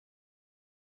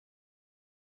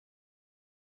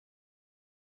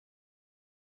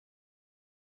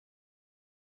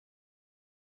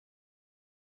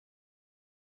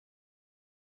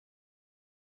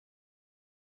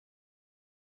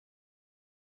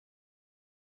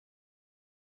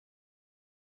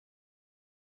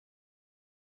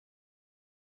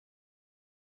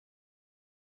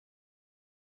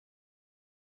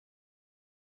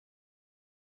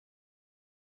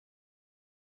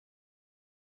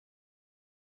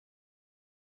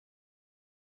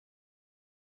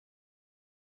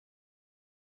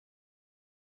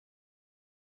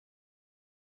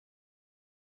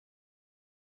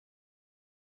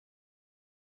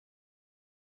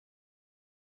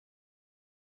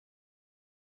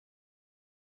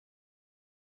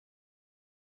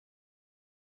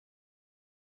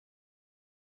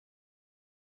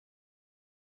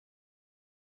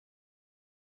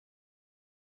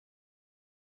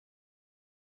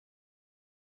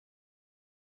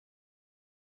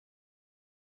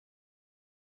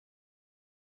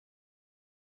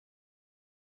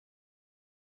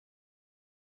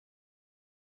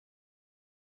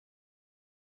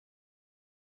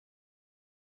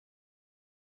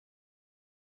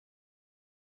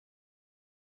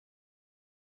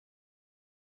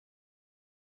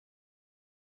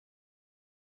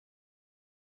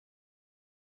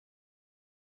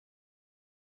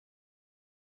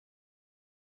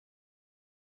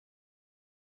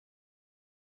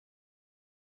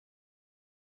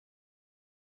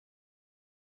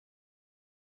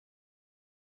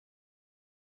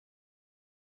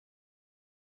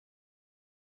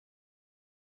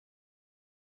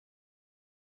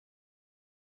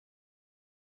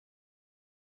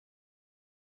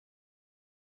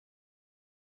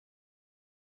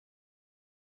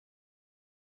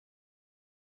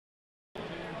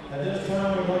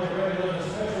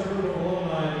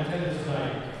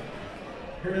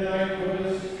Here tonight with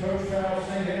us, Coach Faust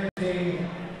St. Henry team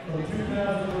from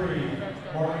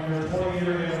 2003, marking their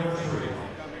 20-year anniversary.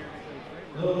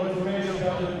 A little information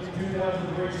about the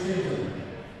 2003 season.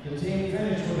 The team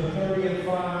finished with a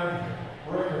 30-5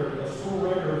 record, a school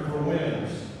record for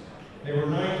wins. They were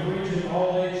 9th region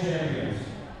All-A champions,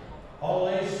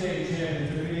 All-A state champions,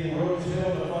 defeating Rose Hill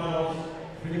in the finals,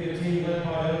 defeating a team led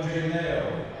by O.J.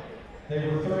 Nail. They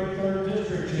were 33rd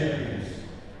district champions.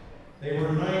 They were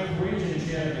 9th region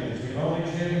champions, the only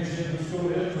championship in school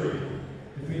history,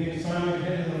 defeating Simon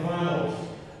Kent in the finals.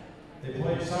 They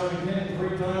played Simon Kent 3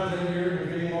 times that year,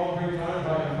 defeating all 3 times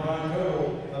by a combined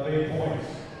total of 8 points.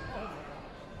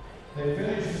 They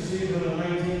finished the season with a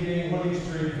 19-game winning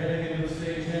streak heading into the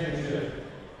state championship,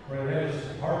 where it had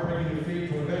a heartbreaking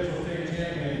defeat to eventual state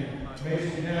champion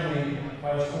Mason County by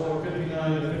a score of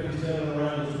 59-57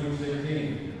 around the Sweet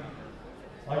 16.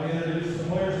 I'd like to introduce the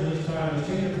players at this time. The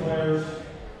senior players,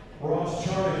 Ross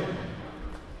Charney,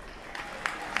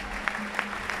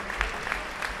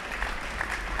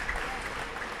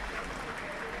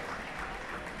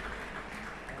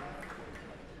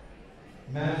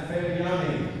 Matt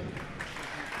Fabiani,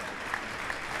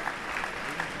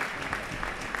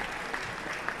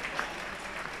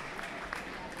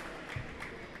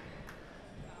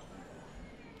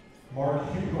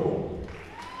 Mark Hugo,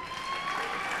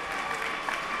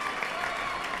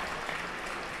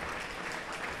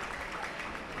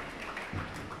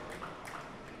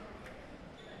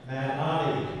 Matt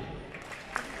Adi,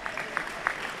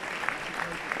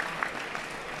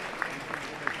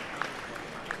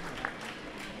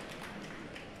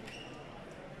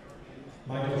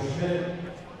 Michael Schmidt,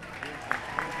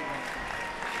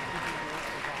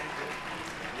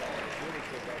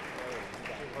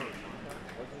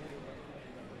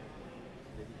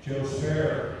 Joe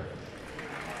Spare,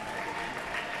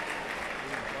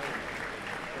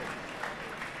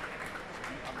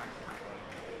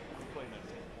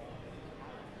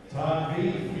 Todd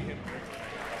Beef,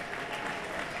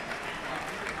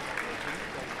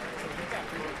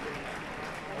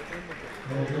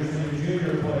 introducing the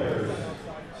junior players,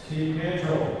 Steve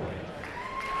Mantrell,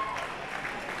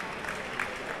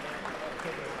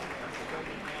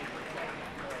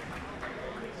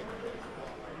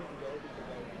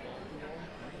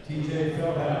 TJ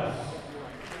Feldhouse,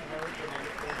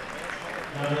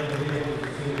 not able to be able to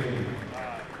see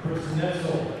Chris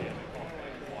Netzel,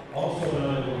 also not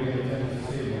able to be in attendance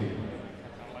this evening.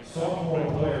 Sophomore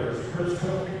players, Chris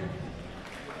Cook,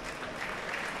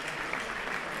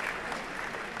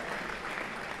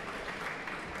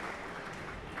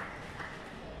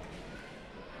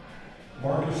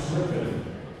 Marcus Griffin,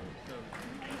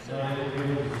 not able to be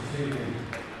able to see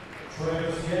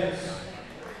Travis Getz,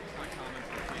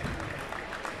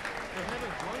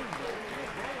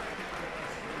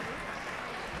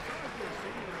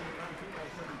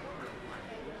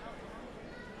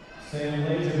 Sam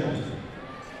Lageman,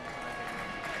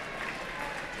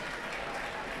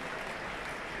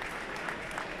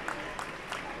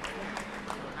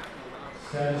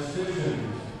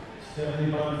 Statisticians,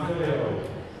 Stephanie Bonfilio,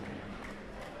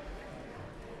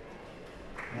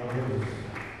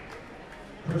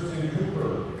 Kristen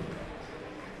Cooper,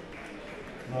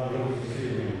 not able to see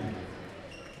me.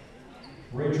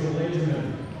 Rachel Lageman,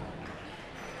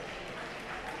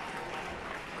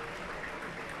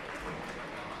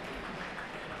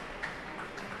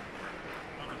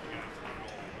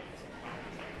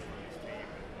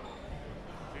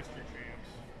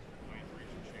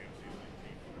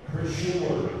 Chris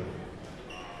Schuler,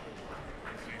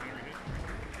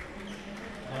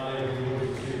 not able to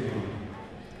see me.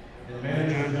 And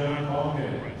manager John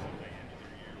Balkin.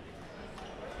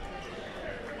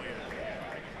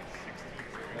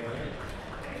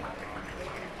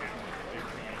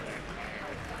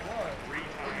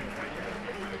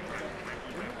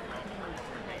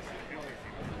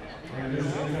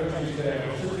 Introducing coaching staff,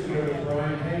 assistant coach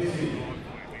Brian Casey,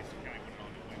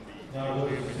 not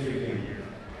with us this evening.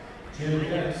 Jim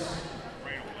Getz,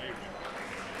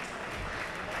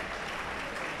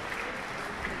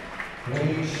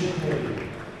 Wayne Shipley,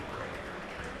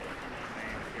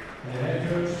 and head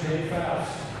coach Jay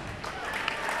Faust.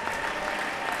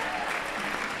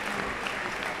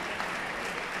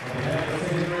 On behalf of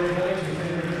St. Henry Lakes and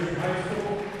St. Henry High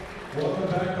School, welcome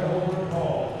back to Holbrook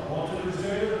Hall. Once a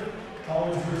Crusader,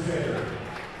 always a Crusader.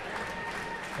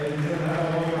 Ladies and gentlemen, have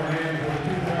a long hand for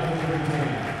the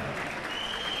 2013.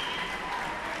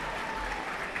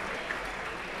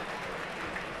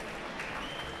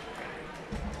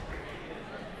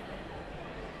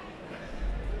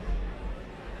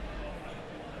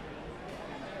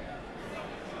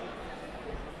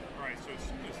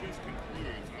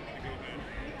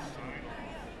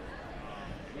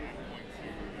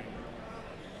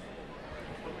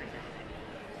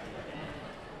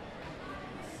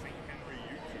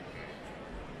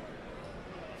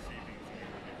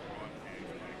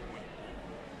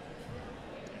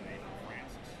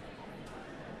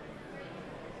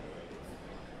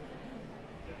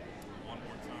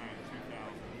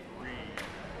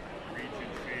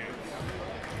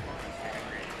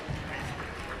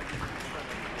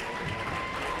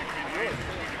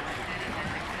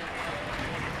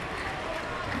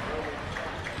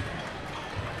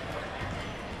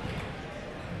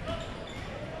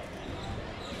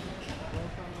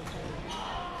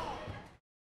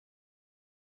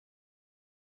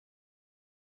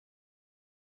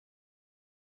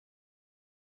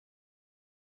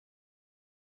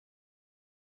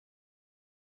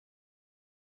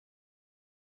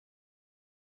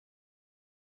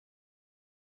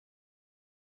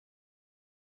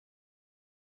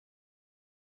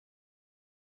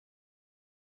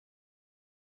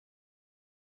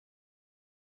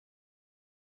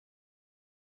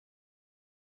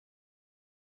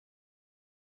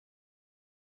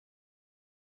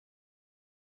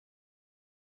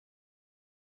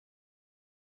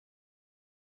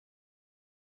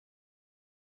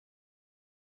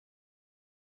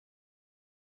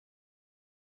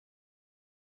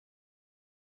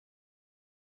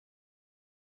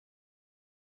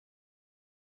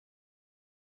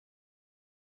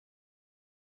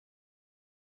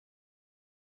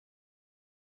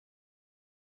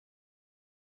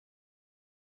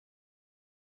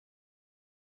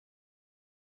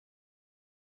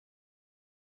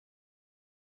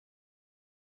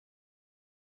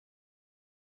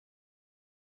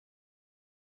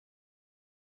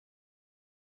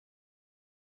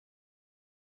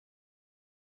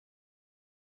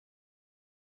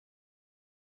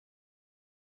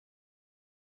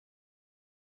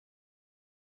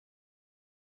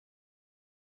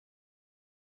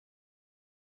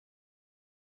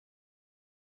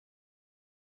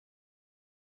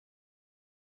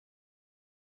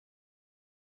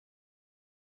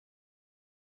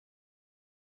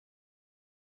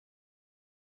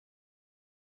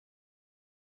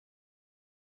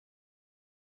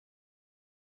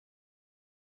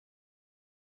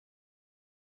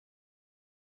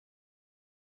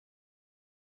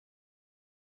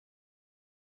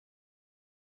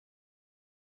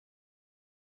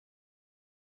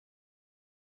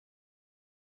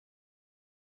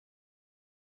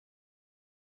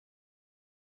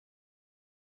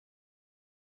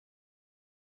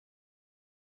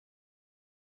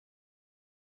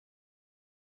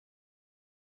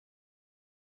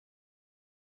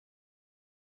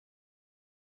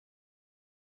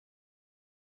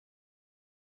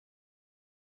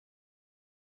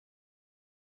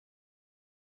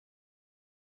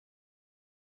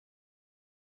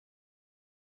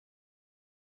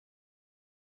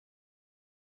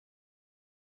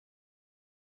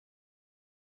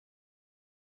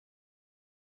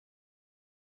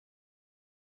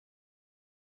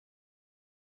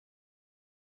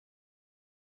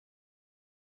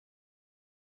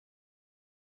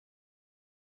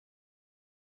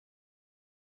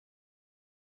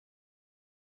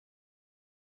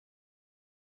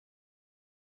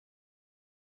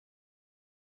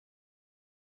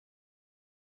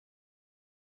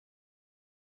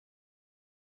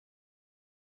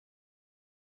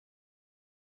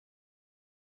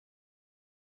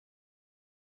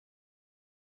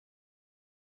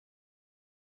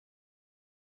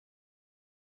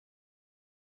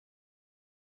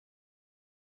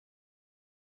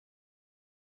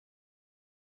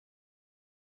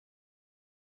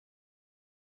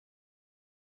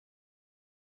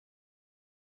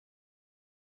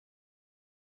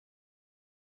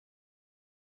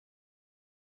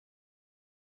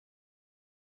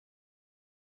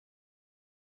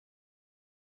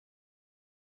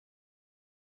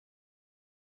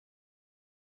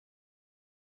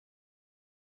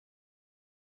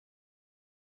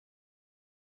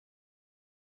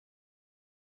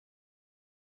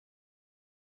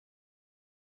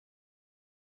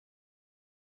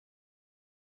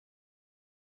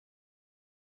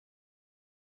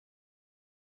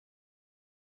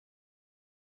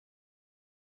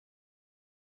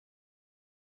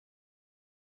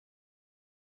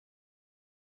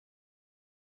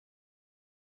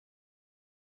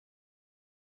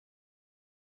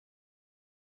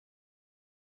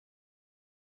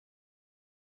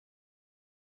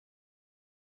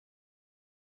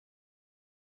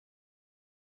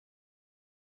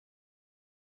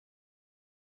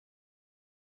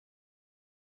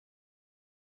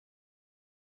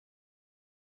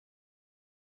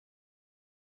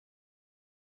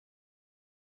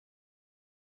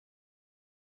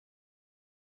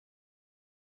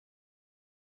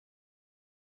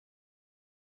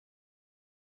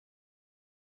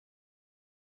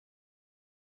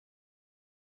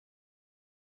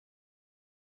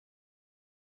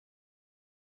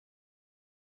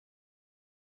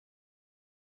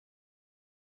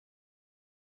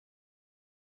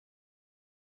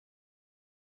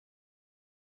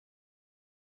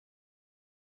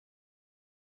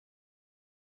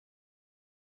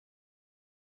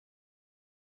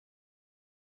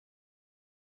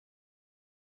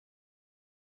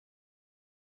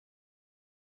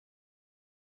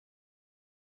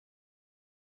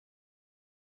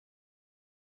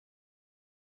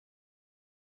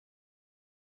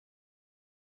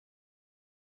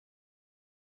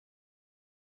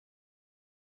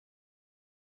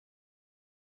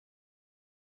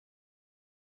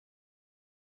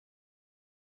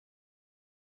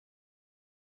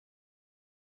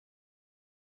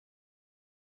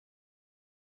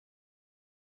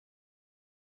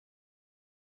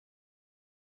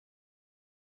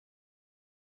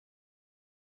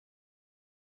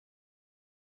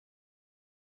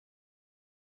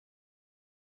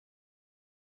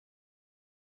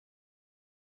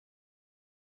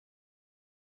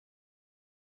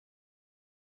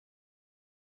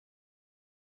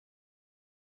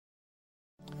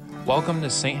 Welcome to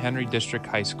St. Henry District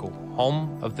High School,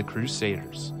 home of the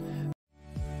Crusaders.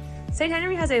 St.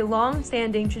 Henry has a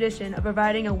long-standing tradition of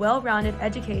providing a well-rounded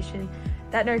education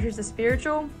that nurtures the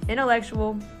spiritual,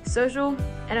 intellectual, social,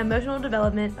 and emotional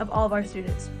development of all of our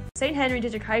students. St. Henry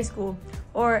District High School,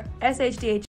 or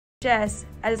SHDHS as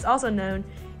it's also known,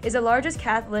 is the largest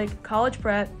Catholic college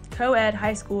prep co-ed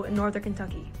high school in Northern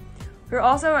Kentucky. We're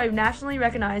also a nationally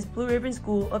recognized Blue Ribbon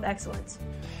School of Excellence.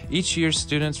 Each year,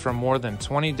 students from more than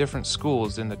 20 different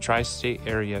schools in the tri-state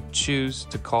area choose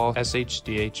to call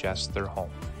SHDHS their home.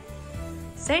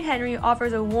 St. Henry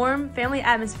offers a warm, family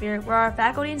atmosphere where our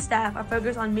faculty and staff are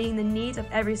focused on meeting the needs of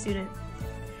every student.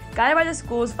 Guided by the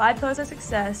school's 5 pillars of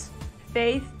success: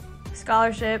 faith,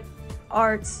 scholarship,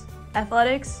 arts,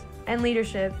 athletics, and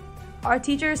leadership, our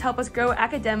teachers help us grow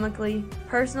academically,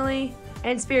 personally,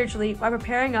 and spiritually while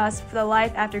preparing us for the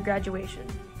life after graduation.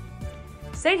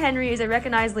 St. Henry is a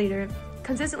recognized leader,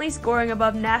 consistently scoring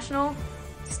above national,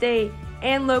 state,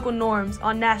 and local norms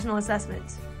on national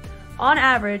assessments. On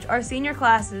average, our senior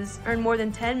classes earn more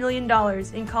than $10 million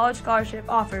in college scholarship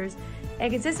offers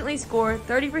and consistently score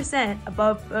 30%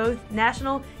 above both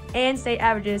national and state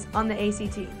averages on the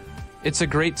ACT. It's a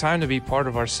great time to be part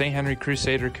of our St. Henry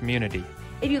Crusader community.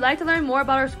 If you'd like to learn more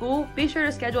about our school, be sure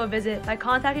to schedule a visit by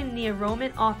contacting the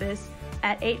enrollment office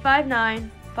at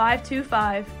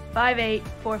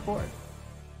 859-525-5844.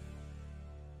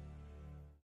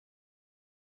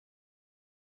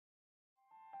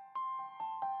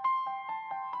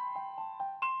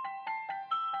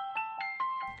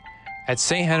 At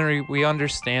St. Henry, we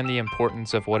understand the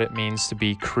importance of what it means to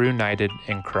be crew-united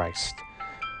in Christ.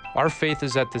 Our faith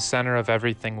is at the center of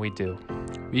everything we do.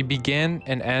 We begin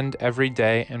and end every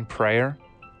day in prayer,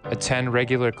 attend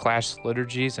regular class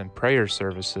liturgies and prayer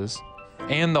services,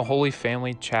 and the Holy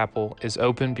Family Chapel is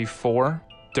open before,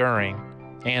 during,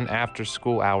 and after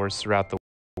school hours throughout the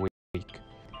week.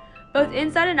 Both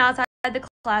inside and outside the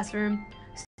classroom,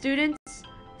 students,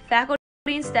 faculty,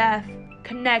 and staff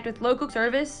connect with local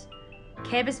service,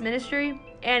 campus ministry,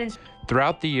 and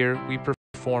throughout the year, we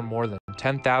perform more than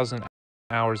 10,000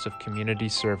 hours of community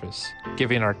service,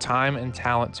 giving our time and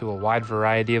talent to a wide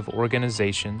variety of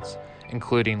organizations,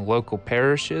 including local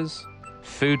parishes,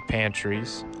 food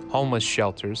pantries, homeless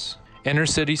shelters,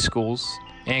 inner-city schools,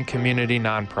 and community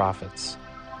nonprofits.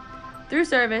 Through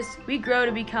service, we grow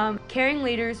to become caring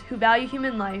leaders who value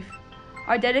human life,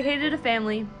 are dedicated to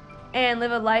family, and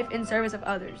live a life in service of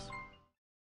others.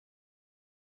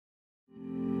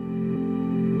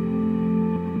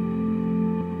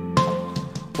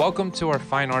 Welcome to our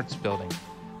Fine Arts Building.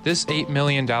 This $8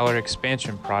 million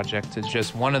expansion project is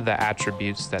just one of the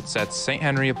attributes that sets St.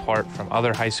 Henry apart from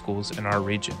other high schools in our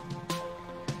region.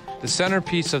 The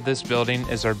centerpiece of this building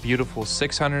is our beautiful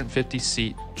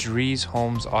 650-seat Dries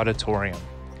Holmes Auditorium.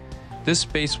 This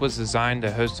space was designed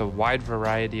to host a wide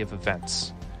variety of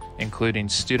events, including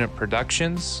student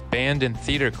productions, band and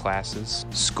theater classes,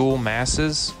 school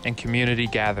masses, and community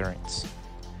gatherings.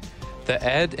 The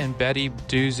Ed and Betty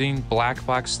Duzing Black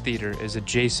Box Theater is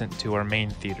adjacent to our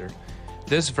main theater.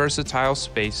 This versatile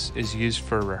space is used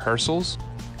for rehearsals,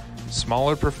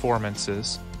 smaller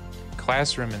performances,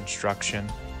 classroom instruction,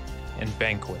 and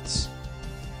banquets.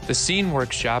 The Scene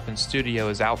Workshop and studio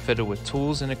is outfitted with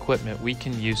tools and equipment we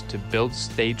can use to build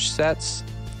stage sets,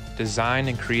 design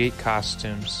and create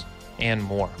costumes, and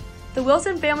more. The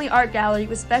Wilson Family Art Gallery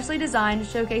was specially designed to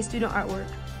showcase student artwork.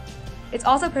 It's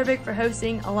also perfect for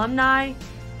hosting alumni,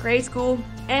 grade school,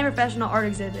 and professional art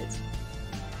exhibits.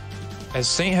 As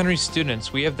St. Henry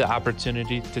students, we have the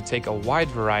opportunity to take a wide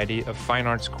variety of fine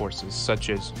arts courses such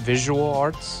as visual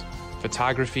arts,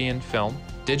 photography and film,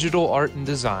 digital art and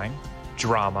design,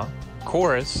 drama,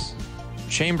 chorus,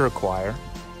 chamber choir,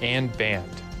 and band.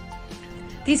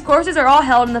 These courses are all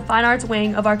held in the Fine Arts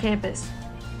wing of our campus.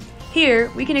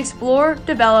 Here, we can explore,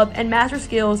 develop, and master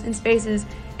skills in spaces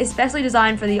especially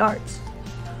designed for the arts.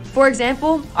 For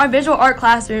example, our visual art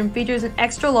classroom features an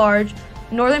extra-large,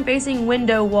 northern-facing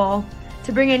window wall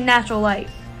to bring in natural light,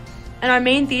 and our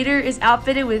main theater is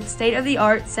outfitted with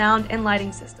state-of-the-art sound and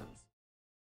lighting systems.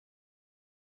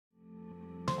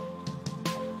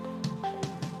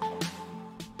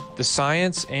 The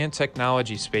science and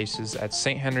technology spaces at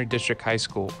St. Henry District High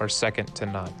School are second to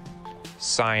none.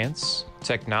 Science,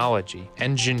 technology,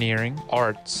 engineering,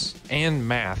 arts, and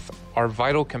math are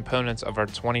vital components of our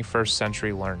 21st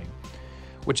century learning,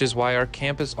 which is why our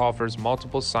campus offers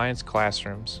multiple science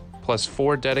classrooms, plus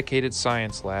 4 dedicated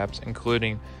science labs,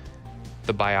 including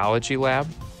the biology lab,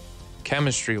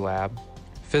 chemistry lab,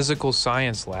 physical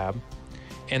science lab,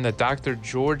 and the Dr.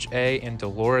 George A. and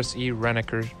Dolores E.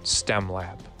 Renneker STEM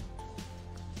lab.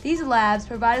 These labs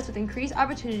provide us with increased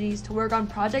opportunities to work on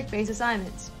project-based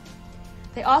assignments.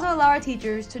 They also allow our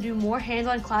teachers to do more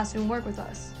hands-on classroom work with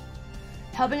us,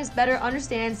 helping us better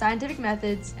understand scientific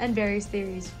methods and various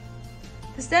theories.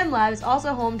 The STEM lab is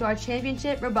also home to our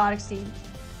championship robotics team,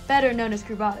 better known as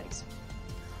Crewbotics.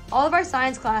 All of our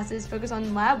science classes focus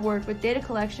on lab work with data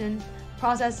collection,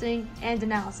 processing, and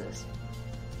analysis.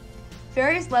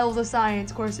 Various levels of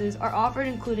science courses are offered,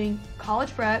 including college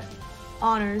prep,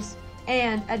 honors,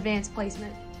 and advanced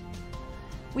placement.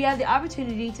 We have the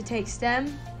opportunity to take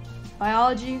STEM,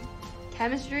 biology,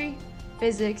 chemistry,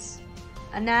 physics,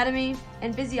 anatomy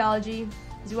and physiology,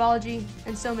 zoology,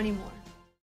 and so many more.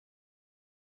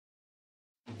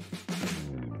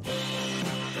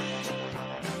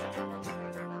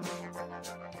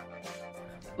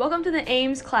 Welcome to the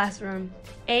AIMS classroom.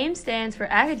 AIMS stands for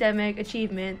Academic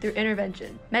Achievement Through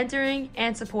Intervention, Mentoring,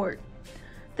 and Support.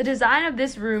 The design of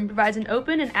this room provides an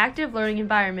open and active learning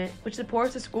environment which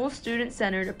supports a school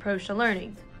student-centered approach to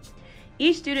learning.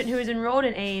 Each student who is enrolled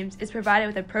in AIMS is provided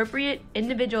with appropriate,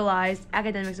 individualized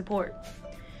academic support.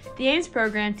 The AIMS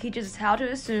program teaches us how to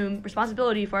assume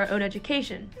responsibility for our own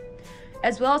education,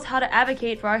 as well as how to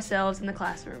advocate for ourselves in the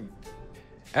classroom.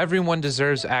 Everyone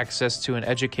deserves access to an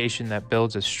education that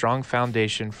builds a strong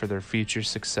foundation for their future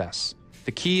success.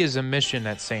 The key is a mission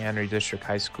at St. Henry District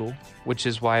High School, which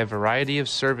is why a variety of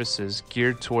services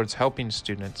geared towards helping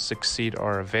students succeed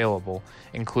are available,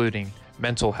 including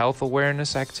mental health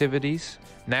awareness activities,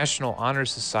 National Honor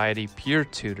Society peer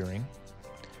tutoring,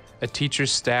 a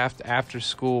teacher-staffed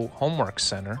after-school homework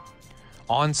center,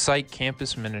 on-site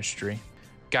campus ministry,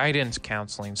 guidance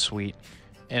counseling suite,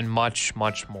 and much,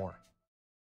 much more.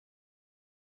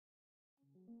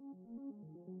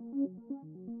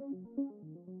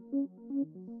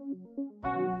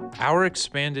 Our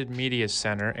expanded media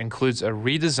center includes a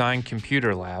redesigned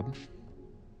computer lab,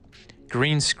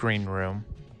 green screen room,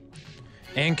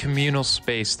 and communal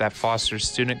space that fosters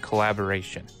student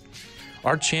collaboration.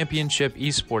 Our championship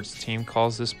esports team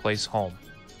calls this place home.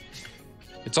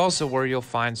 It's also where you'll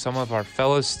find some of our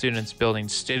fellow students building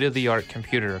state-of-the-art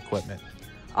computer equipment.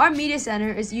 Our media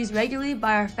center is used regularly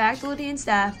by our faculty and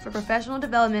staff for professional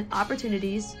development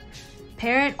opportunities,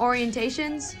 parent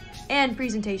orientations, and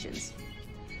presentations.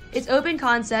 Its open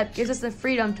concept gives us the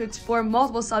freedom to explore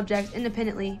multiple subjects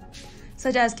independently,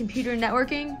 such as computer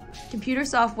networking, computer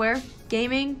software,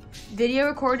 gaming, video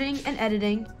recording and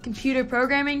editing, computer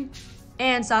programming,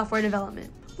 and software development.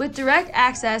 With direct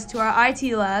access to our IT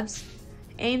labs,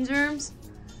 AIMS rooms,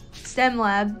 STEM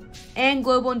lab, and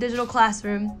global and digital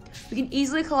classroom, we can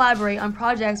easily collaborate on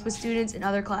projects with students in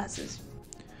other classes.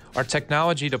 Our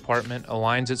technology department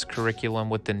aligns its curriculum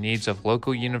with the needs of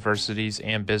local universities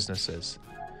and businesses.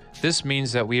 This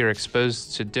means that we are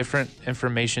exposed to different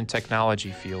information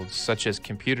technology fields such as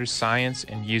computer science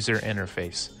and user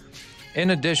interface.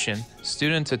 In addition,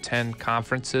 students attend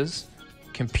conferences,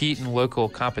 compete in local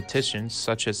competitions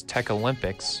such as Tech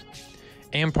Olympics,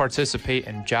 and participate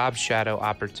in job shadow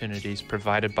opportunities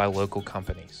provided by local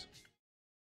companies.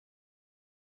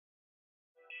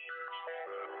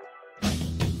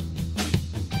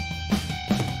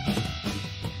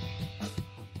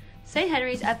 St.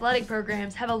 Henry's athletic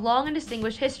programs have a long and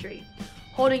distinguished history,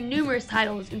 holding numerous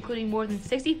titles including more than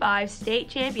 65 state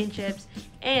championships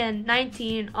and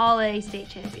 19 All-A state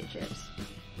championships.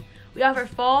 We offer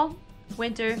fall,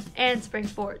 winter, and spring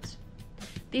sports.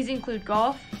 These include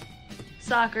golf,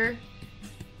 soccer,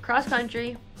 cross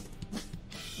country,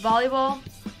 volleyball,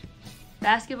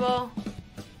 basketball,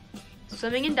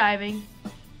 swimming and diving,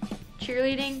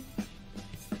 cheerleading,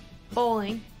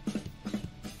 bowling,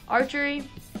 archery,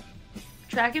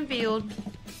 track and field,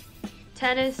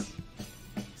 tennis,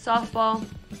 softball,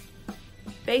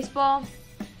 baseball,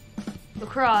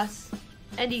 lacrosse,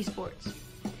 and esports.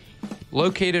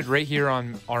 Located right here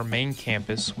on our main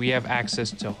campus, we have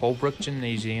access to Holbrook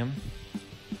Gymnasium,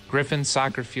 Griffin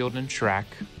Soccer Field and Track,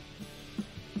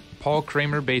 Paul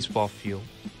Kramer Baseball Field,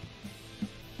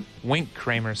 Wink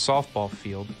Kramer Softball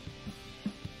Field,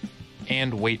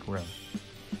 and weight room.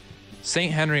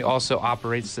 St. Henry also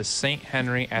operates the St.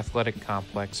 Henry Athletic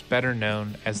Complex, better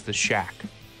known as the Shack.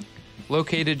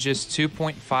 Located just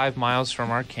 2.5 miles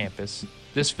from our campus,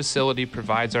 this facility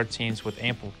provides our teams with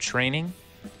ample training,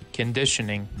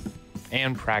 conditioning,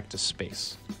 and practice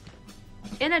space.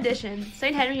 In addition,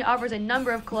 St. Henry offers a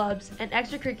number of clubs and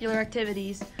extracurricular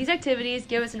activities. These activities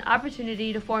give us an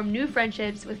opportunity to form new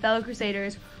friendships with fellow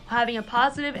Crusaders while having a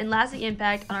positive and lasting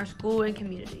impact on our school and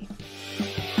community.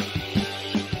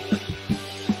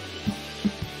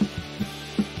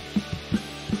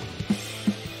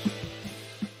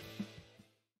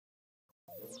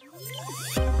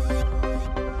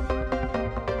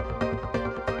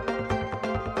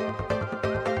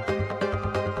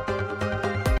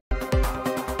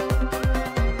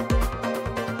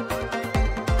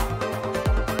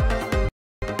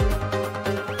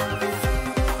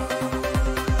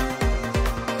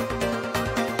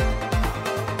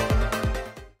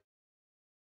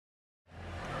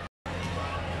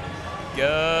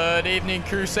 Good evening,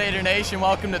 Crusader Nation.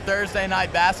 Welcome to Thursday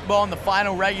Night Basketball and the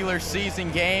final regular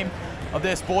season game of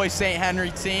this boys St.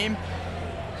 Henry team.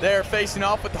 They're facing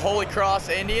off with the Holy Cross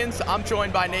Indians. I'm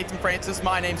joined by Nathan Francis.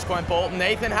 My name's Quinn Bolton.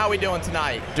 Nathan, how are we doing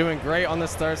tonight? Doing great on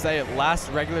this Thursday, last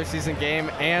regular season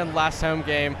game and last home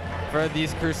game for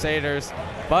these Crusaders.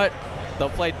 But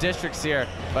they'll play districts here,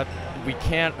 but we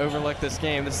can't overlook this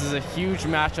game. This is a huge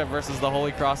matchup versus the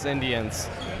Holy Cross Indians.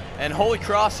 And Holy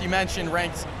Cross, you mentioned,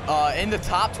 ranked in the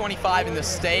top 25 in the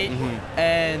state.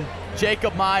 And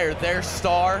Jacob Meyer, their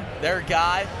star, their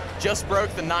guy, just broke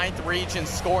the 9th region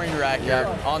scoring record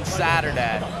on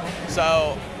Saturday.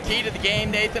 So, key to the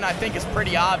game, Nathan, I think is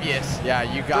pretty obvious. Yeah,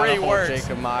 you got to hold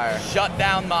Jacob Meyer. Shut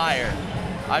down Meyer.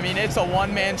 I mean, it's a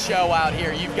one-man show out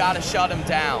here. You've got to shut him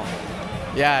down.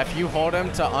 Yeah, if you hold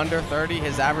him to under 30,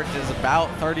 his average is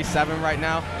about 37 right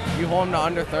now. You hold him to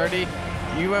under 30,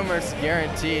 you almost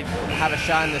guaranteed have a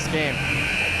shot in this game.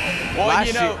 Well,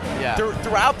 you know,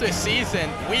 throughout this season,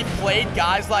 we've played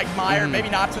guys like Meyer, maybe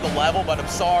not to the level, but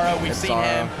Absaro, we've seen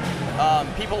him,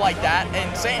 people like that.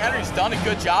 And St. Henry's done a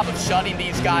good job of shutting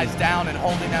these guys down and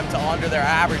holding them to under their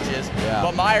averages.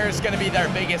 But Meyer is going to be their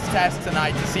biggest test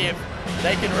tonight to see if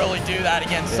they can really do that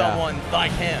against someone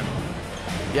like him.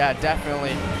 Yeah,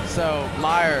 definitely. So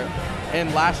Meyer,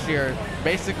 in last year,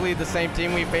 basically the same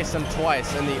team, we faced him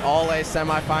twice in the All-A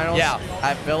semifinals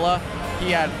at Villa.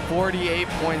 He had 48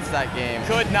 points that game.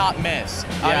 Could not miss.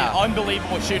 I mean,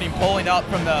 unbelievable shooting, pulling up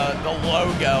from the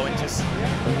logo and just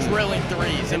drilling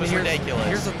threes. It was ridiculous.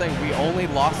 Here's the thing, we only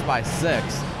lost by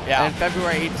 6. And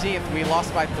February 18th, we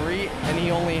lost by 3, and he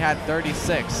only had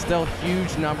 36. Still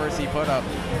huge numbers he put up.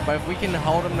 But if we can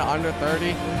hold him to under 30,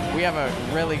 we have a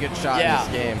really good shot in this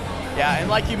game. Yeah, and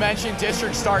like you mentioned,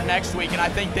 districts start next week, and I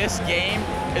think this game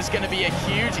is going to be a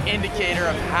huge indicator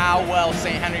of how well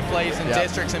St. Henry plays in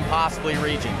districts and possibly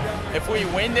region. If we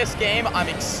win this game, I'm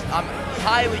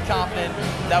highly confident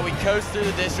that we coast through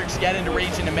the districts, get into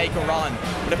region, and make a run.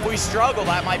 But if we struggle,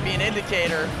 that might be an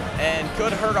indicator and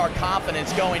could hurt our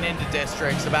confidence going into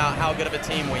districts about how good of a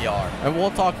team we are. And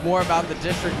we'll talk more about the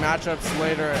district matchups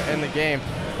later in the game.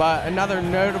 But another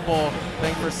notable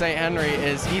thing for St. Henry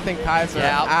is Ethan Kaiser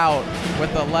out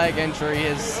with a leg injury.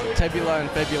 His tibula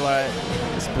and fibula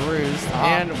is bruised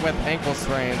and with ankle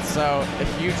sprains. So a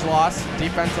huge loss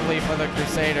defensively for the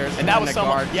Crusaders. And that was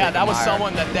someone,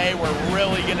 someone that they were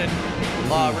really going to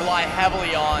rely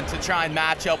heavily on to try and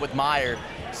match up with Meyer.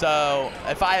 So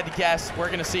if I had to guess, we're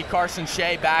going to see Carson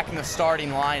Shea back in the starting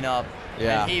lineup.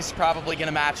 And he's probably going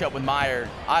to match up with Meyer.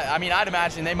 I mean, I'd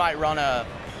imagine they might run a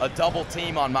double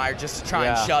team on Meyer just to try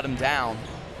and shut him down.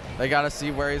 They got to see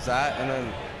where he's at and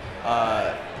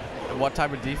then what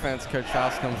type of defense Coach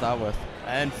Faust comes out with.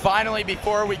 And finally,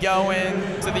 before we go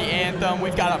into the anthem,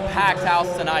 we've got a packed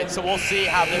house tonight, so we'll see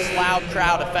how this loud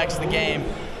crowd affects the game.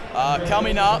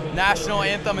 Coming up, national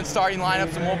anthem and starting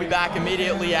lineups, and we'll be back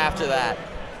immediately after that.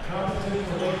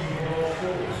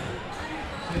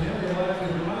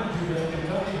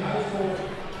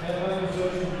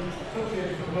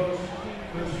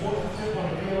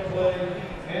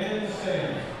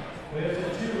 We have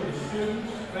to cheer with the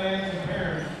students, fans, and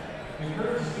parents,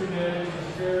 encourage the student athletes to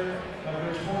spirit of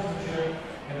good sportsmanship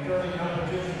and turning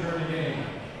competition during the game.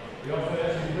 We also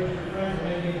ask you to refrain from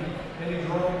making any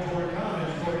derogatory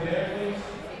comments toward the athletes,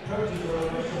 coaches, or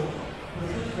officials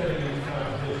participating in this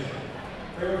competition.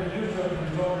 Failure to do so can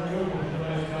result in removal from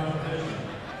tonight's competition.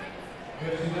 We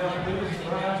have to now please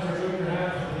rise and remove your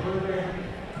hands from the program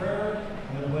prayer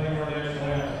and then playing our national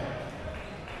anthem.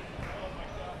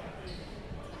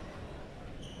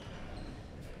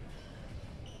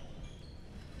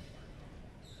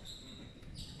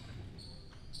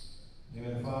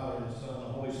 Amen. Father, and Son,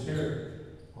 and Holy Spirit.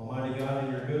 Almighty God,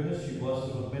 in your goodness, you bless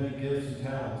us with many gifts and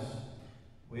talents.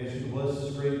 We ask you to bless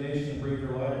this great nation and breathe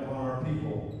your light upon our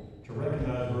people to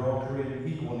recognize we're all created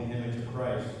equal in the image of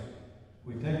Christ.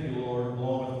 We thank you, Lord,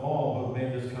 along with all who have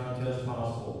made this contest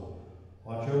possible.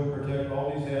 Watch over and protect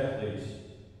all these athletes.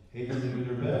 Aid them to do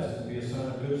their best and be a sign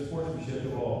of good sportsmanship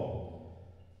to all.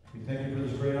 We thank you for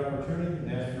this great opportunity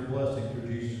and ask for your blessing through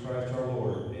Jesus Christ our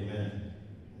Lord. Amen.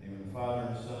 In the name of the Father,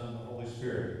 and the Son, and the Holy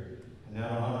Spirit. And now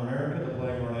to honor America, the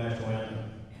playing of our national anthem.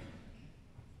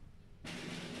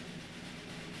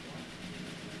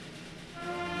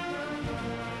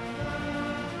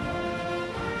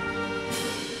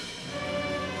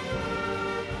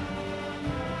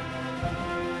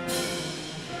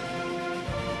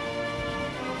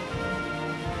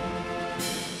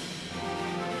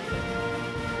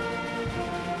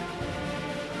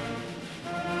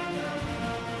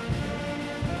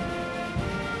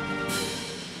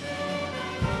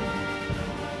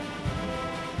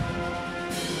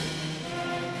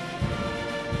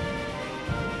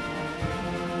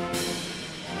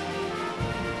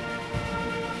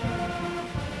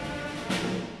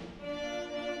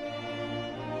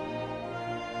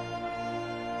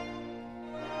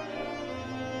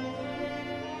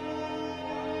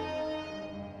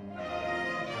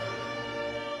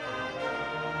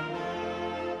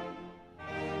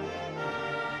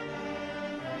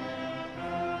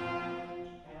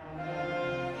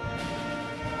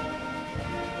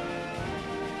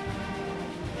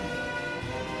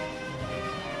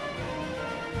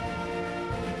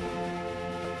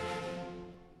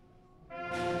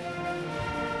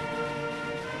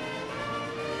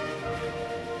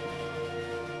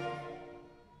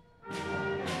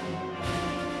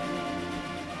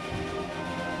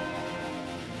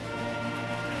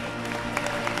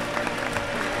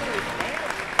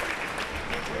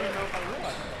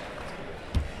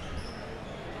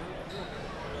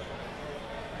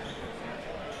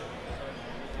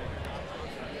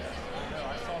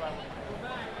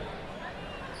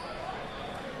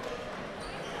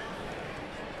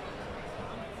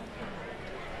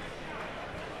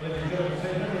 Ladies and gentlemen,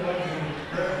 St. Henry would like to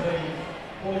congratulate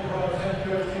Holy Cross head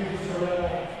coach Steve Sorrell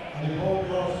and the Holy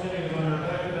Cross Indians on their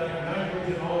back-to-back 9th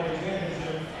Region All-A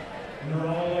Championship and their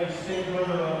All-A State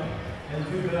runner-up in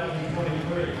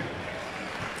 2023.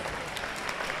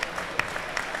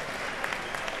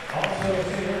 Also,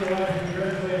 St. Henry would like to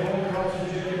congratulate Holy Cross and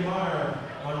Jacob Meyer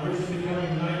on recently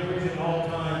becoming 9th Region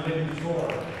all-time leading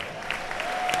scorer.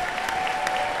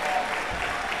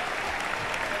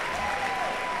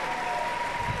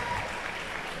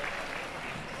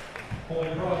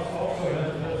 Holy Cross also has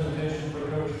a presentation for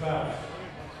Coach Faust.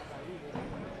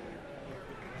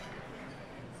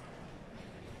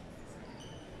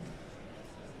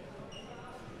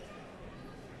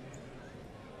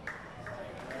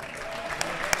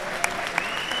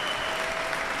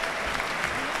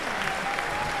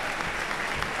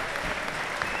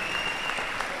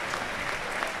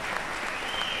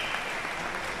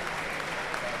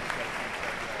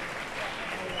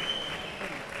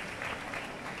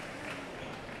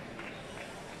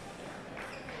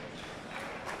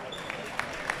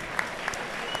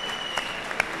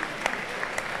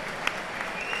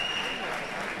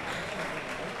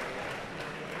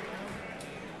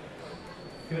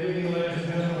 Good evening, ladies and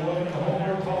gentlemen. Welcome to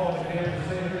Homework Hall on the campus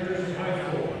of St. Henry Christian High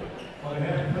School. On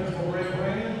behalf of Principal Ray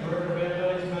Brandon, Director of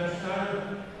Athletics Matt Schneider,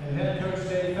 and Head Coach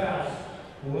Dave Faust,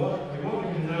 we welcome you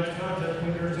to tonight's contest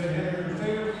between your St. Henry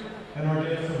Crusaders and our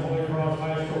guests from Holy Cross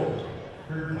High School.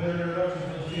 For your player introductions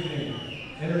this evening,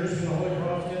 introducing the Holy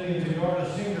Cross Indians in guard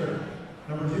as senior,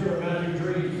 number 0, Matthew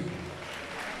Dries.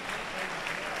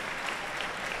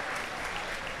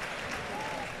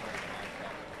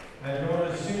 At guard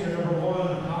is senior number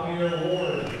 1, Javier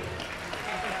Ward.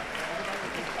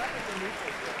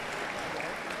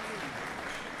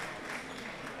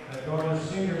 At guard is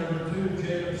senior number 2,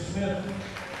 Jacob Smith.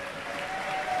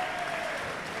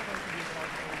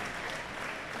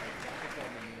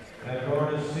 At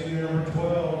guard is senior number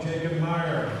 12, Jacob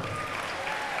Meyer.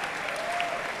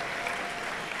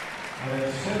 And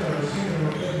at center is senior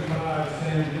number 55,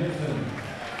 Sam Gibson.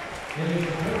 Indians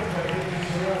are coached by Dickie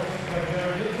Sorrell, by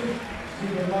Jared Gibson,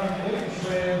 Stephen Mark, Leighton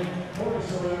Schramm, Corey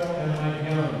Sorrell, and Mike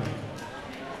Young.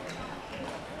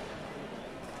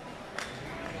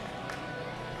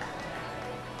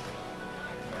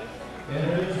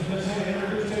 Introducing the St. Henry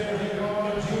Crusaders in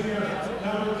guard, junior,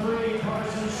 number 3,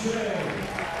 Carson Shea.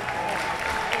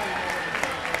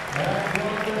 At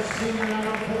guard is senior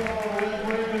number 4, Red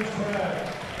Ravenscraft.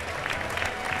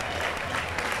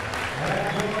 At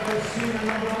guard is senior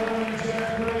number 11, Jack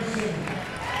Grayson.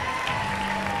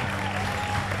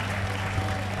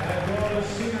 At guard is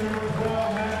senior number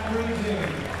 12, Matt Freezing.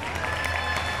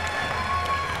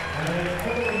 And at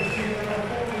forward is senior number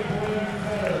 40, Gordon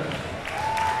Fetters.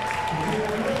 The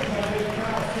senior coach by Dave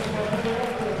Faust is by the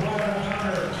director of Brian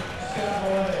Hunter, Scott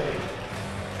Malay.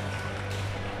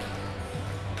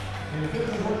 The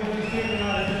officials working this game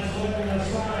tonight have been selecting a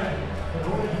sign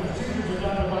according to procedures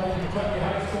adopted by the Kentucky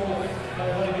High School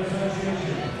Athletic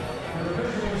Association. Your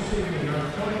officials this evening are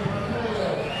Tony Martello,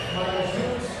 Michael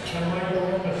Schultz, and Michael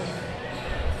Lopez.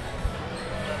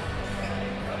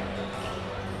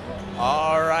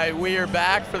 All right, we are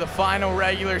back for the final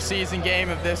regular season game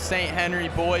of this St. Henry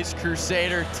Boys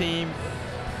Crusader team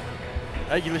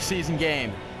regular season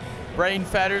game. Braden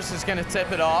Fetters is going to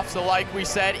tip it off. So like we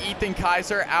said, Ethan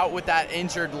Kaiser out with that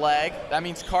injured leg. That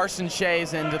means Carson Shea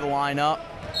is into the lineup.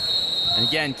 And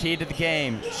again, key to the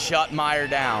game, shut Meyer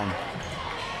down.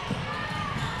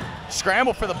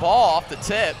 Scramble for the ball off the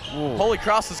tip. Ooh. Holy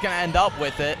Cross is going to end up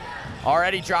with it.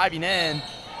 Already driving in.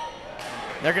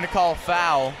 They're going to call a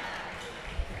foul.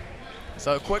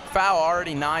 So a quick foul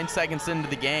already 9 seconds into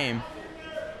the game.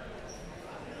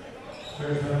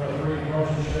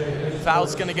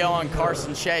 Foul's going to go on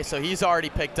Carson Shea, so he's already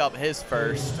picked up his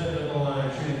first.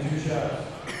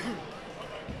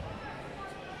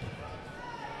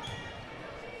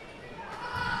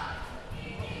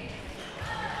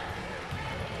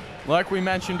 Like we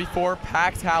mentioned before,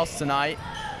 packed house tonight.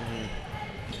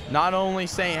 Not only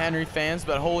St. Henry fans,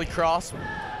 but Holy Cross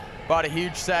brought a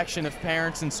huge section of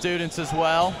parents and students as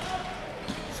well.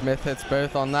 Smith hits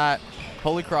both on that.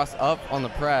 Holy Cross up on the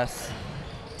press.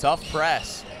 Tough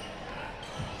press.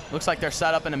 Looks like they're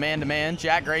set up in a man-to-man.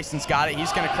 Jack Grayson's got it.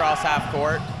 He's going to cross half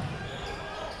court.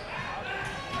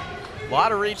 A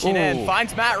lot of reaching in.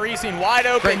 Finds Matt Reesing wide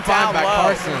open down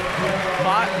low.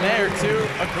 They're too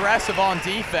aggressive on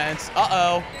defense.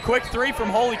 Uh-oh. Quick three from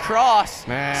Holy Cross.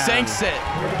 Man. Sinks it.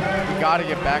 You got to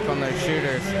get back on those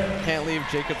shooters. Can't leave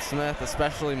Jacob Smith,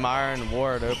 especially Meyer and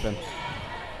Ward, open.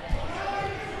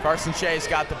 Carson Shea's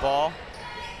got the ball.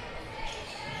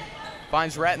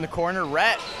 Finds Rhett in the corner.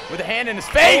 Rhett with a hand in his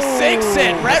face, sinks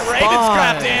it. Rhett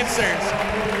Ravenscraft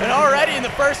answers. And already in the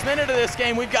first minute of this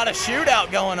game, we've got a shootout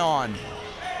going on.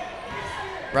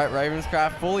 Rhett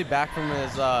Ravenscraft fully back from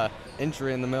his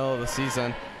injury in the middle of the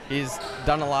season. He's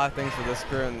done a lot of things for this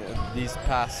crew in these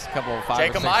past couple of 5 or 6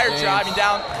 Jacob Meyer games. driving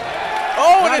down.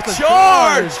 Oh, and a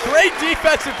charge! Great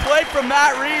defensive play from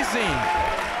Matt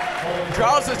Reesing.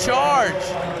 Draws a charge.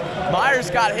 Myers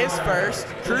got his first.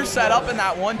 Crew set up in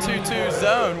that 1-2-2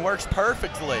 zone. Works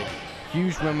perfectly.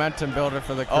 Huge momentum builder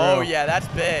for the crew. Oh, yeah, that's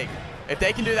big. If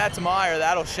they can do that to Meyer,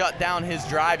 that'll shut down his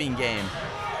driving game.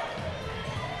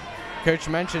 Coach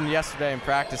mentioned yesterday in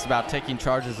practice about taking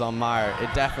charges on Meyer.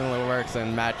 It definitely works,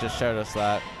 and Matt just showed us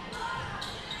that.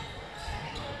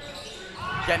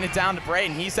 Getting it down to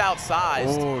Braden. He's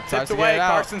outsized. Ooh, tipped away.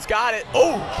 Carson's got it.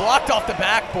 Oh, blocked off the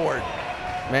backboard.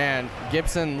 Man,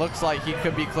 Gibson looks like he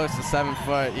could be close to 7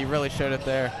 foot. He really showed it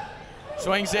there.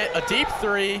 Swings it, a deep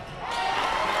three,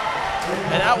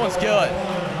 and that one's good.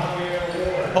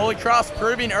 Holy Cross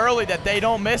proving early that they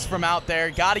don't miss from out there.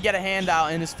 Got to get a hand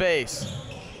out in his face.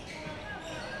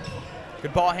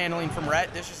 Good ball handling from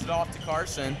Rhett. Dishes it off to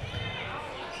Carson.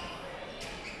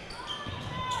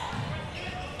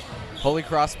 Holy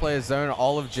Cross plays zone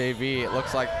all of JV. It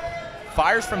looks like.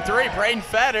 Fires from 3. Braden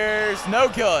Fetters, no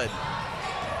good.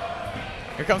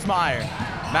 Here comes Meyer.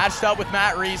 Matched up with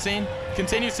Matt Reesing.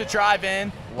 Continues to drive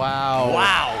in. Wow.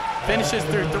 Wow. Finishes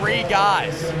through 3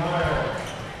 guys.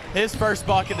 His first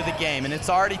bucket of the game, and it's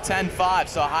already 10-5,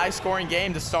 so a high-scoring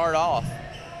game to start off.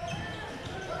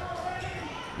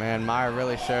 Man, Meyer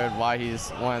really showed why he's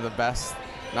one of the best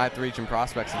 9th region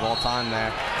prospects of all time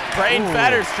there. Braden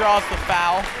Fetters draws the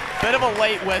foul. Bit of a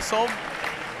late whistle,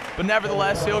 but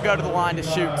nevertheless, he'll go to the line to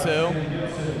shoot 2.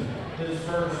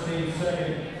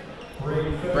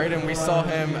 Braden, we saw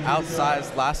him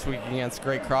outsized last week against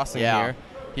Great Crossing here.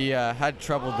 He had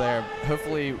trouble there.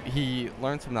 Hopefully he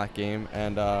learns from that game,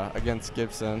 and against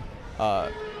Gibson,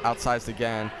 outsized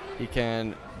again, he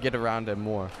can get around him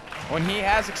more. When he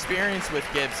has experience with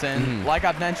Gibson, like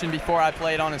I've mentioned before, I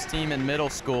played on his team in middle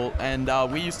school, and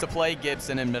we used to play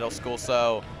Gibson in middle school,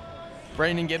 so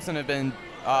Braden and Gibson have been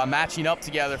matching up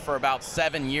together for about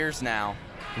 7 years now.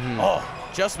 Oh,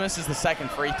 just misses the second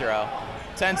free throw.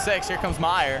 10-6, here comes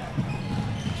Meyer.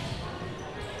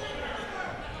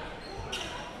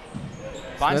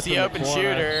 Finds the open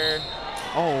shooter.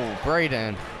 Oh,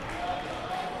 Braden.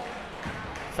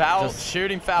 Foul,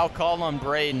 shooting foul called on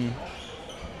Braden.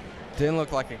 Didn't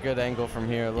look like a good angle from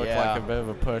here. It looked like a bit of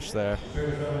a push there.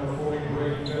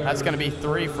 That's going to be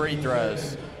 3 free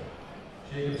throws.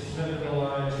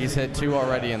 He's hit 2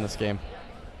 already in this game.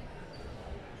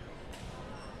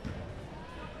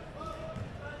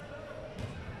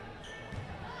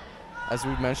 As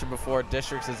we mentioned before,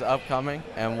 Districts is upcoming,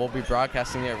 and we'll be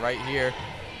broadcasting it right here.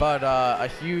 But a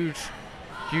huge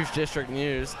district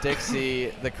news.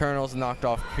 Dixie, the Colonels knocked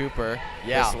off Cooper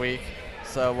this week.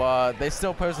 So they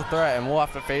still pose a threat, and we'll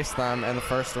have to face them in the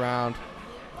first round.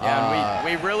 Yeah, and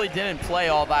we really didn't play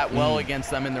all that well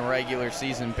against them in the regular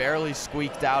season. Barely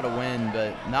squeaked out a win,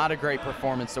 but not a great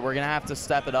performance. So we're going to have to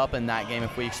step it up in that game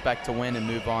if we expect to win and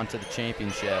move on to the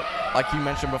championship. Like you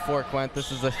mentioned before, Quint,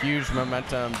 this is a huge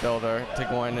momentum builder to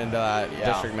going into that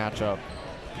district matchup.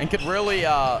 And could really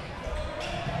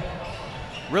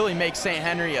really make St.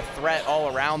 Henry a threat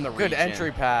all around the region. Good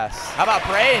entry pass. How about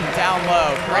Braden down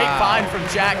low? Great find from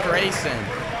Jack Grayson.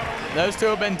 Those two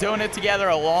have been doing it together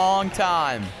a long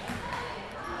time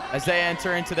as they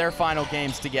enter into their final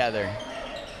games together.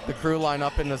 The crew line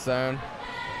up in the zone.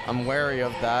 I'm wary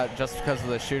of that just because of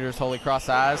the shooters Holy Cross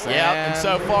has. And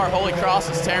so far, Holy Cross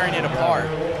is tearing it apart.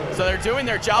 So they're doing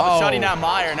their job of shutting down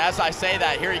Meyer, and as I say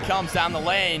that, here he comes down the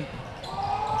lane.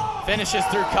 Finishes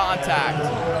through contact.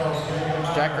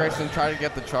 Jack Grayson tried to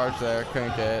get the charge there,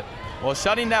 couldn't get it. Well,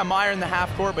 shutting down Meyer in the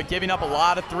half court, but giving up a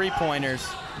lot of three-pointers.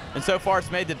 And so far, it's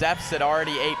made the deficit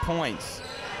already 8 points.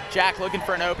 Jack looking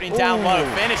for an opening down low.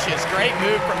 Finishes. Great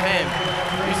move from him.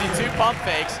 Using 2 pump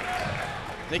fakes.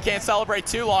 They can't celebrate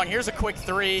too long. Here's a quick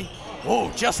 3.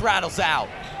 Whoa, just rattles out.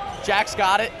 Jack's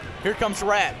got it. Here comes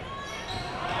Rhett.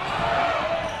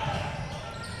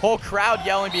 Whole crowd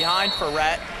yelling behind for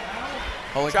Rhett.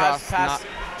 Holy Cross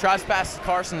tries past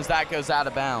Carson as that goes out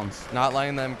of bounds. Not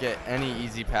letting them get any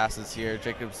easy passes here.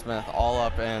 Jacob Smith all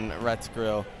up in Rhett's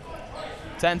grill.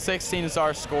 10-16 is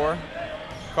our score.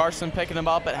 Carson picking them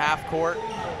up at half court.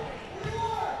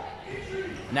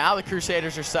 Now the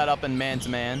Crusaders are set up in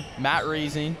man-to-man. Matt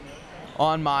Reesing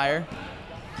on Meyer.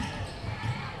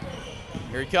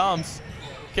 Here he comes.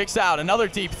 Kicks out, another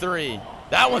deep 3.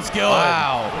 That one's good.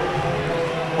 Wow.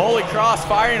 Holy Cross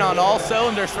firing on all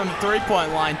cylinders from the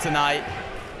three-point line tonight.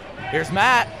 Here's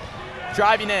Matt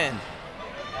driving in.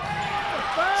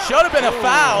 Should have been a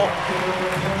foul.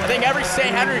 I think every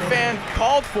St. Henry fan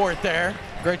called for it there.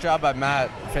 Great job by Matt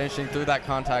finishing through that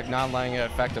contact, not letting it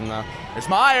affect him though. There's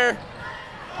Meyer.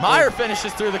 Meyer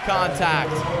finishes through the contact.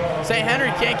 St. Henry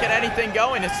can't get anything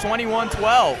going. It's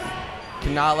 21-12.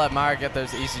 Cannot let Meyer get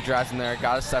those easy drives in there.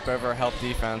 Got to step over, help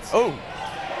defense. Oh.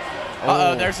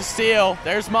 Uh-oh, there's a steal.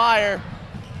 There's Meyer.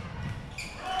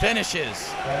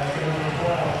 Finishes.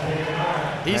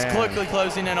 He's quickly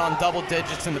closing in on double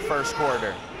digits in the first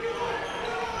quarter.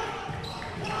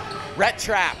 Rhett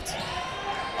trapped.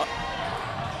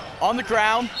 On the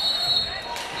ground.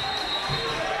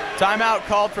 Timeout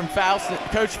called from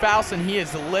Coach Faustin. He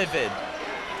is livid.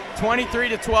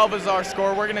 23-12 is our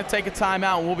score. We're going to take a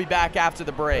timeout, and we'll be back after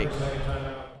the break.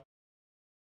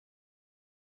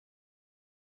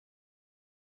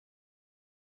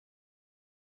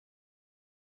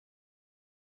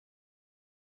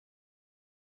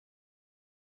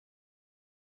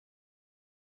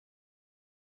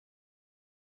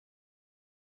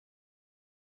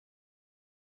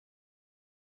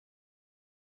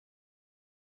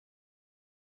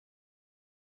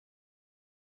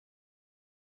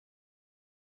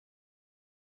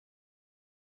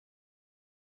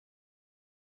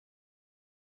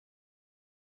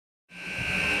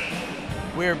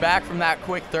 We're back from that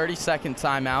quick 30-second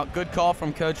timeout. Good call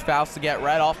from Coach Faust to get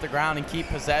Rhett off the ground and keep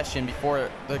possession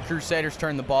before the Crusaders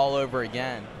turn the ball over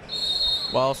again.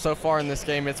 Well, so far in this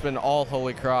game, it's been all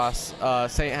Holy Cross.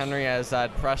 St. Henry has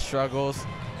had press struggles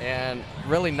and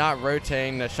really not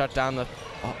rotating to shut down the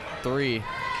three.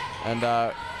 And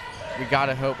we got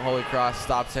to hope Holy Cross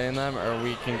stops hitting them, or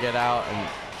we can get out and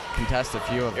contest a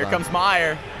few of them. Here comes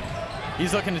Meyer.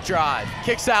 He's looking to drive.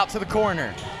 Kicks out to the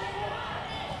corner.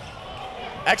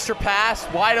 Extra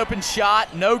pass, wide open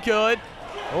shot, no good.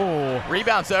 Oh,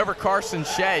 rebounds over Carson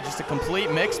Shea. Just a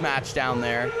complete mix match down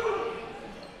there.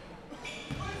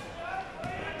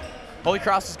 Holy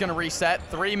Cross is going to reset.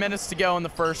 3 minutes to go in the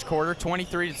first quarter,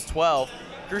 23-12.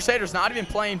 Crusaders not even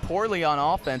playing poorly on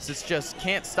offense. It's just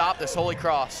can't stop this Holy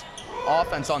Cross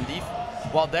offense on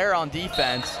while they're on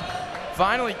defense.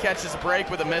 Finally catches a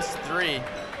break with a missed three.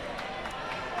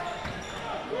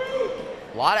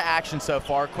 A lot of action so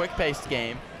far, quick-paced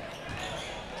game.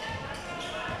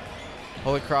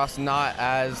 Holy Cross not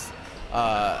as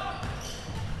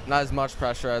much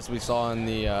pressure as we saw in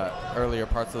the earlier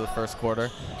parts of the first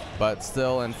quarter, but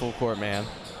still in full court man.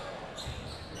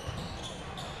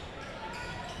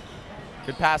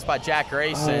 Good pass by Jack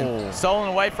Grayson. Stolen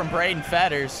away from Braden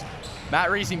Fetters. Matt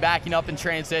Reesing backing up in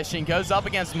transition, goes up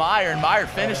against Meyer, and Meyer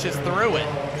finishes through it.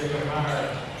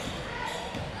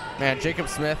 Man, Jacob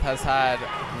Smith has had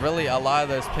really a lot of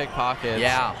those pickpockets.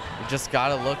 Yeah. You just got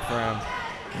to look for him.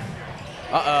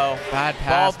 Uh-oh. Bad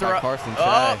pass by Carson Shea.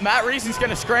 Oh, Matt Reesing's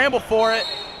going to scramble for it.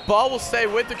 Ball will stay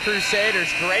with the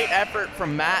Crusaders. Great effort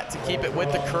from Matt to keep it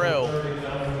with the crew.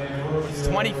 It's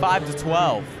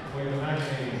 25-12.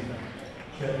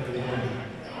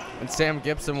 And Sam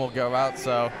Gibson will go out,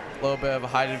 so a little bit of a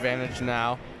height advantage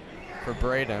now for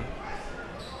Braden.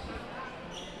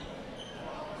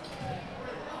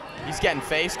 He's getting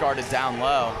face guarded down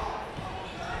low.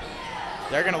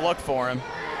 They're going to look for him.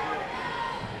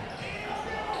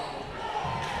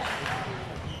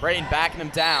 Braden backing him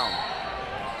down.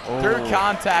 Through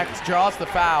contact, draws the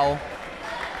foul.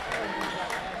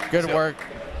 Good work.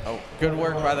 Good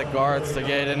work by the guards to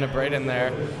get into Braden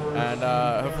there. And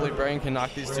hopefully Braden can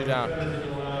knock these two down.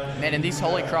 Man, and these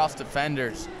Holy Cross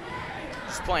defenders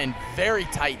just playing very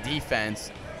tight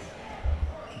defense.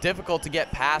 Difficult to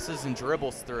get passes and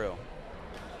dribbles through.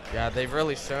 Yeah, they've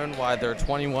really shown why they're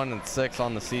 21-6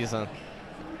 on the season.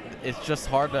 It's just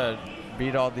hard to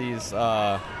beat all these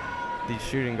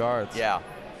shooting guards. Yeah.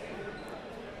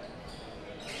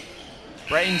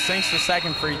 Braden sinks the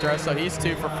second free throw, so he's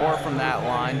 2 for 4 from that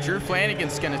line. Drew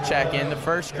Flanagan's going to check in, the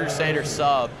first Crusader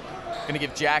sub. Going to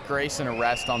give Jack Grayson a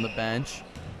rest on the bench.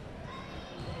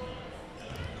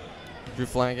 Drew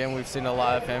Flanagan, we've seen a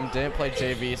lot of him. Didn't play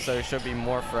JV, so he should be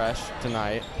more fresh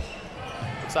tonight.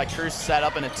 Looks like Cruz set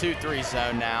up in a 2-3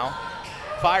 zone now.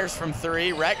 Fires from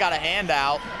 3. Rhett got a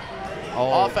handout.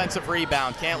 Offensive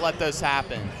rebound. Can't let those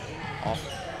happen.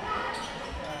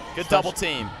 Good double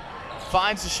team.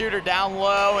 Finds the shooter down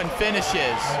low and finishes.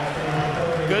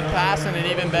 Good pass and an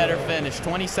even better finish.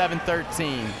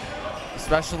 27-13.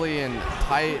 Especially in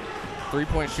tight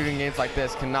three-point shooting games like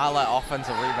this, cannot let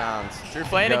offensive rebounds. Drew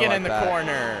Flanagan in the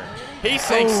corner. He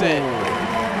sinks it.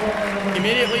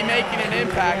 Immediately making an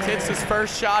impact. Hits his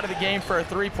first shot of the game for a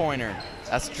three-pointer.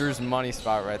 That's Drew's money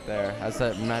spot right there. Has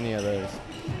hit many of those.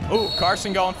 Ooh,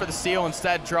 Carson going for the steal,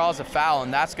 instead draws a foul,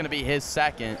 and that's going to be his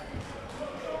second.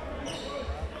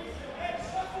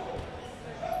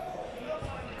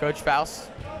 Coach Faust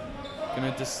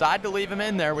going to decide to leave him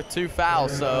in there with 2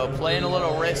 fouls, so playing a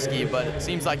little risky, but it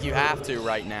seems like you have to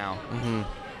right now.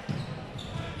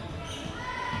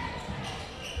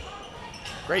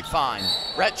 Great find.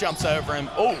 Rhett jumps over him.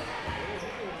 Oh!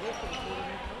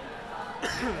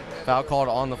 Foul called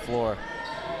on the floor.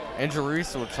 Andrew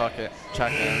Reese will check in,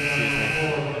 excuse me.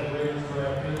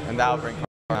 And that'll bring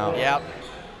Carson out. Yep.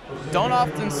 Don't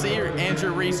often see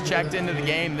Andrew Reese checked into the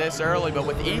game this early, but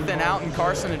with Ethan out and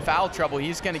Carson in foul trouble,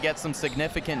 he's going to get some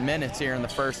significant minutes here in the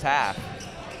first half.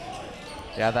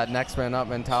 Yeah, that next man up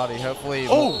mentality. Hopefully.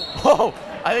 Oh!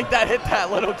 I think that hit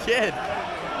that little kid.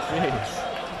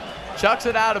 Jeez. Chucks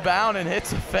it out of bounds and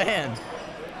hits a fan.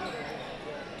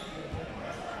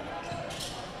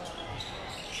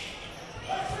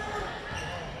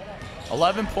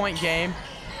 "11-point game.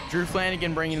 Drew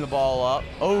Flanagan bringing the ball up.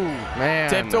 Oh, man.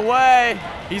 Tipped away.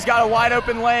 He's got a wide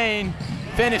open lane.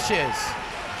 Finishes.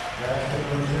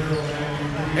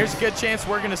 There's a good chance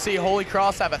we're going to see Holy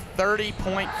Cross have a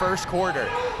 30-point first quarter.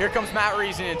 Here comes Matt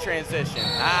Reason in transition.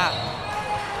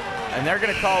 And they're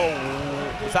going to call,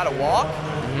 is that a walk?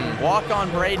 Walk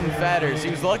on Braden Fetters.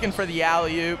 He was looking for the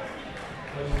alley-oop.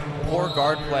 Poor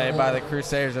guard play by the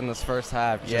Crusaders in this first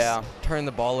half. Just turned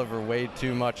the ball over way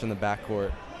too much in the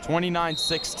backcourt.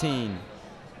 29-16.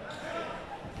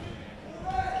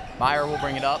 Meyer will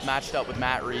bring it up, matched up with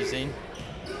Matt Reesing.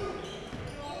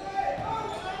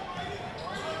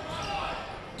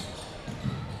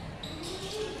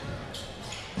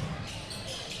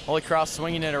 Holy Cross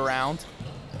swinging it around.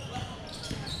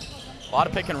 A lot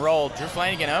of pick and roll. Drew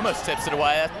Flanagan almost tips it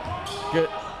away.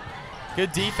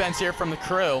 Good defense here from the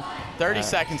Crew. 30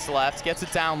 seconds left. Gets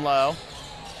it down low.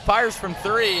 Fires from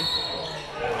 3.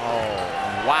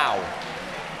 Oh, wow.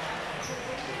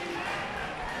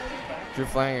 Drew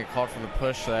Flanagan called for the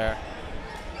push there.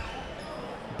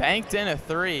 Banked in a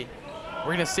 3. We're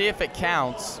going to see if it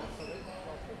counts.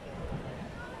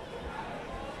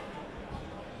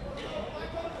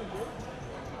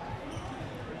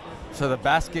 So the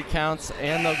basket counts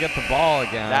and they'll get the ball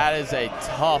again. That is a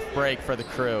tough break for the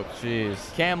Crew.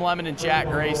 Jeez. Cam Lemon and Jack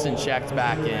Grayson checked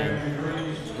back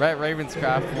in. Rhett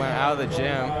Ravenscraft went out of the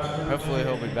gym. Hopefully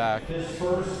he'll be back.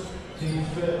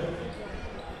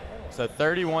 So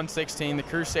 31-16. The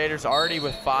Crusaders already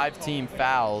with 5 team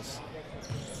fouls.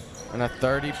 And a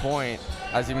 30-point,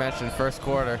 as you mentioned, first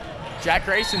quarter. Jack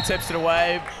Grayson tips it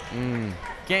away.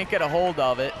 Can't get a hold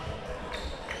of it.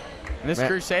 And this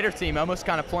Crusader team almost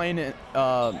kind of playing it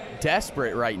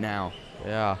desperate right now.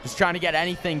 Yeah. Just trying to get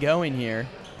anything going here.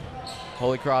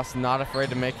 Holy Cross not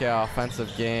afraid to make an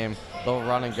offensive game. They'll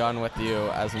run and gun with you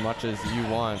as much as you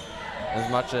want, as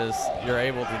much as you're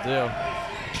able to do.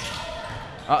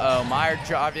 Meyer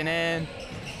driving in.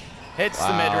 Hits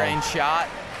the mid-range shot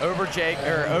over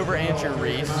over Andrew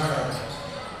Reese.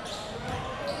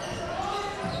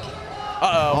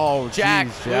 Jack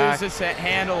loses his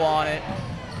handle on it.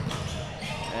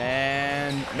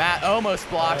 And Matt almost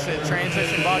blocks it.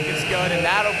 Transition bucket's good, and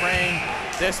that'll bring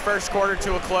this first quarter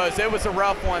to a close. It was a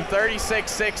rough one,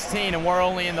 36-16, and we're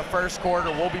only in the first quarter.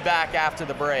 We'll be back after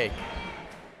the break.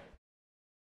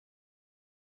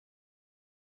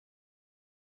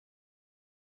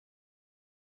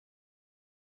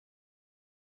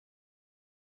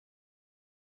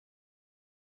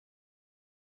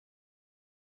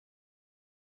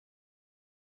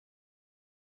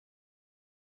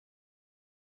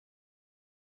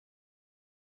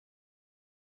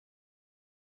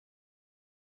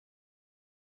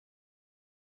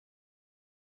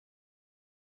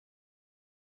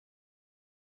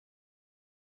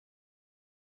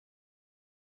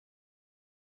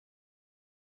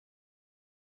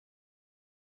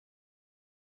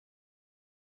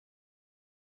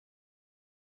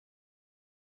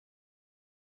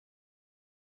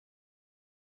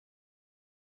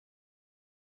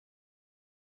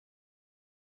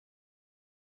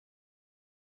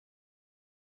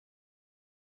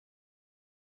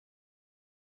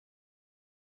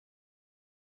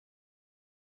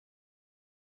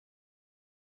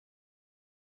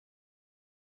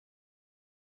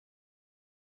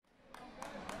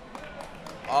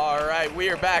 All right, we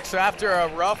are back. So after a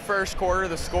rough first quarter,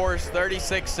 the score is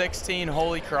 36-16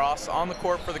 Holy Cross. On the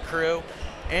court for the Crew,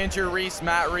 Andrew Reese,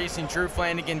 Matt Reese, and Drew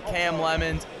Flanagan, Cam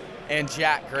Lemons, and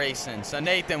Jack Grayson. So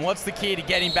Nathan, what's the key to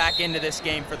getting back into this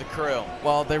game for the Crew?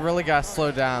 Well, they really got to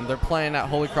slow down. They're playing at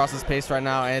Holy Cross's pace right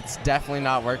now, and it's definitely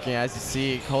not working. As you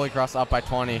see, Holy Cross up by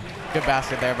 20. Good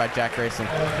basket there by Jack Grayson.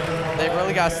 They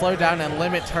really got to slow down and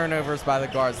limit turnovers by the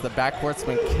guards. The backcourt's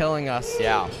been killing us.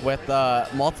 Yeah. With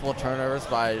multiple turnovers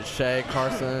by Shea,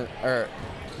 Carson,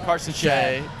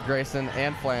 Shea, Grayson,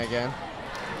 and Flanagan.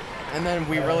 And then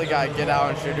we really got to get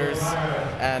out on shooters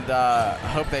and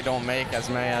hope they don't make as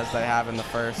many as they have in the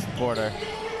first quarter.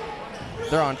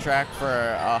 They're on track for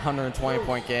a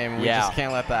 120-point game. We just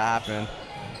can't let that happen.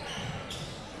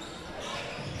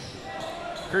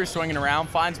 Crew swinging around,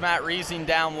 finds Matt Reesing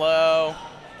down low.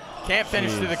 Can't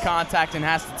finish through the contact and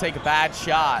has to take a bad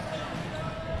shot.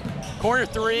 Corner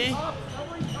three,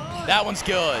 that one's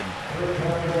good.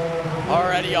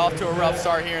 Already off to a rough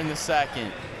start here in the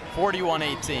second.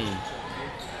 41-18.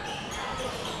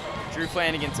 Drew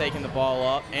Flanagan taking the ball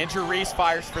up. Andrew Reese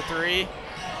fires for three.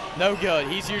 No good.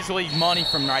 He's usually money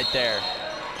from right there.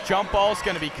 Jump ball's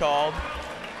going to be called.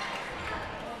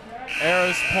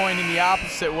 Arrows pointing the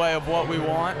opposite way of what we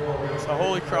want. So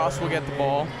Holy Cross will get the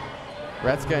ball.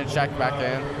 Rhett's going to check back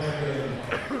in.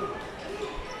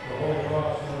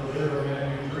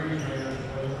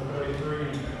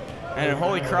 And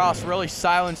Holy Cross really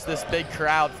silenced this big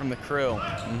crowd from the Crew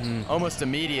almost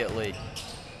immediately.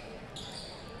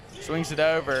 Swings it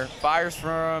over, fires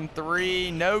from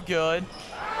three, no good.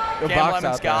 Cam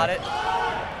Lemon's got it.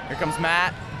 Here comes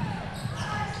Matt.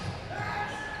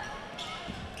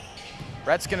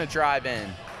 Rhett's gonna drive in.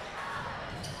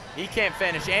 He can't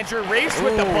finish. Andrew Reese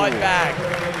with the put back.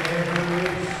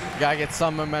 Gotta get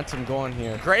some momentum going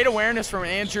here. Great awareness from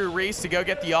Andrew Reese to go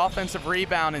get the offensive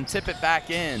rebound and tip it back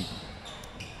in.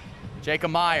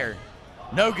 Jacob Meyer,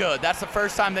 no good. That's the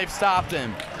first time they've stopped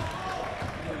him.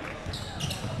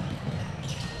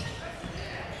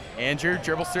 Andrew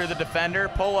dribbles through the defender,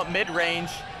 pull up mid-range,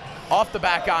 off the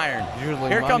back iron.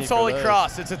 Here comes Holy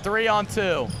Cross. It's a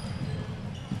 3-on-2.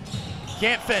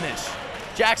 Can't finish.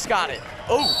 Jack's got it.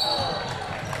 Oh,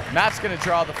 Matt's gonna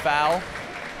draw the foul.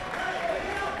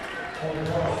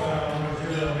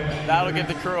 That'll give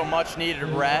the Crew a much needed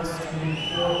rest.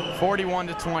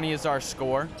 41-20 is our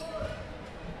score.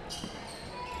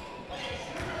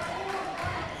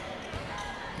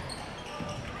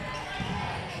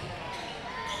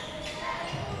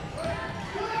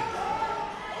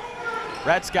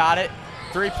 Rhett's got it.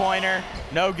 Three-pointer,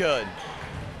 no good.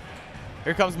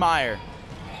 Here comes Meyer.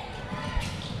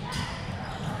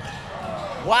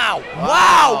 Wow.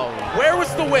 Where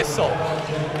was the whistle?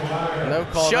 No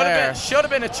call there. Should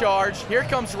have been a charge. Here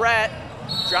comes Rhett,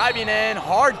 driving in,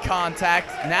 hard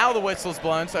contact. Now the whistle's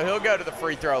blown, so he'll go to the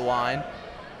free throw line.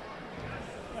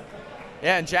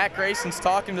 Yeah, and Jack Grayson's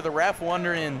talking to the ref,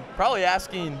 wondering, probably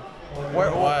asking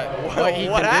what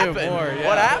happened.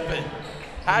 What happened?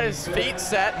 Had his feet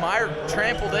set. Meyer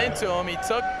trampled into him. He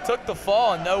took the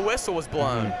fall, and no whistle was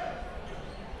blown.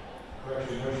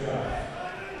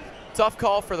 Tough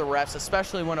call for the refs,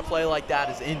 especially when a play like that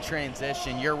is in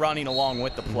transition. You're running along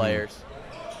with the players.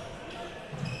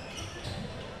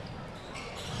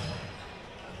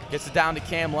 Gets it down to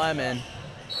Cam Lemon.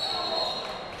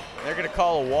 They're going to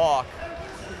call a walk.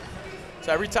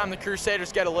 So every time the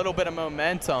Crusaders get a little bit of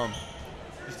momentum,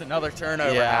 just another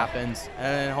turnover happens. And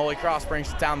then Holy Cross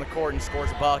brings it down the court and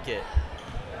scores a bucket.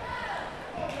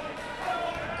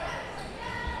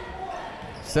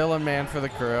 Still a man for the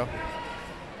Crew.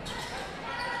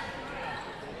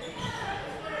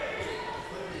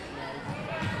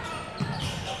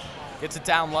 Gets it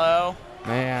down low.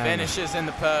 Man. Finishes in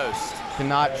the post.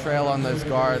 Cannot trail on those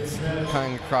guards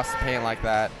coming across the paint like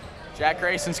that. Jack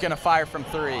Grayson's going to fire from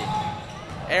three.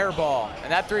 Air ball.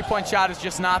 And that three-point shot is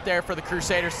just not there for the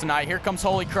Crusaders tonight. Here comes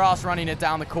Holy Cross running it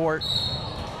down the court.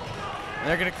 And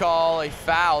they're going to call a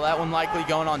foul. That one likely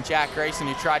going on Jack Grayson,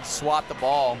 who tried to swat the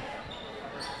ball.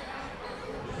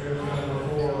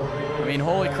 I mean,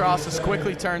 Holy Cross has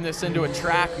quickly turned this into a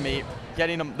track meet,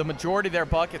 getting the majority of their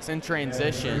buckets in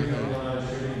transition,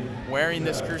 wearing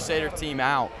this Crusader team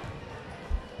out.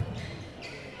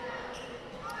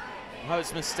 I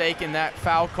was mistaken, that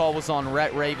foul call was on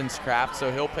Rhett Ravenscraft,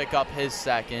 so he'll pick up his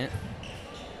second.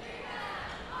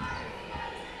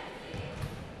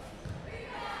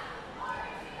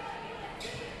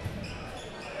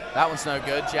 That one's no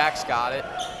good. Jack's got it.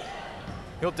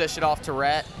 He'll dish it off to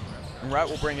Rhett, and Rhett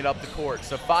will bring it up the court.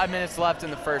 So 5 minutes left in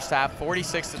the first half.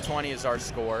 46-20 is our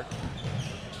score.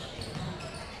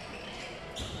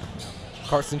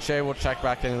 Carson Shea will check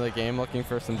back into the game looking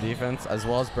for some defense, as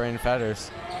well as Brain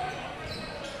Fetters.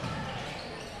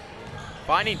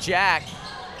 Finding Jack.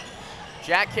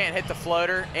 Jack can't hit the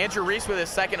floater. Andrew Reese with his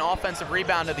second offensive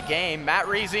rebound of the game. Matt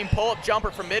Reesing, pull-up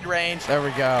jumper from mid-range. There we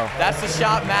go. That's the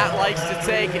shot Matt likes to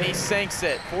take, and he sinks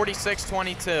it.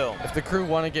 46-22. If the Crew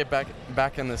want to get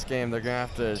back in this game, they're going to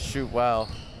have to shoot well,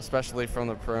 especially from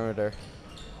the perimeter.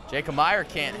 Jacob Meyer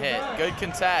can't hit. Good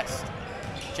contest.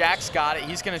 Jack's got it.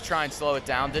 He's going to try and slow it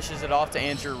down. Dishes it off to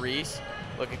Andrew Reese.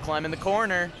 Look at Clem in the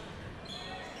corner.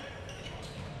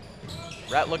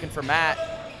 Rhett looking for Matt.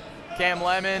 Cam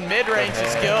Lemon, mid-range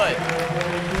is good.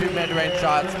 2 mid-range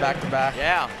shots back-to-back.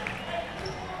 Yeah.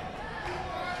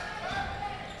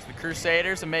 So the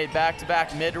Crusaders have made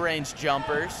back-to-back mid-range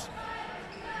jumpers.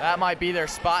 That might be their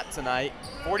spot tonight.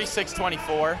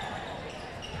 46-24.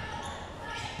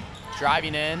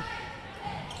 Driving in.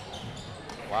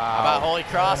 Wow. How about Holy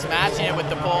Cross matching it with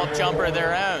the pull jumper of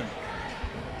their own?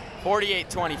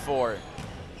 48-24.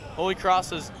 Holy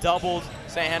Cross has doubled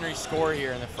St. Henry's score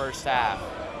here in the first half.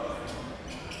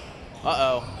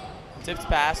 Uh-oh. Tipped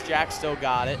pass. Jack still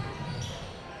got it.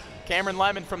 Cameron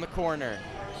Lemon from the corner.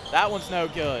 That one's no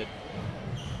good.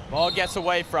 Ball gets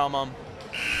away from him.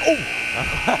 Oh!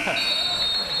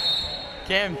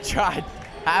 Cam tried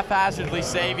haphazardly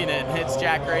saving it and hits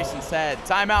Jack Grayson's head.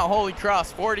 Timeout, Holy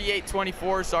Cross.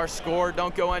 48-24 is our score.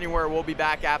 Don't go anywhere. We'll be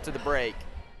back after the break.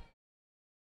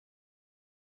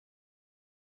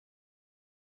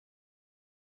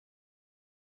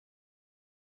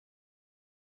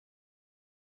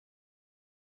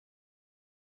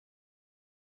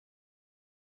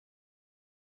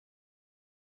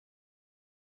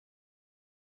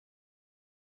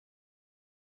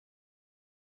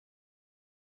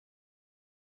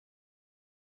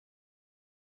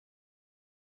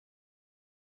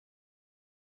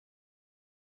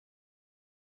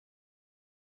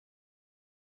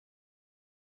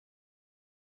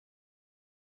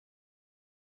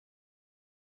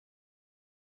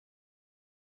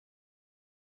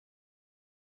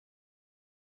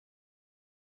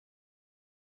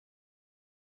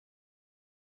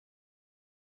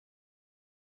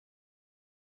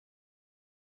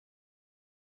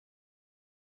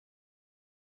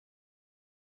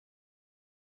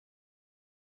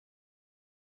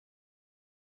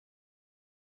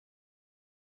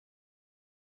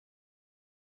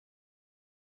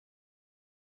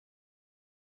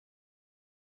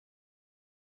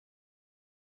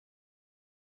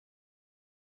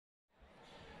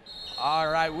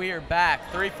 All right, we are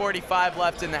back. 3:45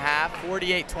 left in the half.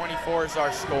 48-24 is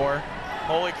our score.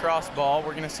 Holy Cross ball.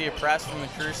 We're going to see a press from the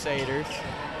Crusaders.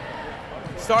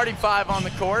 Starting 5 on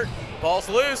the court. Ball's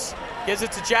loose. Gives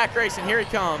it to Jack Grayson. Here he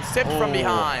comes. Tipped from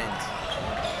behind.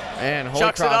 And Holy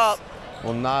Chucks it Cross up.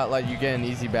 will not let you get an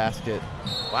easy basket.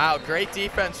 Wow, great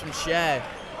defense from Shea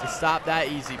to stop that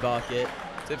easy bucket.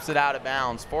 Tips it out of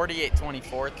bounds.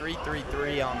 48-24,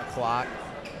 3:33 on the clock.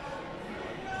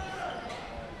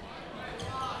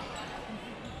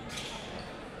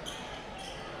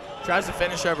 Tries to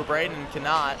finish over Braden and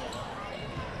cannot.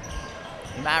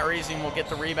 Matt Reesing will get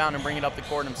the rebound and bring it up the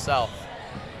court himself.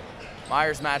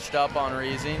 Myers matched up on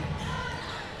Reesing.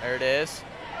 There it is.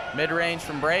 Mid-range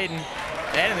from Braden.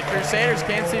 And the Crusaders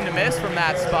can't seem to miss from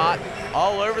that spot.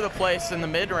 All over the place in the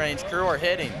mid-range. Crew are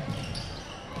hitting.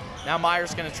 Now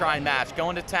Myers going to try and match.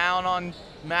 Going to town on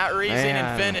Matt Reesing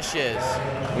and finishes.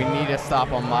 We need a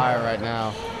stop on Meyer right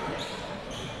now.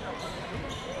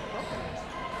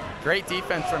 Great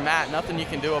defense from Matt. Nothing you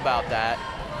can do about that.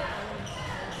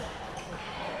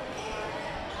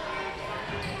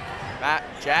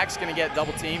 Jack's going to get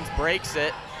double teams. Breaks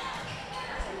it.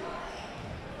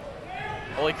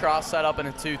 Holy Cross set up in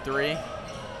a 2-3.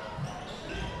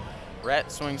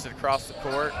 Rhett swings it across the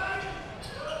court.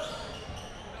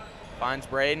 Finds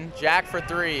Braden. Jack for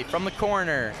 3 from the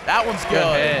corner. That one's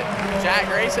good. Hit. Jack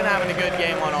Grayson having a good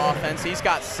game on offense. He's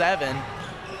got 7.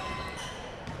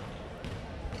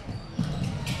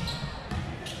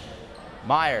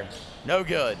 Meyer, no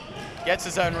good. Gets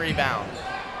his own rebound.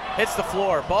 Hits the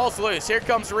floor. Ball's loose. Here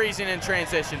comes Reesing in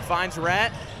transition. Finds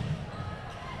Rhett.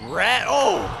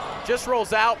 Oh, just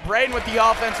rolls out. Braden with the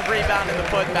offensive rebound and the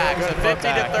putback. So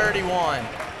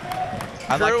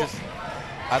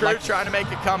 50-31. Crew trying to make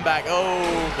a comeback. Oh,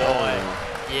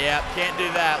 boy. Yeah, can't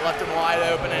do that. Left him wide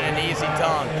open and an easy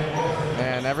dunk.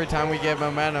 Man, every time we get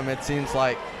momentum, it seems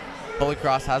like Holy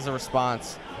Cross has a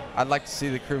response. I'd like to see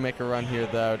the Crew make a run here,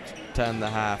 though, to end the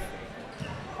half.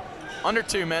 Under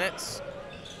 2 minutes.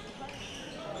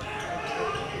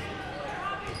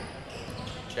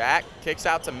 Jack kicks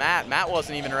out to Matt. Matt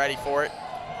wasn't even ready for it.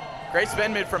 Great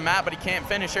spin mid from Matt, but he can't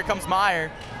finish. Here comes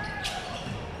Meyer.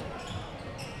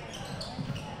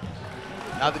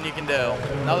 Nothing you can do.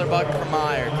 Another bucket from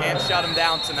Meyer. Can't shut him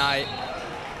down tonight.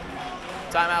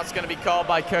 Timeout's going to be called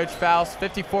by Coach Faust.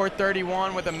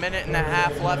 54-31 with a minute and a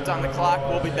half left on the clock.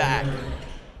 We'll be back.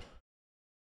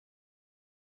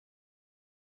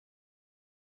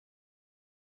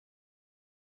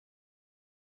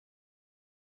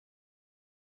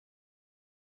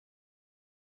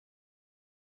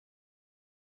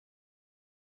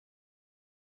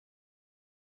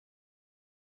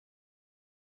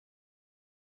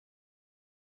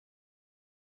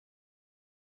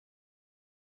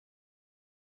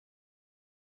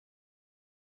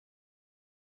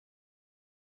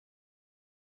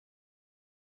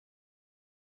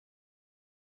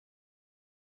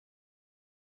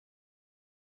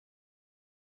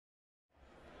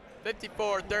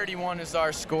 54-31 is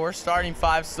our score. Starting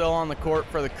 5 still on the court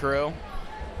for the Crew.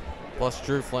 Plus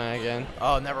Drew Flanagan.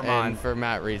 Oh, never mind. And for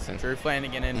Matt Reason. Drew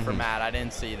Flanagan in for Matt. I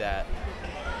didn't see that.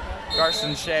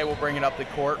 Carson Shea will bring it up the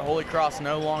court. Holy Cross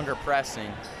no longer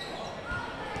pressing.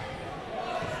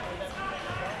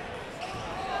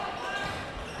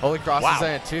 Holy Cross Wow. is in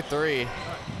at 2-3.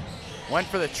 Went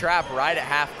for the trap right at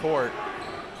half court.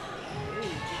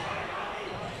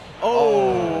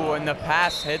 Oh, and the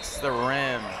pass hits the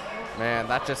rim. Man,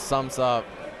 that just sums up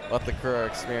what the Crew are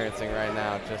experiencing right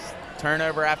now. Just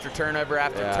Turnover after turnover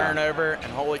after turnover,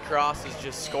 and Holy Cross is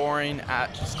just scoring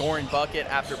bucket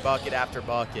after bucket after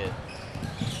bucket.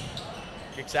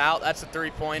 Kicks out. That's a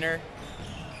three-pointer.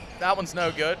 That one's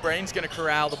no good. Brain's going to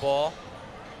corral the ball.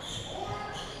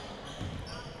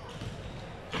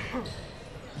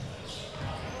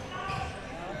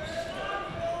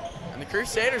 And the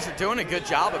Crusaders are doing a good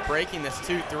job of breaking this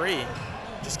 2-3.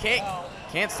 Just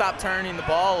can't stop turning the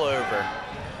ball over.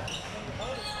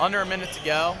 Under a minute to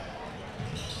go.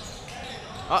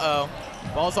 Uh-oh.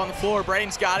 Ball's on the floor.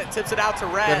 Braden's got it. Tips it out to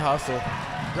Rhett. good hustle.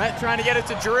 Rhett trying to get it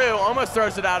to Drew. Almost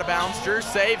throws it out of bounds. Drew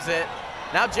saves it.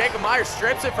 Now Jacob Meyer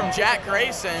strips it from Jack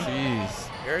Grayson. Jeez.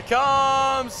 Here it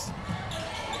comes.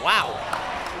 Wow.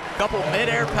 Couple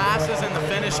mid-air passes and the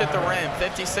finish at the rim.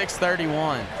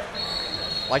 56-31.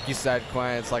 Like you said,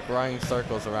 Quinn, it's like running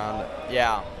circles around it.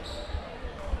 Yeah.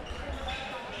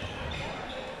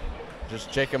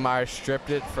 Just Jacob Meyer stripped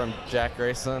it from Jack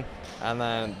Grayson, and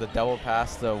then the double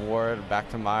pass to Ward back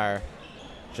to Meyer.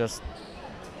 Just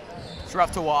It's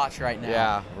rough to watch right now.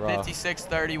 Yeah, rough.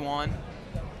 56-31.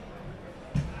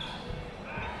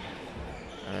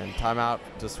 and timeout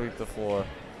to sweep the floor.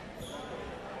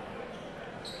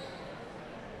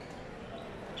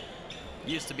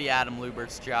 Used to be Adam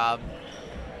Lubert's job.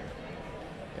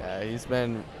 Yeah, he's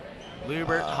been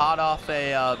Lubert hot off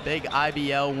a big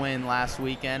IBL win last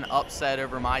weekend, upset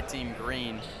over my team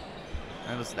Green.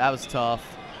 That was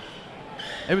tough.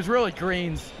 It was really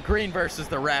Green versus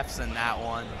the refs in that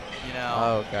one, you know.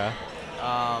 Oh, okay.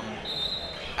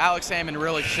 Alex Hammond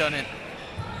really shouldn't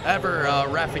ever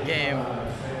ref a game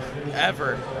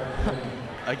ever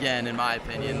again, in my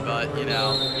opinion. But you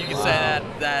know, you can say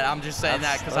that I'm just saying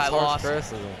that because I lost.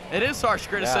 Criticism. It is harsh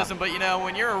criticism, Yeah. but you know,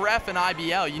 when you're a ref in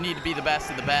IBL, you need to be the best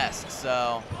of the best.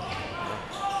 So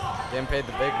Getting paid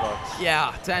the big bucks.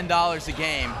 yeah, $10 a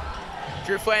game.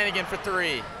 Drew Flanagan for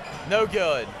 3, no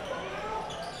good.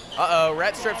 Uh-oh,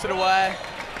 Rhett strips it away.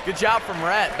 Good job from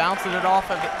Rhett, bouncing it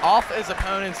off his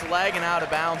opponent's leg and out of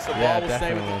bounds. So Yeah, ball will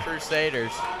stay with the definitely.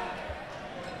 Crusaders.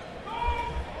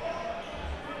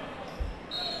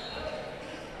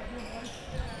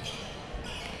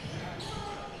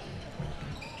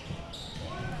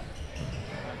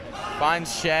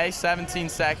 Finds Shea, 17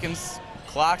 seconds.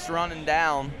 Clock's running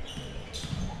down.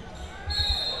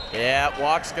 Yeah,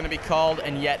 walk's going to be called,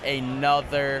 and yet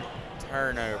another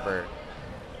turnover.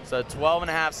 So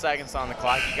 12.5 seconds on the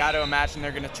clock. You got to imagine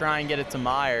they're going to try and get it to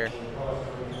Meyer.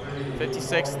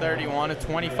 56-31, a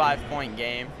 25-point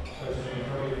game.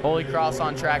 Holy Cross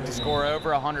on track to score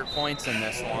over 100 points in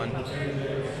this one.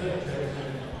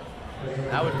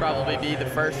 That would probably be the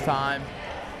first time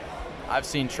I've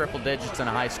seen triple digits in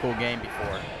a high school game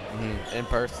before. Mm-hmm. In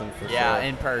person, for sure. Yeah,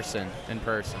 in person.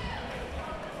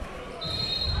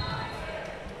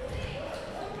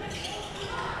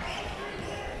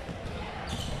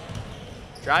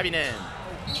 Driving in.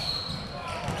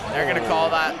 They're going to call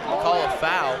a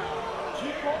foul.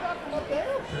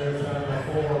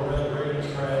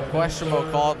 Questionable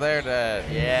call there to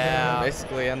Yeah.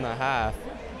 basically end the half.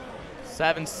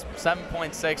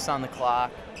 7.6 on the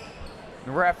clock.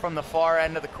 The ref from the far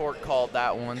end of the court called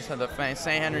that one, so the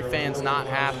St. Henry fans not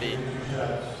happy.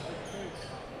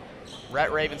 Rhett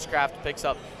Ravenscraft picks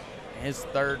up his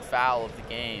 3rd foul of the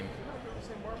game.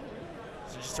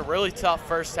 So just a really tough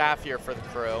first half here for the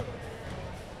Crew.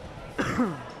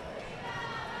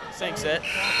 Sinks it.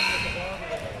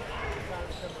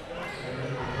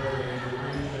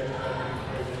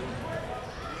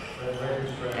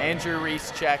 Andrew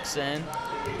Reese checks in.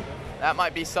 That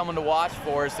might be someone to watch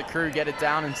for as the Crew get it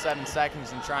down in 7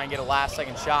 seconds and try and get a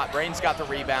last-second shot. Braden's got the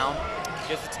rebound.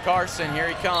 Gives it to Carson. Here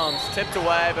he comes. Tipped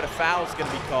away, but a foul's going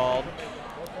to be called.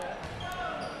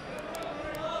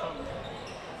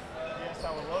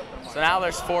 So now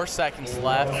there's 4 seconds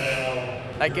left.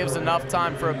 That gives enough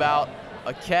time for about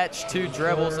a catch, 2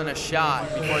 dribbles, and a shot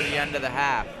before the end of the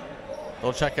half.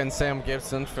 They'll check in Sam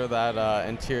Gibson for that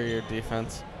interior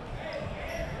defense.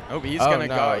 Oh, he's going to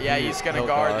guard. Yeah, he's going to he'll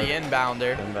guard the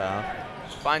inbounder. Inbound.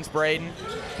 Finds Braden.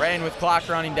 Braden with clock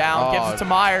running down. Oh. Gives it to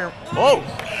Meyer. Whoa!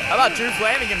 How about Drew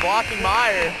Flanagan blocking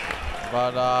Meyer?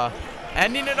 But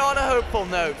Ending it on a hopeful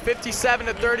note,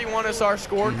 57-31 is our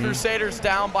score. Crusaders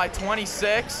down by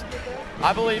 26.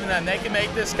 I believe in them. They can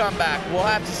make this comeback. We'll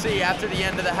have to see after the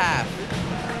end of the half.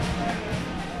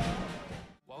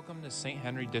 Welcome to St.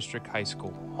 Henry District High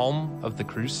School, home of the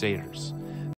Crusaders.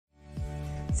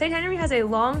 St. Henry has a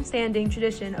long-standing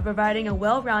tradition of providing a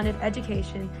well-rounded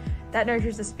education that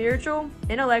nurtures the spiritual,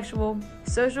 intellectual,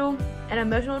 social, and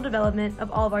emotional development of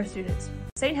all of our students.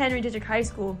 St. Henry District High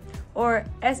School, or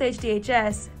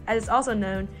SHDHS, as it's also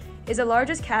known, is the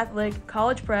largest Catholic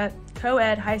college prep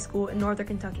co-ed high school in Northern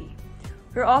Kentucky.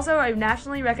 We're also a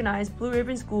nationally recognized Blue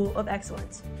Ribbon School of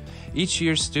Excellence. Each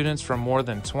year, students from more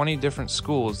than 20 different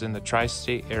schools in the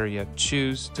tri-state area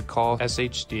choose to call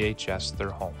SHDHS their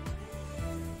home.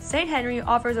 St. Henry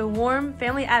offers a warm,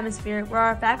 family atmosphere where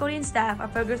our faculty and staff are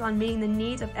focused on meeting the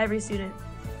needs of every student.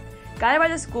 Guided by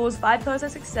the school's 5 pillars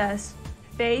of success: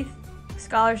 faith,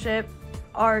 scholarship,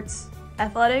 arts,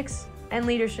 athletics, and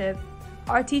leadership,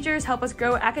 our teachers help us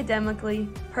grow academically,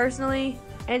 personally,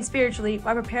 and spiritually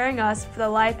while preparing us for the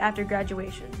life after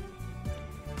graduation.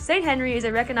 St. Henry is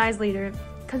a recognized leader,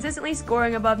 consistently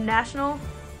scoring above national,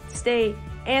 state,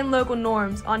 and local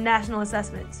norms on national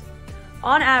assessments.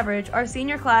 On average, our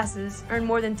senior classes earn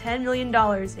more than $10 million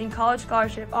in college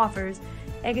scholarship offers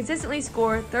and consistently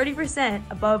score 30%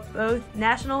 above both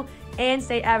national and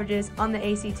state averages on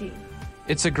the ACT.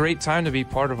 It's a great time to be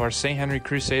part of our St. Henry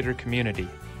Crusader community.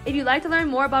 If you'd like to learn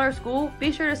more about our school,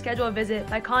 be sure to schedule a visit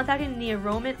by contacting the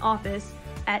enrollment office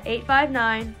at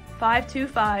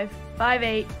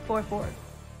 859-525-5844.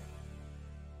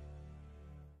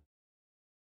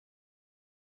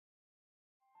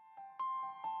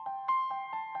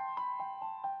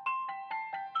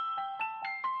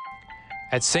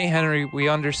 At St. Henry, we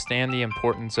understand the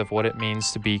importance of what it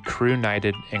means to be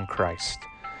crew-united in Christ.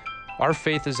 Our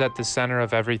faith is at the center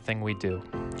of everything we do.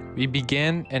 We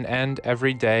begin and end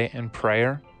every day in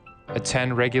prayer,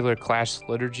 attend regular class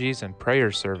liturgies and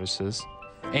prayer services,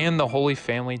 and the Holy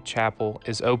Family Chapel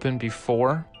is open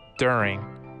before, during,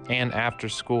 and after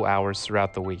school hours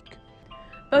throughout the week.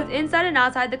 Both inside and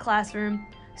outside the classroom,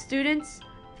 students,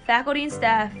 faculty, and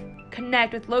staff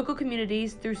connect with local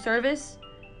communities through service,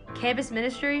 campus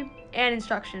ministry, and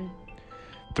instruction.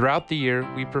 Throughout the year,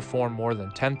 we perform more than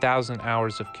 10,000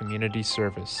 hours of community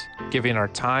service, giving our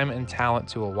time and talent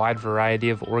to a wide variety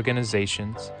of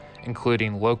organizations,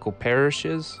 including local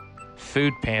parishes,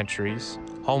 food pantries,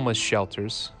 homeless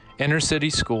shelters, inner-city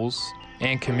schools,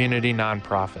 and community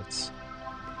nonprofits.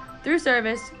 Through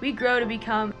service, we grow to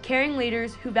become caring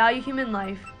leaders who value human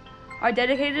life, are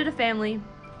dedicated to family,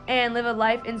 and live a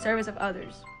life in service of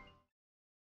others.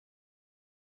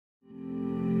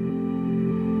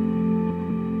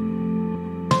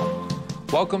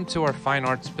 Welcome to our Fine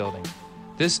Arts Building.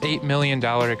 This $8 million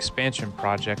expansion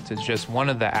project is just one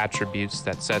of the attributes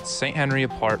that sets St. Henry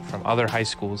apart from other high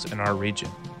schools in our region.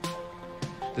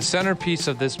 The centerpiece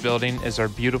of this building is our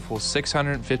beautiful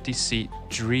 650-seat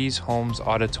Dries Holmes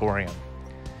Auditorium.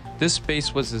 This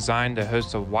space was designed to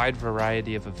host a wide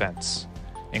variety of events,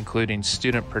 including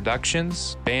student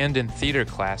productions, band and theater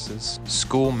classes,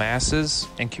 school masses,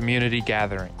 and community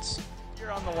gatherings.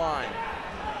 Here on the line.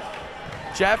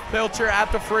 Jeff Pilcher at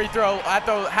the free throw, at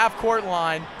the half-court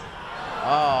line.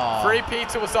 Oh. Free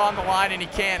pizza was on the line and he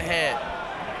can't hit.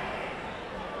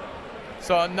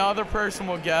 So another person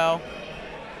will go.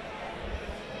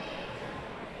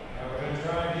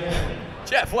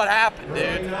 Jeff, what happened,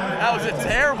 dude? That was a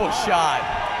terrible shot.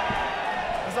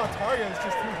 It was on target, it's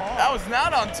just too hard. That was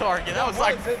not on target. That was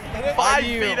like 5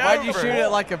 feet over. Why'd you shoot it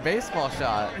like a baseball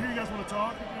shot? Here, you guys want to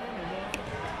talk?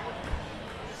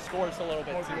 Scores a little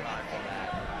bit too high for that.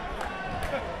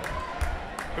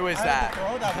 Who is that?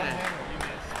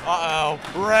 Uh-oh.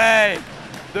 Ray,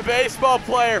 the baseball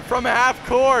player from half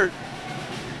court.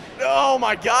 Oh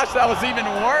my gosh, that was even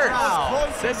worse. Wow.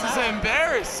 This is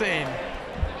embarrassing.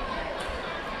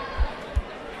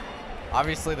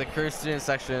 Obviously, the Crew student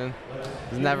section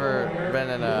has never been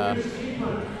in a...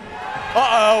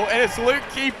 Uh-oh, and it's Luke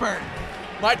Keeper,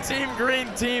 my Team Green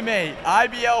teammate,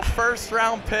 IBL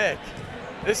first-round pick.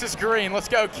 This is Green. Let's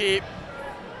go, Keep.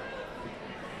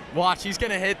 Watch, he's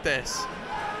going to hit this.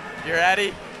 You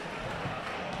ready?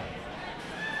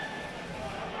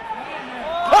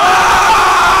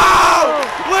 Oh!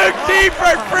 Luke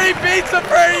Keeper, free pizza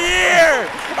for a year.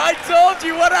 I told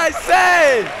you what I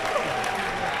said.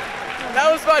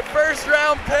 That was my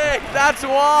first-round pick. That's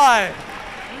why.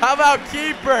 How about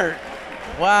Keeper?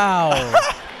 Wow.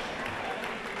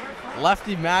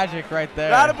 Lefty magic right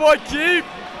there. Attaboy, Keep.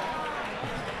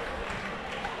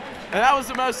 And that was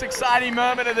the most exciting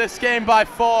moment of this game by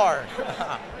far.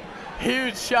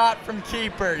 Huge shot from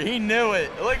keeper. He knew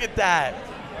it. Look at that.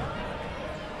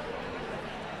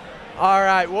 All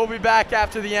right, we'll be back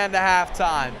after the end of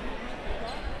halftime.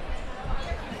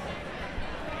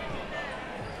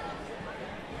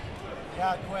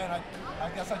 Yeah, Quinn, I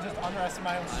guess I just underestimated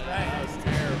my own strength. That was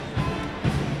terrible.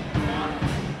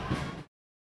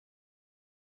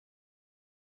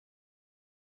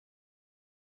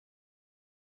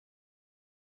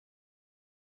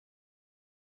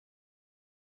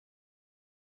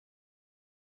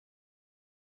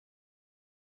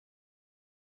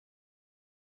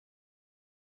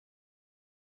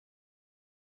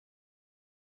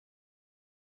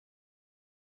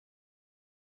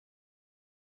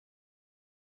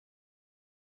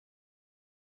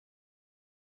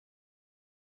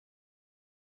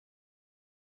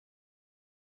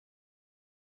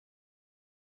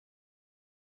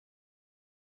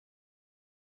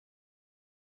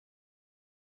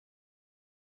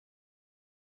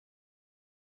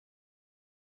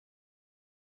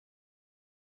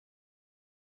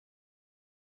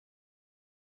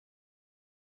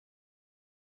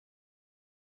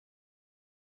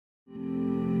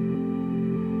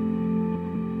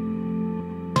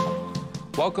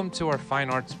 Welcome to our Fine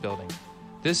Arts Building.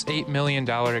 This $8 million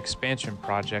expansion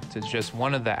project is just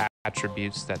one of the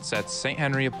attributes that sets St.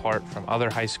 Henry apart from other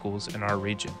high schools in our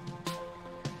region.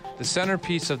 The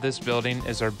centerpiece of this building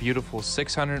is our beautiful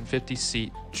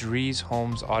 650-seat Dries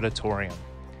Holmes Auditorium.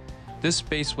 This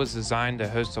space was designed to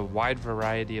host a wide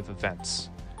variety of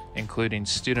events, including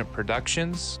student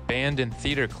productions, band and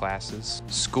theater classes,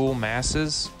 school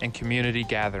masses, and community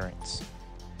gatherings.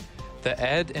 The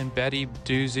Ed and Betty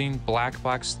Duzing Black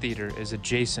Box Theater is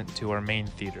adjacent to our main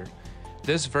theater.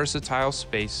 This versatile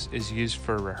space is used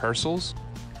for rehearsals,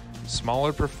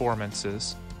 smaller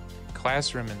performances,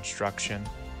 classroom instruction,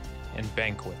 and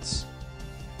banquets.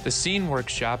 The Scene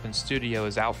Workshop and studio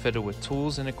is outfitted with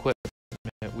tools and equipment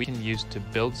we can use to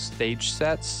build stage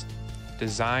sets,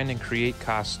 design and create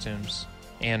costumes,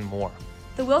 and more.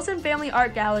 The Wilson Family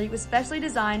Art Gallery was specially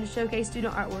designed to showcase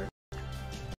student artwork.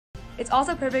 It's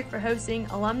also perfect for hosting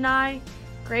alumni,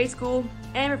 grade school,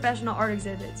 and professional art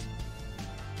exhibits.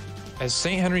 As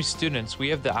St. Henry students, we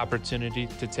have the opportunity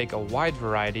to take a wide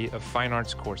variety of fine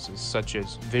arts courses such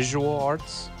as visual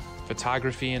arts,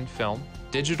 photography and film,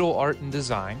 digital art and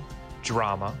design,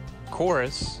 drama,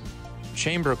 chorus,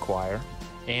 chamber choir,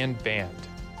 and band.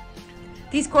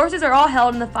 These courses are all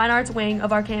held in the Fine Arts wing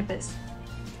of our campus.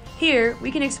 Here,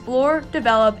 we can explore,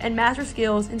 develop, and master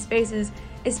skills in spaces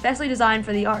especially designed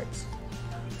for the arts.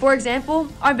 For example,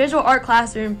 our visual art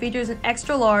classroom features an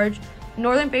extra-large,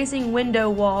 northern-facing window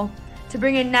wall to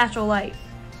bring in natural light,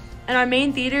 and our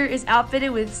main theater is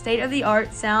outfitted with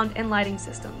state-of-the-art sound and lighting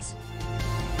systems.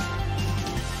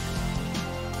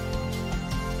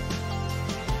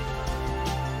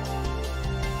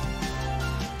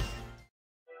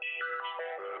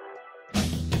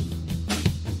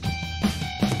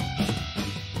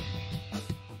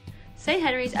 St.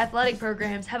 Henry's athletic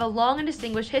programs have a long and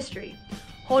distinguished history,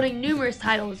 holding numerous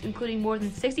titles including more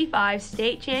than 65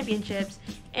 state championships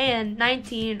and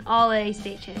 19 All-A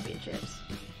state championships.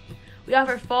 We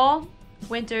offer fall,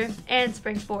 winter, and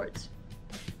spring sports.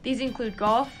 These include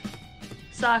golf,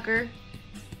 soccer,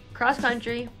 cross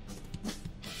country,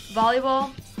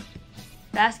 volleyball,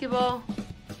 basketball,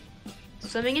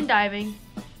 swimming and diving,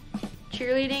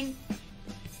 cheerleading,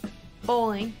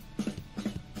 bowling,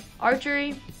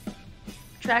 archery,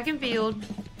 track and field,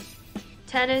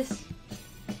 tennis,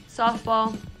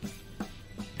 softball,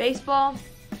 baseball,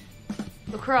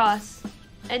 lacrosse,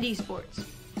 and esports.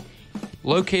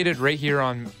 Located right here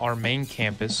on our main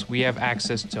campus, we have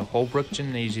access to Holbrook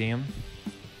Gymnasium,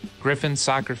 Griffin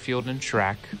Soccer Field and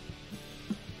Track,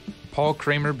 Paul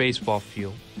Kramer Baseball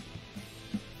Field,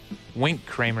 Wink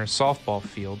Kramer Softball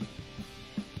Field,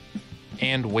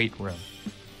 and weight room.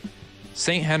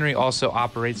 St. Henry also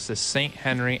operates the St.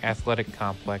 Henry Athletic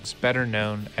Complex, better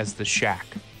known as the Shack.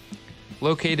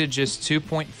 Located just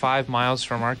 2.5 miles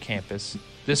from our campus,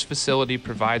 this facility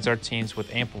provides our teams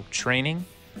with ample training,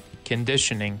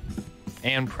 conditioning,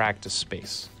 and practice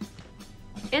space.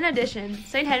 In addition,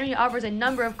 St. Henry offers a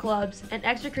number of clubs and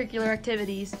extracurricular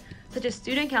activities such as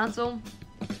Student Council,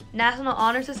 National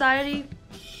Honor Society,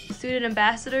 Student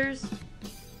Ambassadors,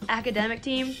 Academic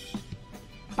Team,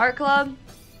 Art Club,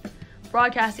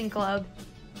 Broadcasting Club,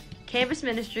 Campus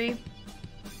Ministry,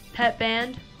 Pep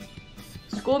Band,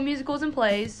 School Musicals and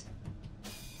Plays,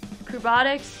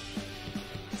 Acrobatics,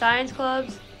 Science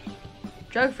Clubs,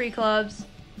 Drug-Free Clubs,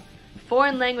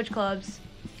 Foreign Language Clubs,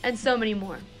 and so many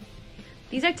more.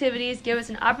 These activities give us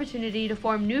an opportunity to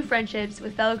form new friendships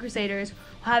with fellow Crusaders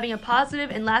while having a positive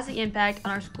and lasting impact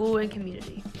on our school and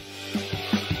community.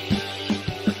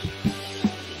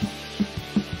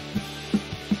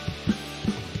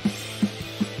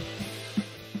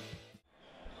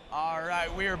 All right,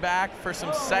 we are back for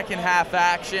some second half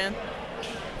action.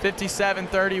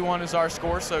 57-31 is our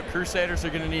score, so Crusaders are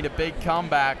going to need a big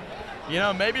comeback. You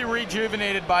know, maybe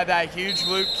rejuvenated by that huge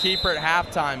Luke keeper at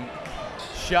halftime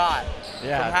shot from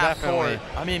half court.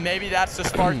 I mean, maybe that's the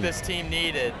spark this team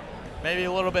needed. Maybe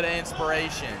a little bit of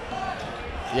inspiration.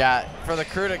 Yeah, for the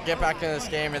Crew to get back in this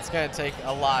game, it's going to take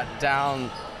a lot. Down,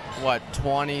 what,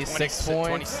 26 points?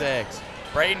 26.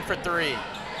 Braden for three.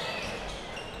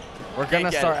 We're going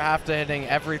to start after hitting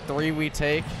every three we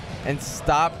take and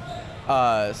stop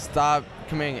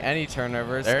committing any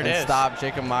turnovers. There it is. Stop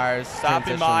Jacob Myers.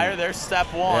 Stopping Meyer. There's step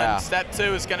one. Yeah. Step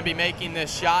two is going to be making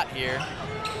this shot here.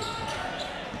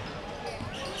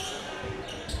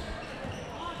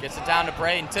 Gets it down to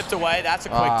Braden. Tipped away. That's a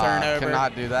quick turnover.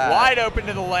 Cannot do that. Wide open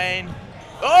to the lane.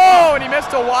 Oh, and he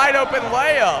missed a wide open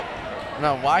layup. I don't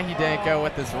know why he didn't go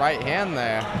with his right hand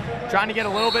there. Trying to get a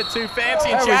little bit too fancy.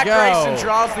 There And Jack we go. Grayson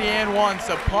draws the and one.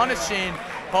 So punishing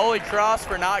Holy Cross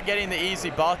for not getting the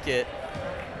easy bucket.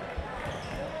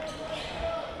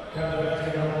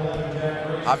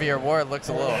 Javier Ward looks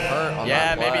a little hurt on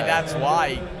that play. Maybe that's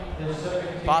why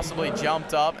he possibly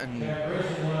jumped up and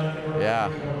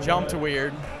jumped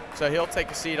weird. So he'll take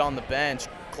a seat on the bench,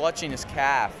 clutching his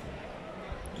calf.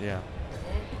 Yeah.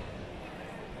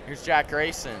 Here's Jack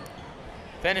Grayson.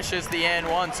 Finishes the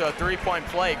N1, so a three-point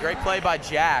play. Great play by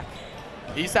Jack.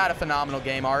 He's had a phenomenal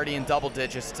game, already in double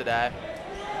digits today.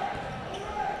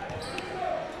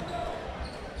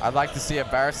 I'd like to see a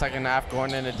better second half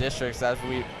going into districts,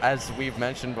 as we've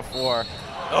mentioned before.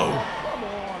 Oh!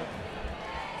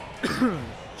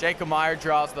 Jacob Meyer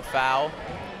draws the foul.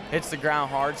 Hits the ground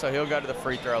hard, so he'll go to the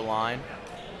free throw line.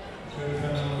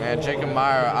 Man, Jacob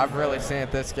Meyer, I've really seen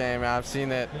it this game. I've seen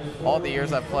it all the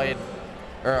years I've played,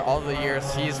 or all the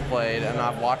years he's played, and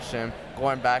I've watched him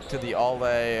going back to the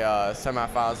All-A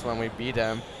semifinals when we beat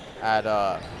him at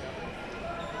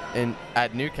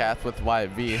Newcastle with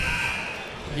Wyatt V.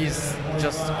 He's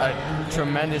just a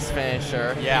tremendous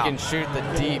finisher. Yeah. He can shoot the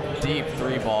deep, deep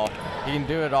three ball. He can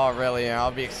do it all, really, and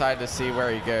I'll be excited to see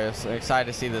where he goes. I'm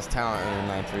excited to see this talent in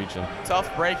the 9th region.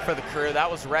 Tough break for the Crew. That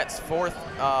was Rhett's fourth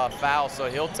foul, so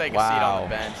he'll take a seat on the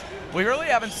bench. We really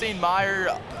haven't seen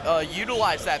Meyer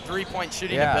utilize that three-point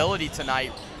shooting ability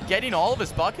tonight, getting all of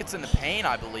his buckets in the paint,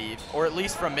 I believe, or at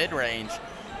least from mid-range.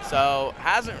 So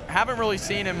haven't really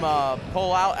seen him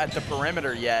pull out at the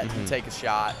perimeter yet and take a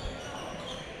shot.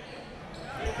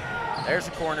 There's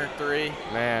a corner three.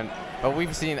 Man, but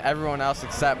we've seen everyone else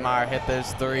except Meyer hit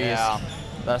those threes. Yeah.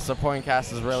 The supporting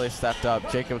cast has really stepped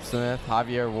up. Jacob Smith,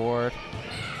 Javier Ward,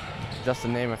 just to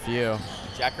name a few.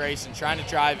 Jack Grayson trying to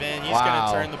drive in. He's going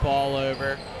to turn the ball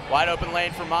over. Wide open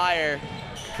lane for Meyer.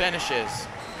 Finishes.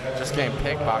 Just getting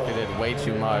pickpocketed way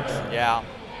too much. Yeah.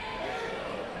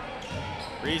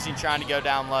 Reesing trying to go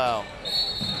down low.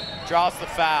 Draws the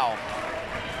foul.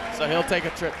 So he'll take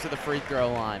a trip to the free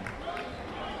throw line.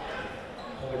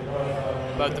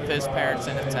 Both of his parents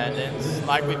in attendance.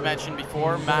 Like we've mentioned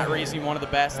before, Matt Reesing, one of the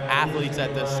best athletes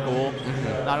at this school.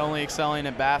 Not only excelling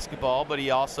in basketball, but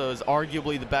he also is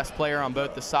arguably the best player on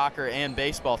both the soccer and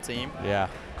baseball team. Yeah.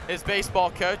 His baseball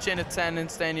coach in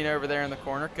attendance, standing over there in the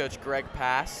corner, Coach Greg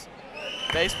Pass.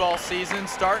 Baseball season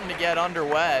starting to get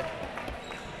underway.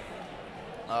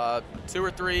 2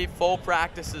 or 3 full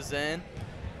practices in.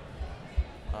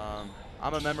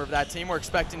 I'm a member of that team. We're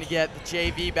expecting to get the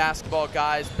JV basketball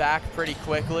guys back pretty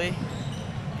quickly.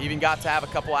 Even got to have a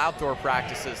couple outdoor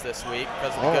practices this week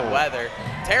because of the good weather.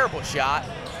 Terrible shot.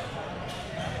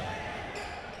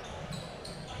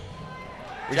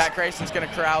 Jack Grayson's going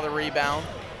to corral the rebound.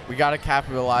 We got to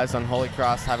capitalize on Holy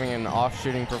Cross having an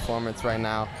off-shooting performance right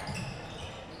now.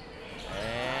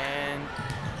 And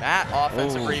Matt,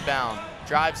 offensive rebound.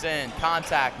 Drives in,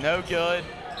 contact, no good.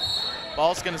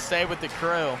 Ball's going to stay with the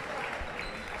Crew.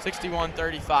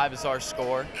 61-35 is our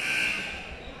score.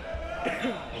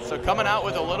 So coming out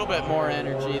with a little bit more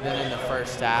energy than in the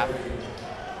first half.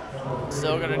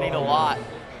 Still going to need a lot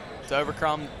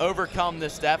to overcome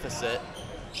this deficit.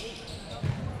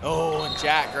 Oh, and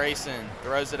Jack Grayson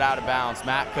throws it out of bounds.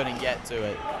 Matt couldn't get to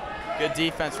it. Good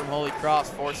defense from Holy Cross,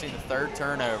 forcing the third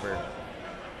turnover.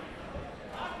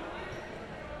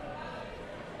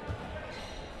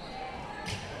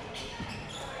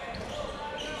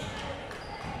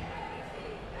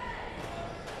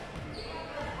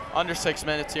 Under 6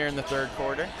 minutes here in the third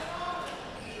quarter.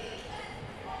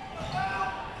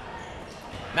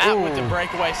 Matt with the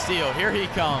breakaway steal. Here he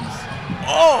comes.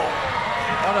 Oh!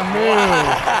 What a move.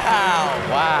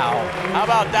 Wow. How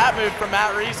about that move from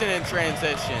Matt Reason in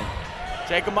transition?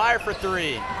 Jacob Meyer for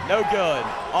three. No good.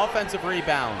 Offensive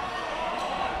rebound.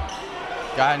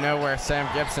 Gotta know where Sam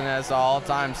Gibson is at all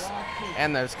times.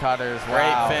 And those cutters.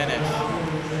 Wow. Great finish.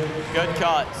 Good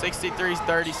cut.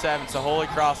 63-37, so Holy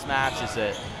Cross matches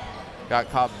it. Got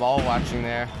caught ball watching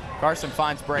there. Carson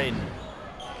finds Braden.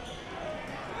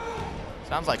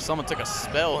 Sounds like someone took a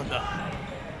spill in the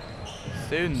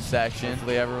student section.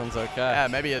 Hopefully everyone's okay. Yeah,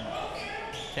 maybe it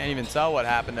can't even tell what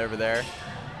happened over there.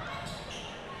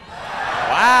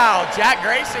 Wow, Jack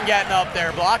Grayson getting up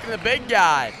there, blocking the big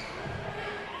guy.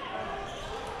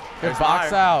 Good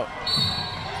box out.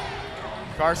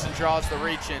 Carson draws the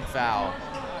reach-in foul.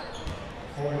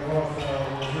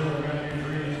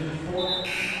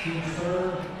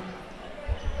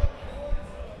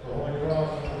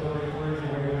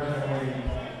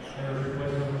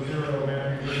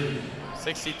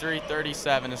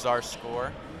 (63-37) is our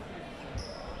score.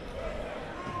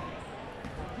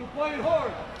 Keep playing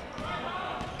hard.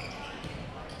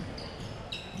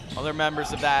 Other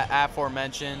members of that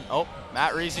aforementioned. Oh,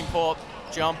 Matt Reesing pull up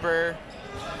jumper.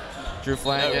 Drew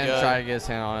Flanagan tried to get his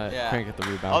hand on it. Yeah. Couldn't get the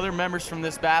rebound. Other members from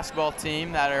this basketball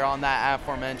team that are on that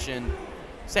aforementioned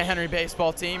St. Henry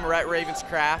baseball team: Rhett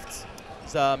Ravenscraft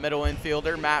is a middle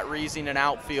infielder, Matt Reesing an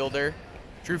outfielder,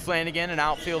 Drew Flanagan an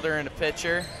outfielder and a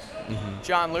pitcher,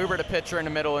 John Lubert a pitcher and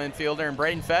a middle infielder, and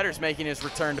Braden Fetters making his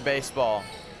return to baseball.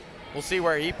 We'll see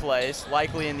where he plays,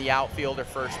 likely in the outfield or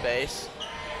first base.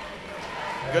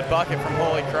 Good bucket from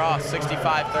Holy Cross,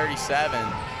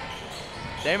 65-37.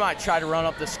 They might try to run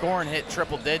up the score and hit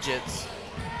triple digits.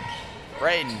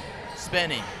 Braden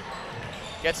spinning.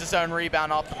 Gets his own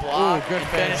rebound off the block. Ooh, good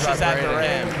and finishes at the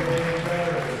rim.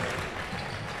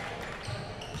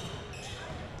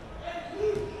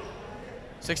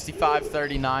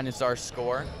 65-39 is our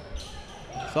score.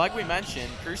 So like we mentioned,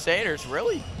 Crusaders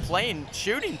really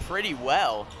shooting pretty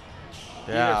well.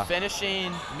 Yeah. Either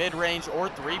finishing mid-range or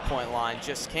three-point line,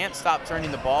 just can't stop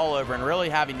turning the ball over and really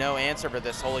having no answer for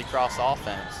this Holy Cross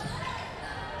offense.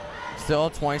 Still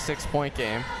a 26-point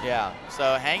game. Yeah,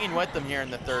 so hanging with them here in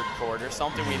the third quarter,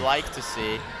 something we like to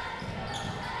see.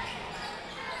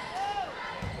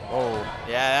 Oh,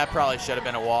 yeah, that probably should have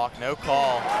been a walk. No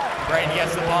call. Braden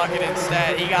gets the bucket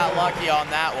instead. He got lucky on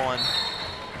that one.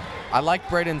 I like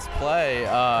Braden's play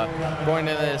going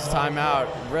into this timeout,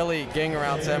 really getting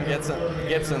around Sam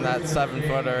Gibson, that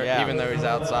 7-footer, even though he's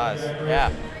outside.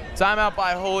 Yeah. Timeout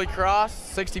by Holy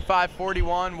Cross,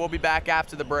 65-41. We'll be back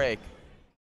after the break.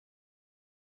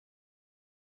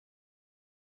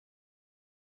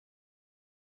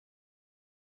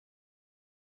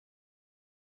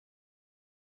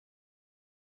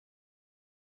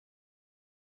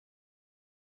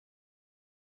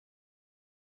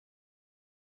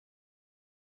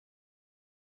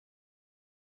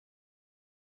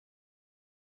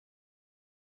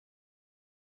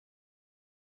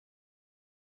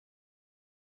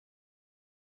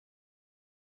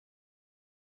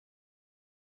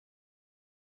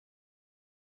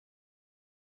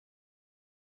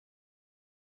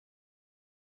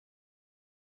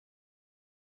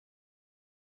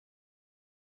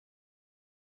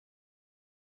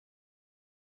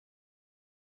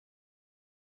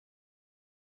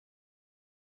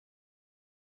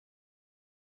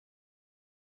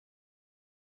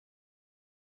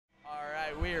 All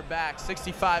right, we are back.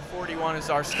 65-41 is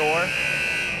our score.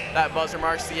 That buzzer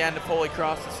marks the end of Holy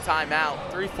Cross's timeout.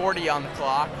 3:40 on the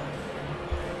clock.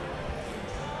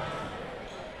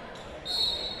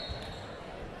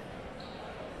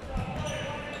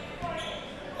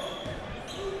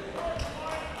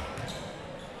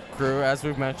 Crew, as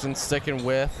we've mentioned, sticking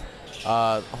with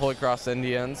Holy Cross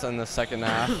Indians in the second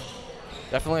half.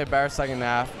 Definitely a better second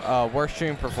half. Worst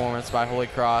shooting performance by Holy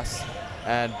Cross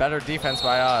and better defense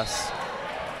by us.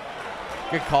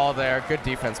 Good call there. Good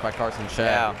defense by Carson Shea.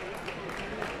 Yeah.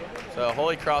 So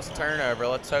Holy Cross turnover.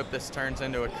 Let's hope this turns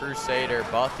into a Crusader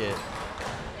bucket.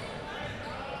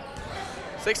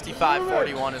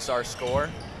 65-41 is our score.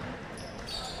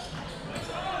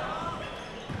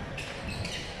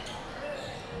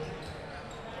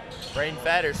 Braden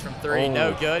Fetters from three,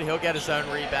 no good. He'll get his own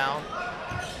rebound.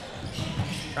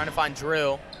 Trying to find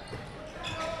Drew.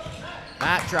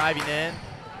 Matt driving in.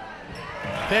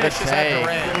 Finishes at the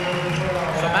rim.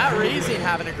 So Matt Reesing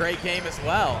having a great game as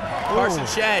well. Carson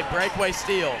Shea, breakaway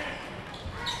steal.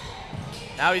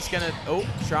 Now he's gonna,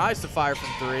 tries to fire from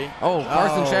three.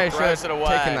 Carson Shea should have it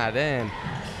away. taken that in.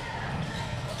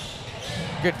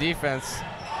 Good defense.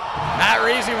 Matt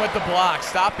Reesing with the block,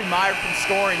 stopping Meyer from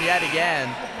scoring yet again.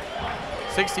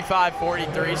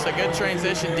 65-43, so good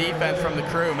transition defense from the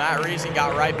Crew. Matt Reesing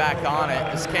got right back on it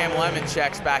as Cam Lemon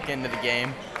checks back into the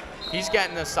game. He's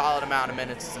getting a solid amount of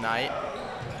minutes tonight.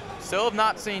 Still have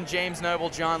not seen James Noble,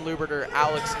 John Lubert, or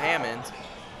Alex Hammond.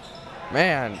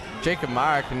 Man, Jacob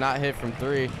Meyer cannot hit from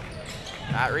 3.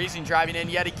 Matt Reesing driving in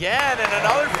yet again, and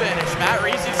another finish. Matt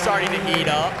Reesing starting to heat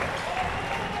up.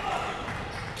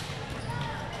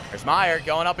 There's Meyer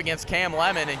going up against Cam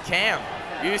Lemon, and Cam,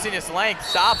 using his length,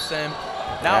 stops him.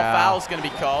 Now a foul's going to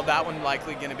be called. That one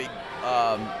likely going to be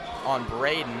on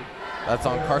Braden. That's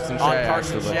on Carson Shea. On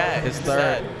Carson Shea. His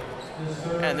third.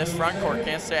 And this front court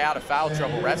can't stay out of foul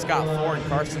trouble. Rhett's got 4 and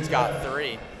Carson's got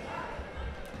 3.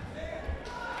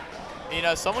 You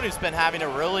know, someone who's been having a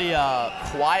really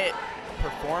quiet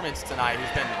performance tonight,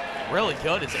 who's been really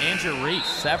good, is Andrew Reese.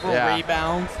 Several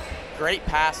rebounds, great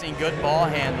passing, good ball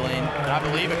handling, and I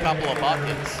believe a couple of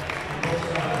buckets.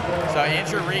 So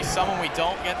Andrew Reese, someone we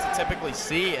don't get to typically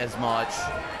see as much,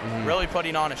 really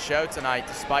putting on a show tonight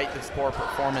despite this poor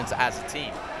performance as a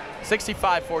team.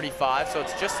 65-45, so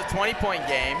it's just a 20-point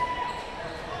game.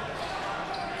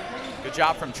 Good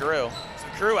job from Drew. So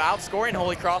the Crew outscoring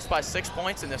Holy Cross by 6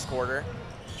 points in this quarter.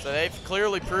 So they've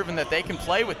clearly proven that they can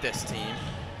play with this team.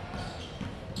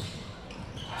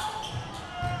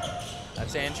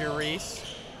 That's Andrew Reese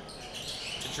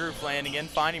to Drew Flanagan,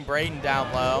 finding Braden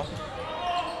down low.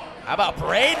 How about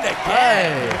Braden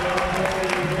again?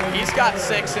 Hey. He's got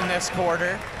 6 in this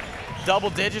quarter.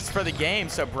 Double digits for the game.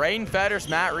 So Braden Fetters,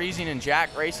 Matt Reesing, and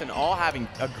Jack Grayson all having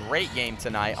a great game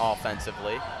tonight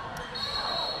offensively.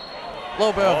 A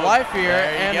little bit of life here,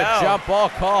 and a jump ball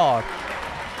called.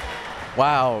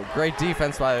 Wow, great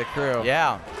defense by the Crew.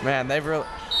 Yeah. Man, they've really,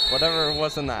 whatever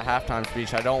was in that halftime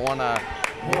speech, I don't want to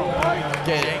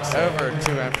get over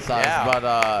too emphasized,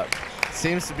 but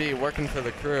seems to be working for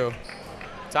the Crew.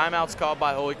 Timeout's called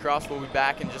by Holy Cross. We'll be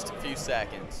back in just a few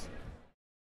seconds.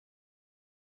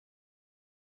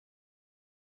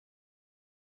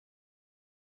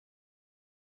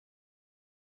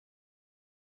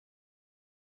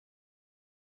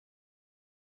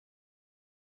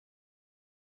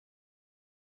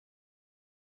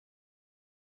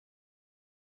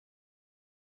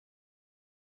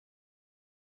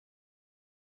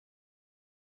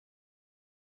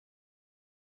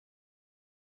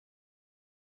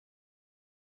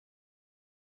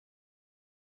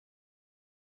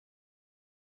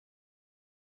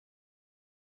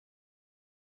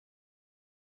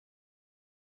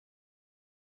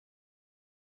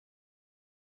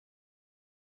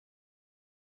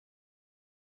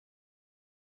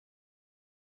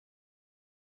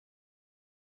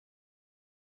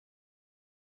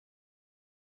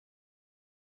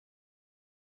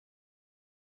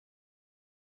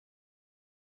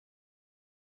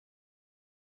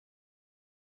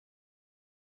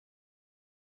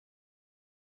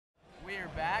 We are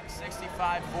back,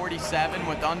 65-47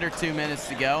 with under 2 minutes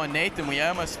to go. And Nathan, we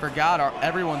almost forgot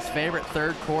everyone's favorite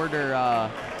third quarter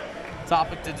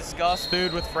topic to discuss,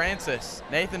 food with Francis.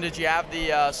 Nathan, did you have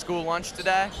the school lunch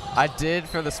today? I did,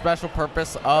 for the special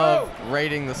purpose of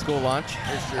rating the school lunch.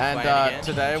 And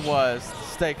today was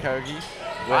steak hoagie.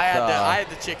 I had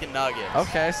the chicken nuggets.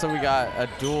 Okay, so we got a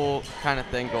dual kind of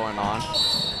thing going on.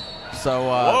 So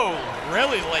whoa,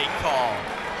 really late call.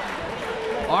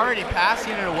 Already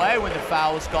passing it away when the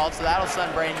foul was called, so that'll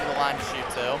send Braden to the line to shoot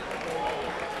too.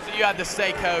 So you had the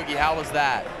steak hoagie. How was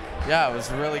that? Yeah, it was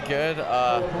really good.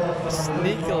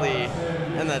 Sneakily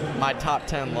in my top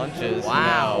 10 lunches.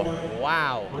 Wow. You know.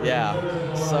 Wow.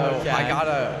 Yeah. So I got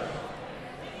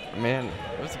man,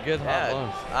 it was a good hot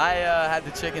lunch. I had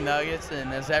the chicken nuggets,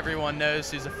 and as everyone knows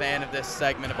who's a fan of this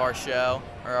segment of our show,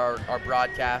 or our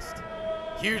broadcast,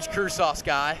 huge Crew Sauce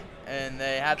guy. And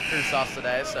they had the Crew Sauce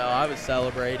today, so I was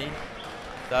celebrating.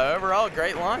 So overall,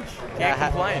 great lunch. Can't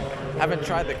complain. Haven't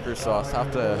tried the Crew Sauce.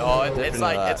 Have to. Oh,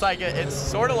 it's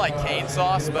sort of like cane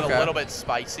sauce, but a little bit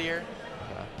spicier.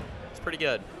 Okay. It's pretty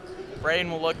good.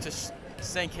 Braden will look to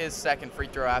sink his second free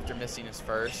throw after missing his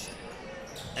first,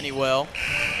 and he will.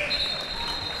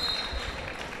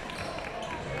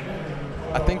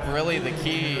 I think really the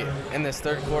key in this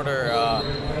third quarter,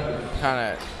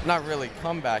 kind of not really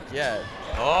comeback yet.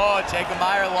 Oh, Jacob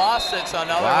Meyer lost it, so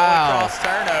another Holy Cross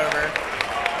turnover.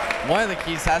 One of the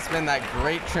keys has been that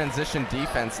great transition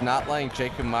defense, not letting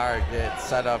Jacob Meyer get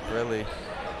set up really,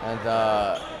 and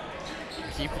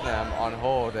keeping them on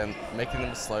hold and making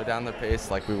them slow down their pace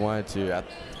like we wanted to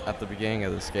at the beginning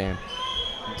of this game.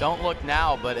 Don't look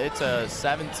now, but it's a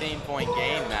 17-point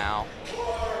game now.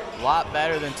 A lot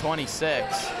better than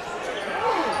 26.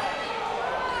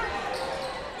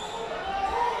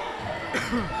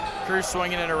 Crew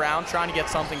swinging it around, trying to get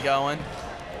something going.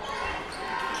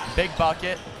 Big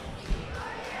bucket.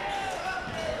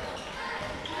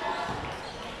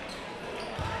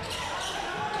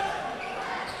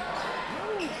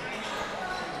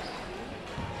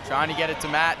 Trying to get it to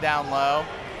Matt down low.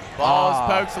 Ball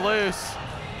pokes loose.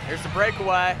 Here's the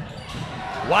breakaway.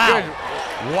 Wow.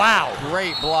 Good. Wow.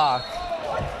 Great block.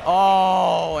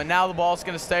 Oh, and now the ball's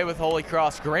going to stay with Holy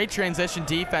Cross. Great transition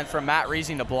defense from Matt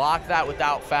Reesing to block that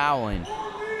without fouling.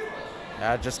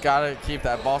 Yeah, just got to keep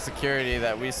that ball security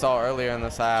that we saw earlier in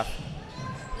this half.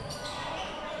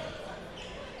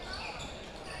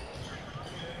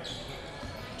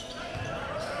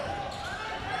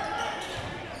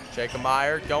 Jacob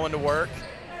Meyer going to work.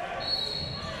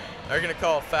 They're going to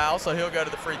call a foul, so he'll go to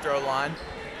the free throw line.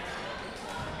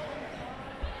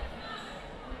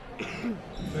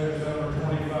 There's number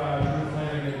 25, Drew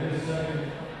Flanagan, his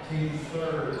second, team's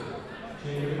third.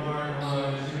 Jacob Meyer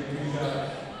line, shooting 2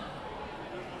 shots.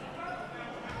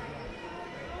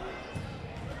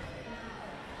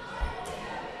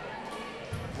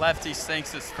 Lefty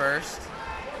sinks his first.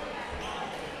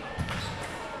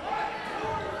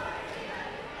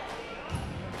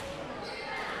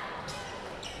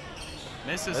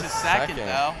 Misses his second,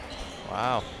 though.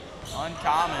 Wow.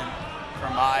 Uncommon for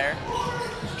Meyer.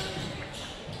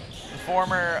 The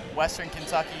former Western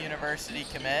Kentucky University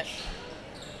commit.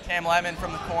 Cam Lemon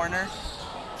from the corner.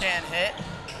 Can't hit.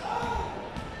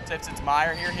 Tips it to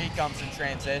Meyer. Here he comes in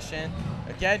transition.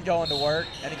 Again going to work.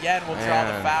 And again we'll draw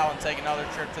the foul and take another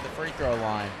trip to the free throw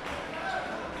line.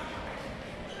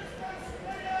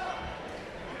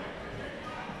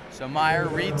 So Meyer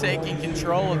retaking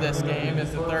control of this game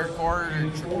as the third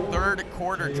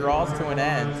quarter draws to an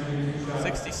end,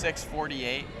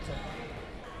 66-48.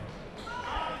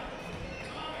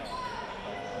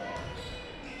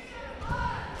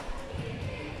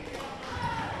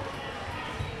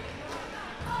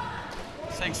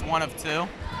 Sinks 1 of 2.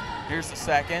 Here's the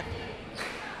second.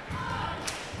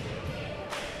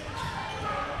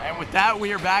 And with that,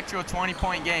 we are back to a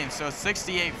 20-point game, so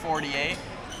 68-48.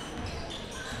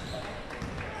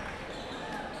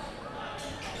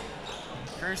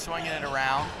 Crew swinging it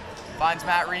around, finds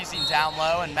Matt Reesing down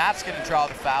low, and Matt's going to draw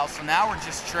the foul. So now we're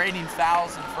just trading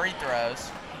fouls and free throws.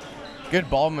 Good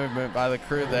ball movement by the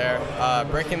Crew there.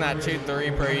 Breaking that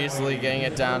 2-3 pretty easily, getting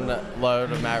it down low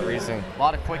to Matt Reesing. A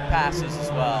lot of quick passes as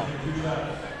well.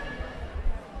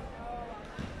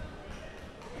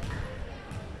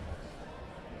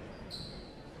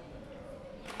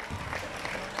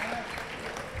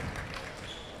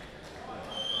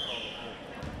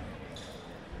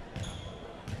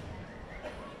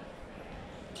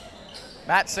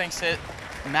 Matt sinks it.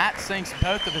 Matt sinks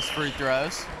both of his free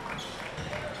throws.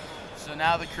 So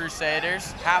now the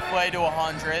Crusaders halfway to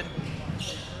 100.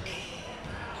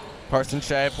 Carson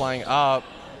Shea playing up.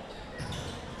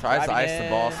 Tries to ice the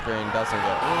ball screen, doesn't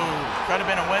get it. Ooh, could have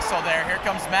been a whistle there. Here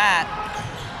comes Matt.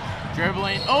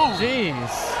 Dribbling. Oh, jeez.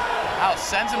 Wow,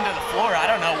 sends him to the floor. I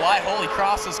don't know why Holy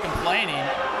Cross is complaining.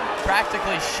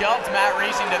 Practically shoved Matt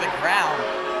Reesing to the ground.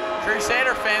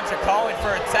 Crusader fans are calling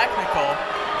for a technical.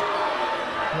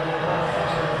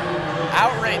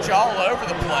 Outrage all over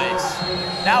the place.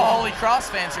 Now Holy Cross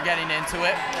fans are getting into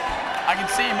it. I can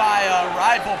see my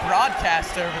rival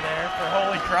broadcast over there for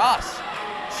Holy Cross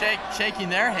shaking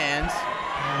their hands.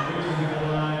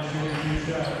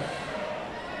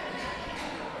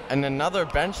 And another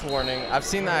bench warning. I've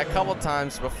seen that a couple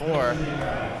times before.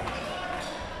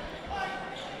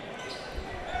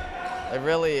 They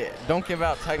really don't give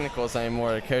out technicals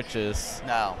anymore to coaches.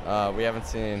 No. We haven't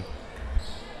seen.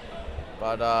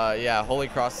 But, yeah, Holy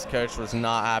Cross's coach was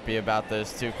not happy about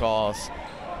those 2 calls.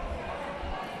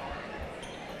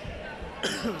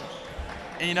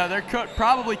 You know, there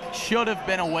probably should have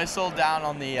been a whistle down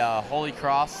on the Holy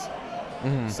Cross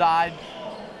side.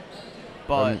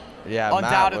 But yeah,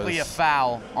 undoubtedly a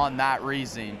foul on Matt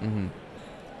Reesing. And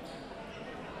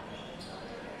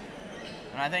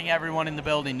I think everyone in the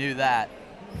building knew that.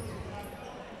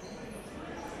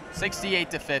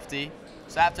 68-50.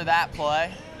 So after that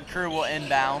play, the Crew will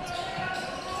inbound.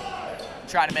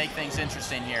 Try to make things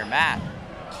interesting here. Matt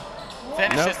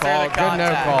finishes through the contact. Good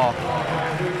no call.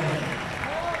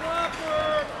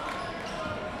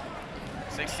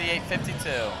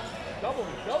 68-52.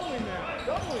 Doubling.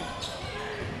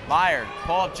 Meyer,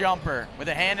 pull-up jumper with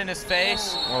a hand in his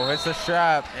face. Oh, it's a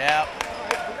strap. Yep.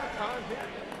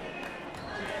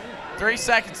 3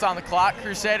 seconds on the clock.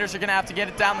 Crusaders are going to have to get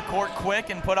it down the court quick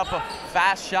and put up a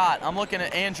fast shot. I'm looking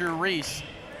at Andrew Reese.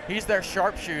 He's their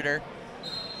sharpshooter.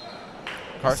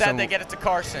 Instead, they get it to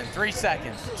Carson. 3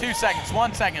 seconds, 2 seconds,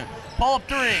 1 second. Pull-up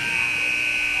 3.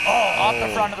 Oh, off the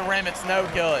front of the rim. It's no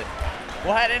good.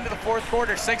 We'll head into the fourth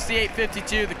quarter,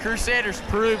 68-52. The Crusaders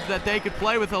proved that they could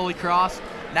play with Holy Cross.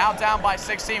 Now down by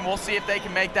 16. We'll see if they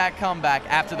can make that comeback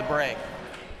after the break.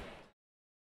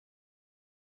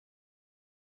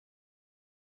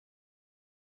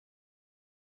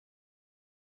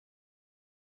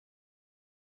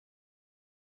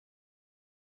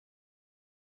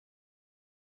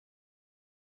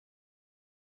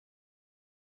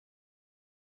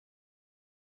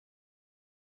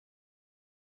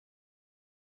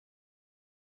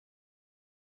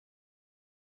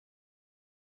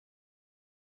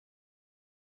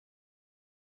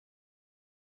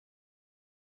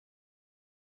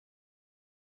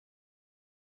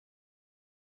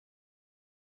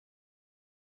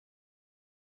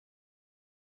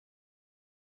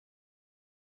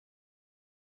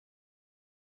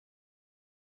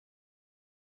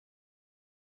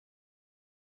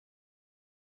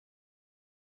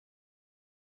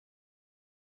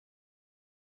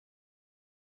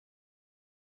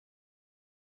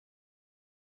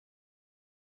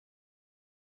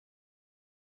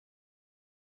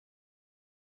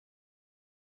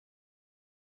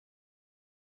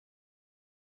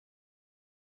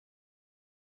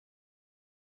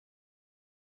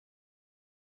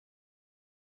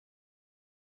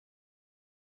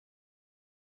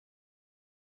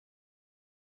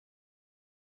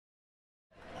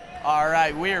 All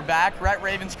right, we are back. Rhett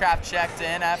Ravenscraft checked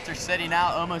in after sitting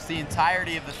out almost the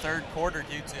entirety of the third quarter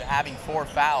due to having 4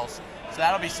 fouls. So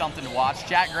that'll be something to watch.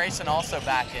 Jack Grayson also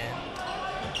back in.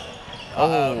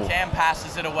 Uh-oh, Cam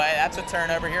passes it away. That's a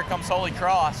turnover. Here comes Holy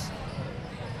Cross.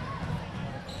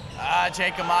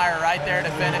 Jacob Meyer right there to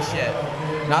finish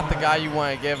it. Not the guy you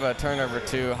want to give a turnover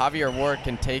to. Javier Ward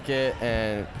can take it,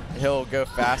 and he'll go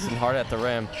fast and hard at the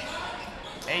rim.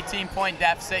 18-point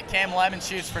deficit. Cam Lemon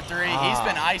shoots for 3. He's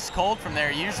been ice cold from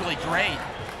there, usually great.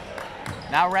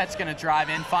 Now Rhett's going to drive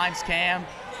in, finds Cam.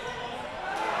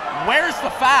 Where's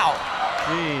the foul?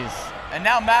 Jeez. And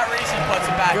now Matt Reese puts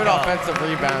it back Good up. offensive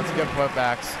rebounds, good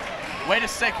putbacks. Way to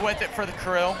stick with it for the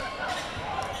Crew.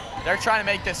 They're trying to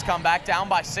make this comeback, down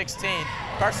by 16.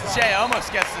 Carson Shea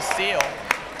almost gets the steal.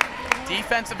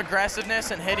 Defensive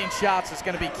aggressiveness and hitting shots is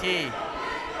going to be key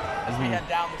as we head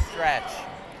down the stretch.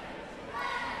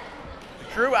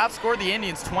 Crew outscored the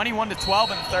Indians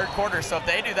 21-12 in the third quarter, so if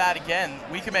they do that again,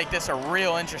 we can make this a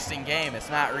real interesting game as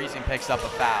Matt Reesing picks up a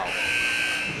foul.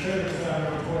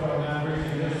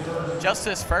 Just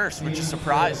his first, which is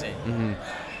surprising.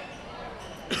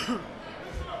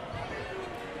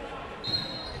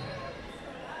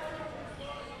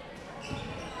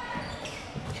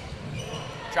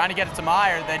 Trying to get it to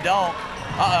Meyer, they don't.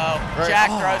 Uh-oh, Jack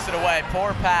throws it away,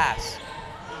 poor pass.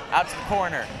 Out to the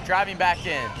corner, driving back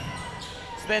in.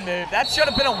 Spin move. That should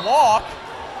have been a walk,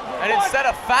 and instead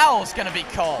of foul, it's going to be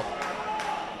called.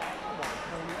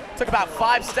 Took about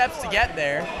 5 steps to get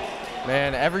there.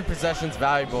 Man, every possession's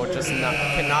valuable, just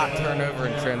cannot turn over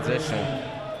in transition.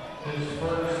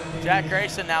 Jack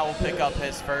Grayson now will pick up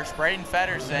his first. Braden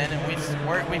Fetter's in,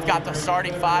 and we've got the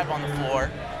starting 5 on the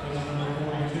floor.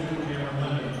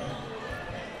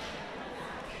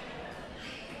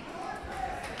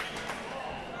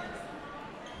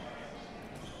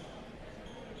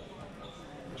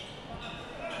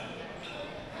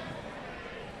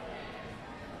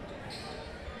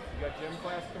 Gym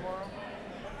class tomorrow?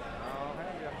 I'll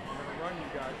have you. I'm going to run you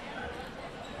guys.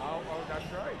 Oh,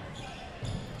 that's right.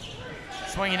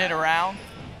 Swinging it around.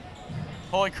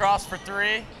 Holy Cross for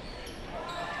 3.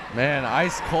 Man,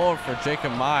 ice cold for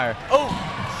Jacob Meyer. Oh,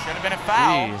 should have been a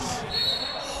foul. Jeez.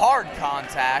 Hard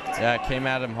contact. Yeah, it came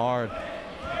at him hard.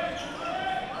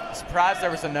 Surprised there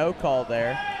was a no call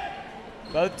there.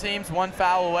 Both teams 1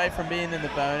 foul away from being in the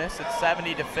bonus. It's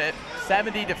 70 to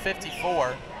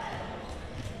 54.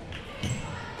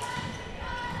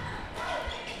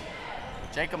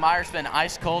 Jacob Meyer's been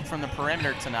ice cold from the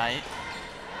perimeter tonight.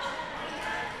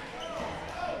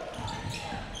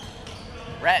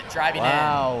 Rhett driving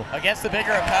in against the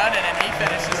bigger opponent, and he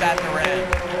finishes at the rim.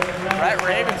 Rhett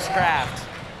Ravenscraft,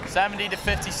 70 to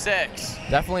 56.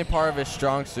 Definitely part of his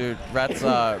strong suit,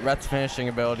 Rhett's finishing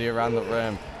ability around the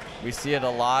rim. We see it a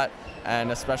lot, and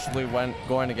especially when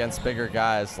going against bigger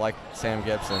guys like Sam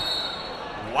Gibson.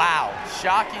 Wow,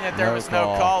 shocking that there was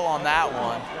no call on that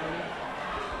one.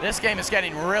 This game is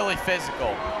getting really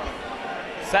physical.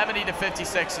 70 to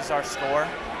 56 is our score.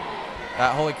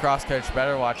 That Holy Cross coach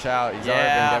better watch out. He's already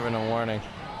been given a warning.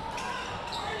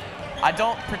 I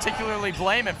don't particularly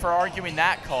blame him for arguing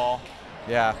that call.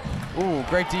 Yeah. Ooh,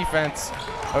 great defense.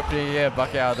 Hoping to get a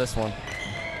bucket out of this one.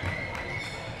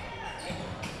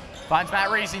 Finds Matt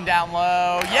Reesing down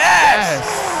low. Yes!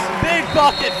 Big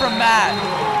bucket from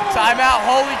Matt. Timeout,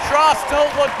 Holy Cross.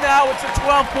 Don't look now. It's a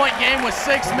 12-point game with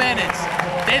 6 minutes.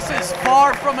 This is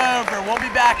far from over. We'll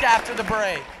be back after the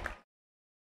break.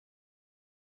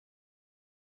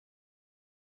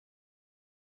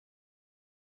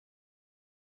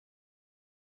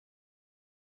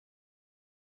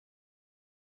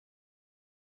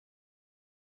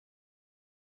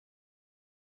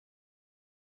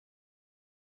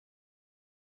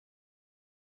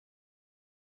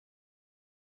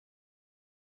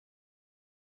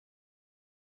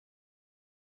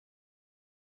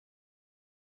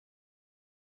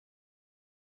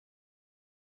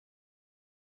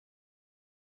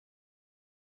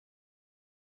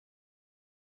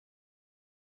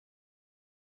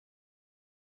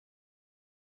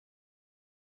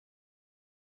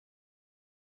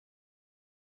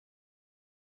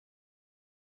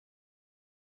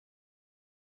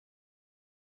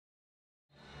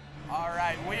 All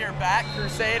right, we are back.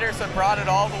 Crusaders have brought it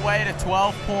all the way to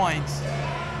 12 points.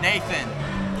 Nathan,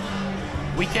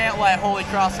 we can't let Holy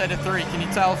Cross hit a 3. Can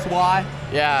you tell us why?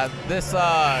 Yeah, this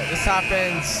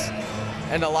happens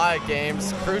in a lot of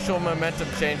games. Crucial momentum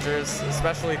changers,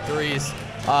 especially 3s.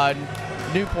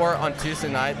 Newport on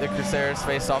Tuesday night, the Crusaders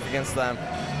faced off against them.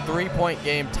 3-point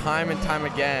game time and time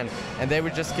again, and they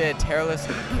would just get a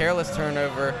careless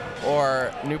turnover,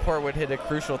 or Newport would hit a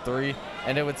crucial 3,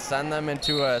 and it would send them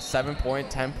into a 7-point,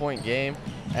 10-point game,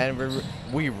 and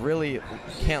we really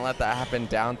can't let that happen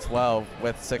down 12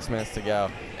 with 6 minutes to go.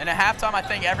 And at halftime, I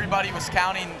think everybody was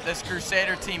counting this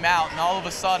Crusader team out, and all of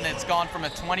a sudden it's gone from a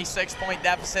 26-point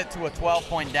deficit to a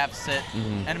 12-point deficit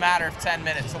in a matter of 10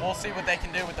 minutes. So we'll see what they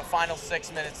can do with the final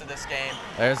 6 minutes of this game.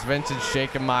 There's vintage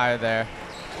Jacob Meyer there.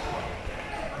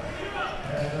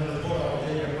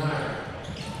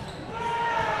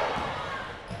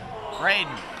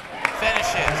 Braden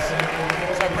finishes.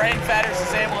 So Braden Fetters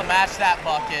is able to match that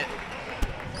bucket.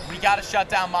 We got to shut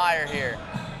down Meyer here.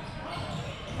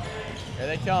 Here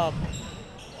they come.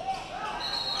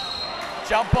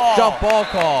 Jump ball. Jump ball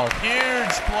called.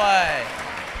 Huge play.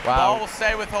 Wow. Ball will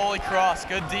stay with Holy Cross.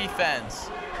 Good defense.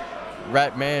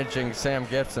 Rhett managing Sam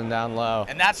Gibson down low.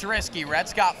 And that's risky.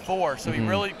 Rhett's got 4, so he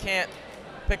really can't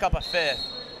pick up a 5th.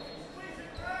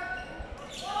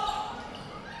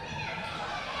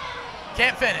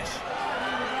 Can't finish.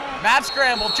 Mad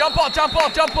scramble. Jump ball, jump ball,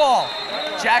 jump ball.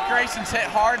 Jack Grayson's hit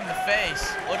hard in the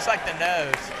face. Looks like the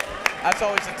nose. That's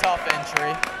always a tough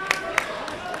entry.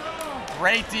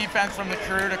 Great defense from the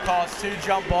Crew to cause 2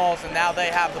 jump balls, and now they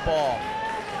have the ball.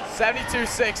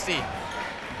 72-60.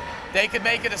 They could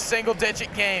make it a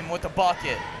single-digit game with a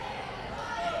bucket,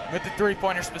 with the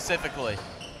 3-pointer specifically.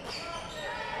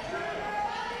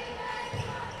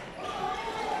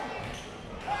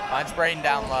 Finds Braden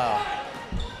down low.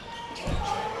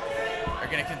 They're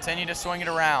going to continue to swing it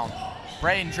around.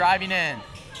 Braden driving in.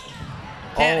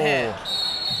 Can't hit.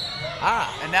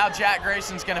 And now Jack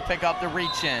Grayson's going to pick up the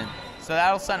reach in. So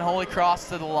that'll send Holy Cross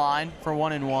to the line for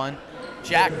 1-and-1.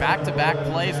 Jack back-to-back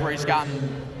plays where he's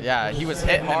gotten he was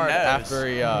hit hard after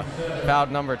he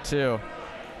fouled number 2.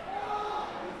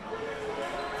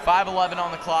 5:11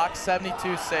 on the clock,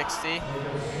 72-60.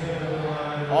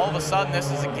 All of a sudden,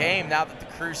 this is a game now that the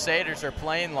Crusaders are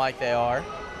playing like they are.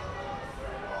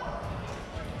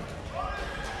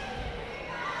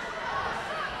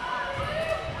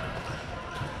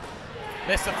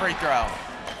 Missed the free throw.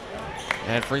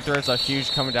 And free throws are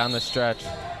huge coming down the stretch.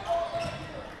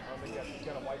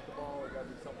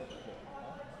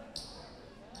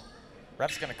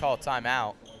 Ref's going to call a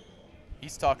timeout.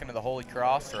 He's talking to the Holy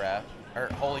Cross ref, or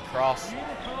Holy Cross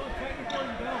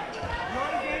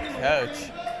coach.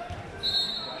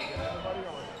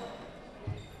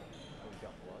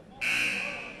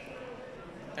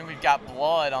 I think we've got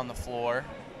blood on the floor.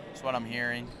 That's what I'm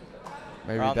hearing.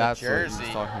 Maybe that's what he's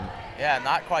talking. Yeah,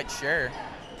 not quite sure.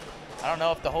 I don't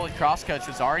know if the Holy Cross coach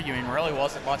was arguing. Really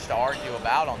wasn't much to argue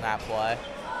about on that play.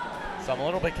 So I'm a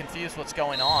little bit confused what's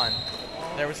going on.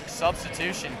 There was a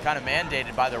substitution kind of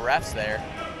mandated by the refs there.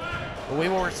 But we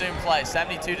will resume play,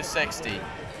 72-60.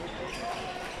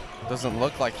 Doesn't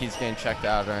look like he's getting checked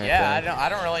out or anything. Yeah, I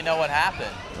don't really know what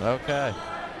happened. Okay.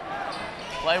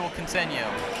 Play will continue.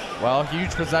 Well,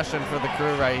 huge possession for the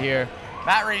Crew right here.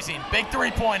 Matt Reesing, big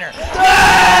 3-pointer.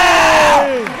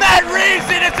 Oh! Matt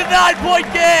Reesing, it's a 9-point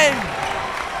game.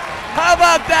 How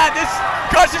about that? This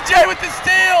Carson J with the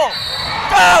steal.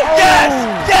 Oh, yes,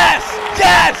 yes,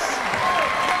 yes.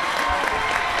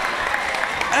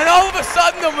 And all of a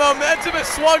sudden, the momentum has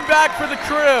swung back for the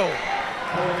Crew.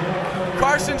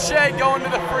 Carson Shea going to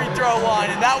the free throw line,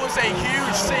 and that was a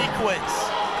huge sequence.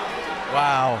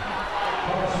 Wow.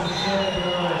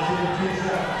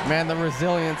 Man, the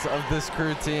resilience of this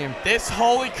crew team. This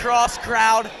Holy Cross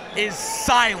crowd is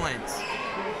silent.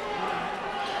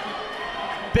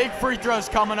 Big free throws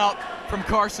coming up from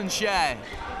Carson Shea.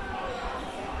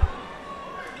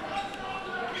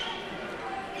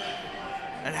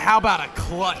 And how about a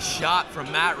clutch shot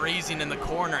from Matt Reesing in the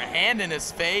corner, hand in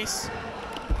his face.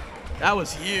 That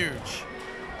was huge.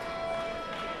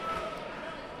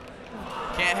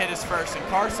 Can't hit his first, and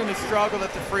Carson has struggled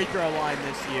at the free throw line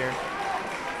this year.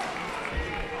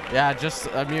 Yeah, just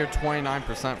a mere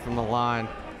 29% from the line.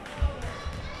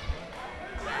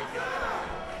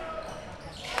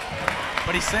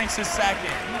 But he sinks his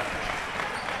second.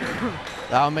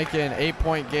 That'll make it an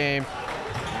 8-point game.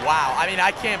 Wow, I mean,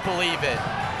 I can't believe it.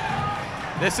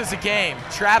 This is a game,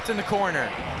 trapped in the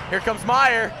corner. Here comes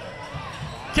Meyer.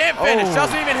 Can't finish,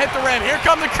 doesn't even hit the rim. Here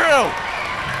come the crew.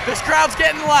 This crowd's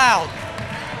getting loud.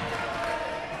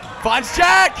 Finds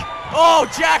Jack. Oh,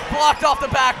 Jack blocked off the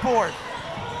backboard.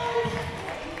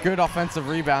 Good offensive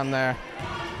rebound there.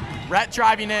 Rhett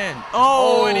driving in.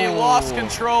 Oh, and he lost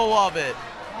control of it.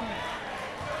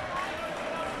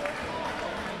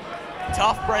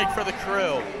 Tough break for the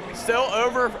crew. Still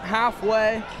over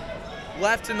halfway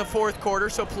left in the fourth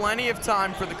quarter, so plenty of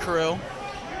time for the crew.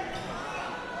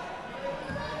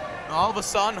 All of a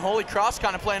sudden, Holy Cross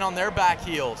kind of playing on their back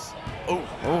heels. Oh,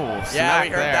 yeah, we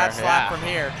heard that slap from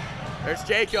here. There's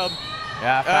Jacob.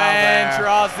 Yeah, and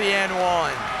draws the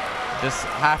N1. Just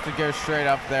have to go straight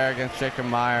up there against Jacob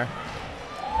Meyer.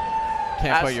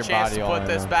 Can't put your body on it. Put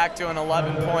this back to an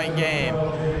 11-point game.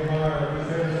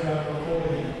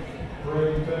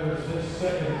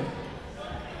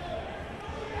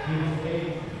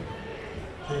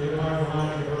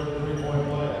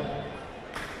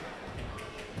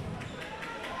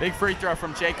 Big free throw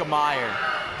from Jacob Meyer.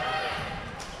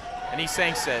 And he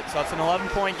sinks it. So it's an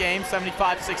 11-point game,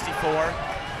 75-64.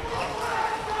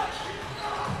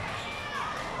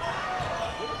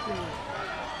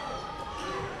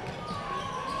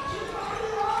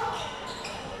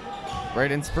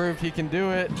 Braden's proved he can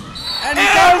do it. And he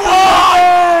goes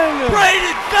one!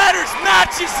 Braden Fetters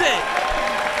matches it.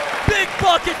 Big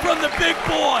bucket from the big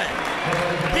boy.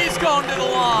 He's going to the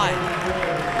line.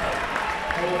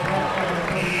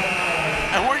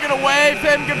 And we're going to wave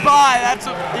him goodbye.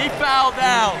 He fouled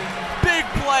out. Big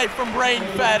play from Braden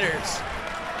Fetters.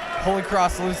 Holy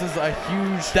Cross loses a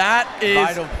huge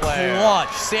vital player.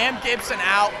 Clutch. Sam Gibson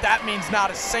out. That means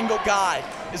not a single guy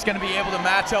is going to be able to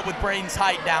match up with Braden's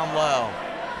height down low.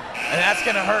 And that's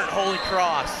going to hurt Holy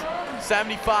Cross.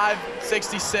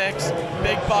 75-66.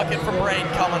 Big bucket from Braden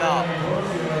coming up.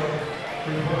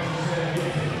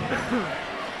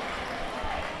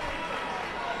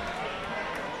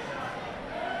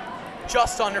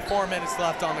 Just under 4 minutes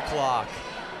left on the clock.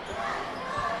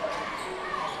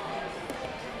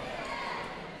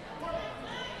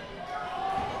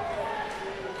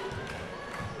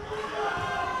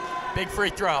 Big free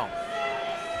throw.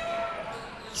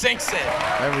 Sinks it.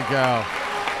 There we go.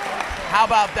 How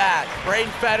about that?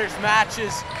 Braden Fetters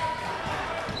matches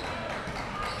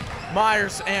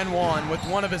Myers and one with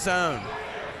one of his own.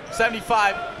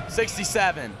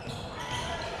 75-67.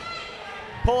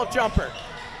 Pull-up jumper.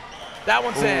 That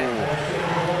one's in.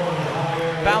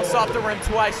 Bounced off the rim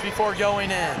twice before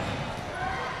going in.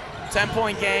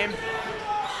 10-point game.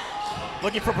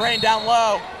 Looking for Braden down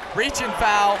low. Reaching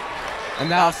foul. And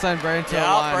that'll send Braden to the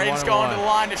line. Braden's going to the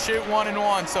line to shoot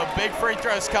 1-and-1. So big free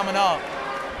throws coming up.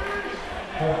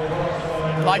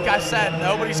 Like I said,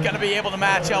 nobody's going to be able to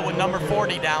match up with number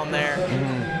 40 down there.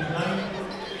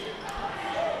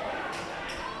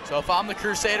 So if I'm the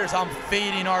Crusaders, I'm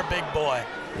feeding our big boy.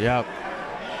 Yep.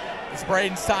 It's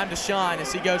Braden's time to shine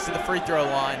as he goes to the free throw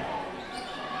line.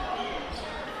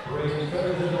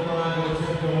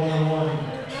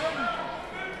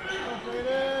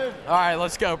 All right,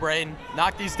 let's go, Braden.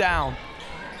 Knock these down.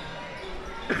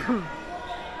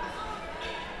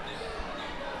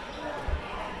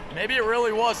 Maybe it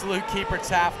really was Luke Kiepert's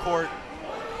half-court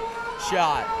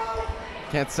shot.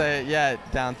 Can't say it yet,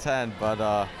 down 10, but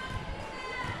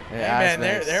hey man,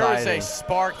 there was a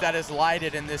spark that is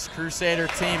lighted in this Crusader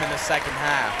team in the second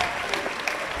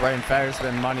half. Braden Fetters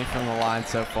been money from the line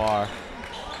so far.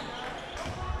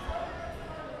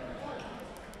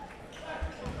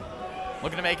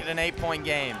 Looking to make it an 8-point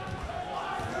game.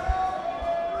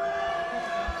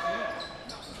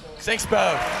 Sinks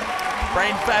both.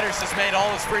 Braden Fetters has made all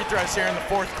his free throws here in the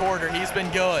fourth quarter. He's been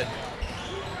good.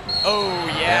 Oh,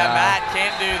 yeah, Matt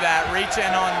can't do that. Reach in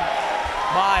on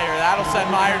Meyer. That'll send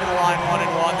Meyer to the line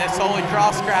 1-and-1. This Holy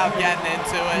Cross crowd getting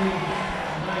into it.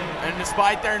 And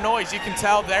despite their noise, you can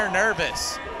tell they're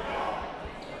nervous.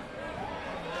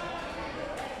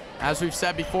 As we've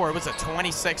said before, it was a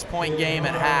 26-point game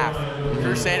at half.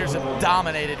 Crusaders have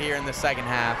dominated here in the second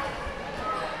half.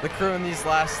 The Crew in these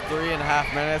last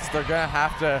 3.5 minutes, they're going to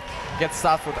have to get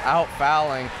stops without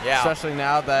fouling, especially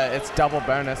now that it's double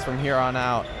bonus from here on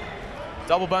out.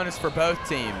 Double bonus for both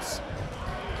teams.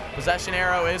 Possession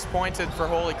arrow is pointed for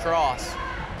Holy Cross.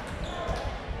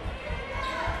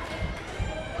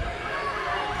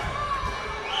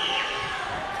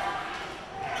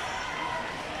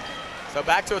 So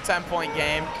back to a 10-point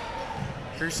game.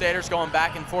 Crusaders going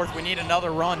back and forth. We need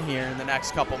another run here in the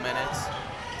next couple minutes.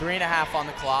 3.5 on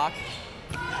the clock.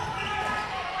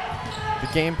 The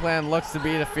game plan looks to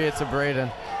be to feed it to Braden.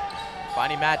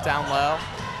 Finding Matt down low.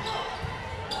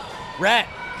 Rhett,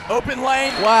 open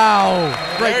lane. Wow,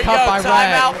 great cut by Rhett.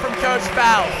 Timeout from Coach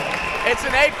Faust. It's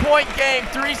an 8-point game,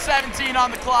 3:17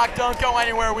 on the clock. Don't go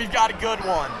anywhere, we've got a good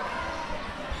one.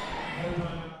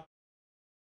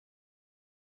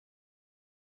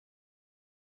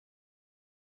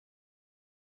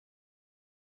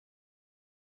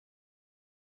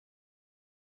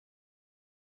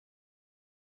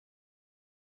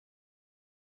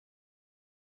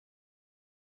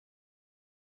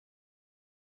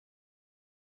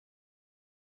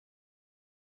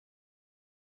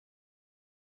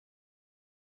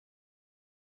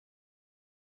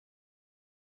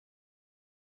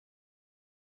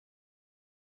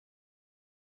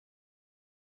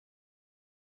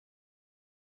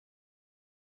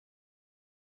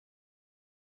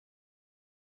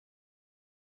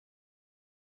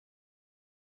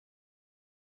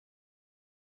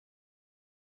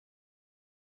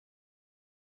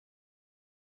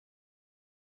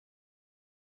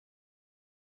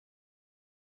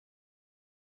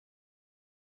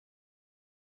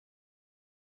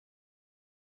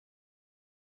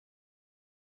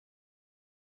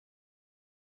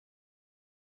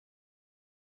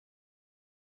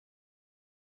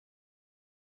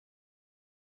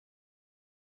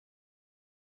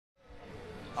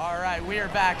 All right, we are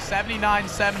back.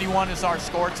 79-71 is our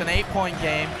score. It's an 8-point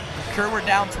game. Crew were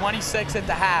down 26 at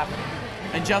the half,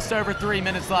 and just over 3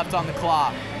 minutes left on the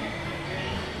clock.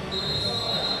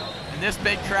 And this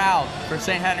big crowd for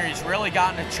St. Henry's really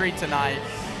gotten a treat tonight.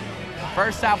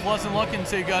 First half wasn't looking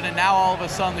too good, and now all of a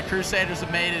sudden the Crusaders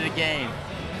have made it a game.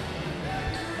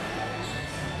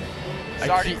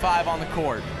 Starting 5 on the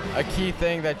court. A key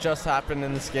thing that just happened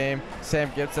in this game, Sam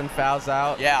Gibson fouls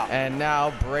out. Yeah. And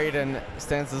now Braden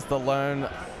stands as the lone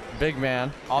big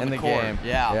man on in the court. game.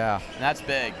 Yeah. And that's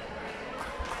big.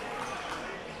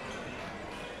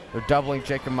 They're doubling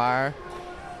Jacob Meyer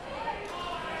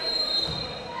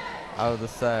out of the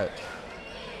set.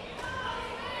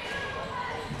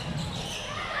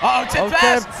 Uh-oh, tip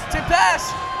pass. Tip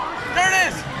pass. There it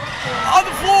is. On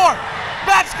the floor.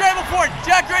 Matt scramble for it.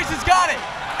 Jack Grayson's got it.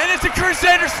 And it's a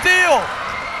Crusader steal.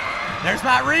 There's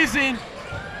Matt Reesing.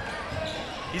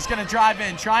 He's going to drive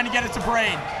in, trying to get it to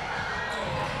Braden.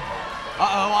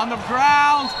 Uh-oh, on the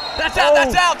ground. That's out,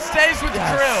 that's out. Stays with the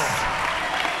Crew.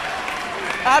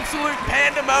 Absolute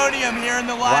pandemonium here in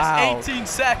the last 18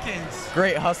 seconds.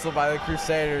 Great hustle by the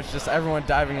Crusaders. Just everyone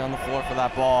diving on the floor for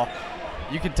that ball.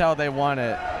 You can tell they want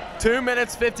it. 2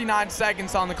 minutes, 59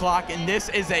 seconds on the clock, and this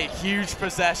is a huge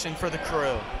possession for the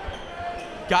Crew.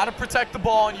 Got to protect the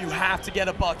ball, and you have to get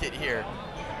a bucket here.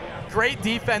 Great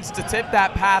defense to tip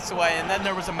that pass away, and then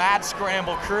there was a mad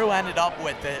scramble. Crew ended up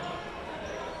with it.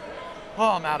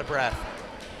 Oh, I'm out of breath.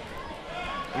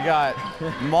 We got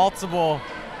multiple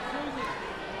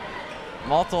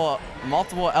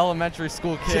elementary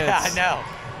school kids. Yeah, I know.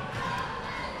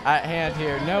 At hand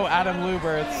here. No Adam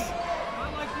Luberts.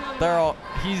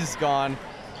 He's gone,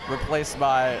 replaced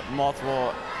by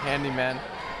multiple handymen.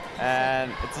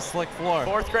 And it's a slick floor.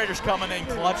 Fourth graders coming in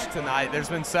clutch tonight. There's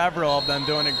been several of them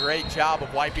doing a great job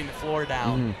of wiping the floor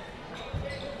down.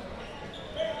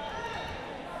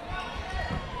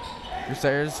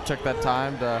 Crusaders took that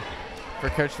time for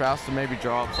Coach Faust to maybe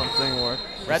draw up something or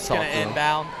Rhett's going to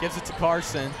inbound, gives it to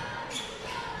Carson.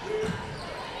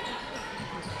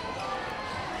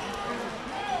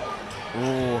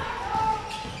 Ooh.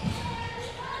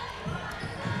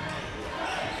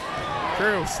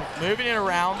 Crew moving it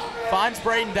around, finds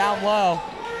Braden down low.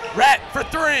 Rhett for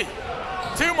 3,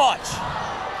 too much.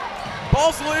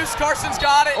 Ball's loose, Carson's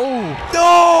got it. Oh,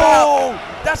 no!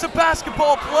 That's a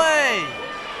basketball play.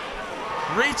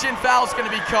 Reach-in foul's going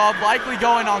to be called, likely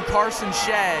going on Carson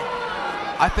Shea.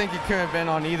 I think it could have been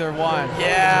on either one.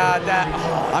 Yeah,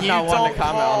 I'm not one to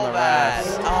comment on the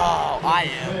refs. Oh, I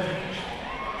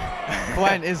am.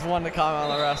 Glenn is one to comment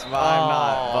on the rest, but I'm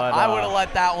not. But, I would have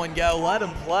let that one go. Let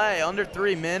him play under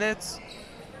 3 minutes.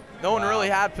 No one really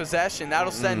had possession.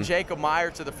 That'll send Jacob Meyer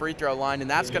to the free throw line, and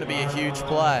that's going to be a huge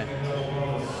play.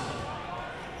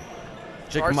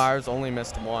 Jacob Myers only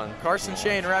missed one. Carson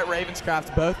Shea and Rhett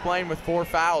Ravenscraft both playing with 4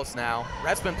 fouls now.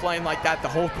 Rhett's been playing like that the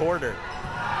whole quarter.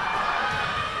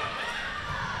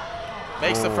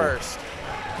 Makes the first.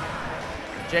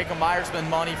 Jacob Meyer's been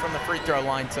money from the free throw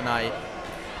line tonight.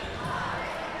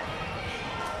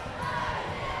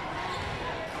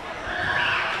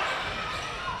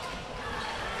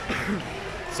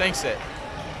 Sinks it.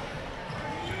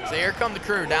 So here come the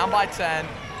Crew, down by 10.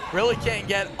 Really can't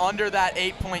get under that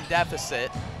 8-point deficit.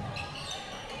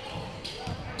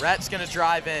 Rhett's gonna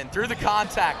drive in through the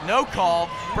contact, no call.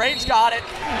 Braden's got it.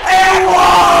 And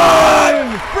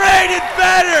one! Braden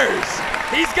Fetters!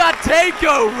 He's got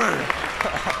takeover.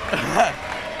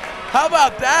 How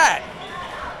about that?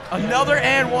 Another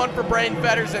and one for Braden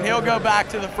Fetters, and he'll go back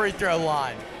to the free throw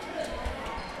line.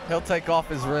 He'll take off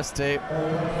his wrist tape.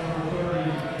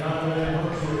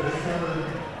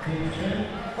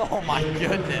 Oh my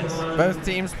goodness. Both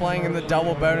teams playing in the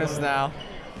double bonus now.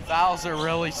 Fouls are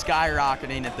really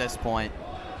skyrocketing at this point.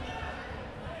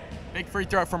 Big free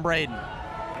throw from Braden.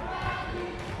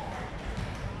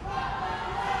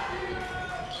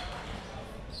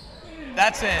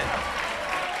 That's in.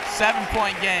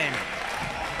 7-point game.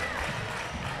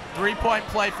 3-point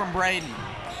play from Braden.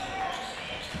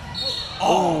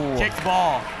 Oh, kicked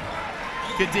ball.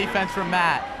 Good defense from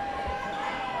Matt.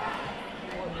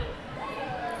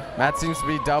 Matt seems to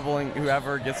be doubling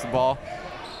whoever gets the ball.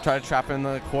 Try to trap him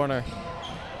in the corner.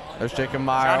 There's Jacob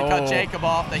Meyer. Trying to cut Jacob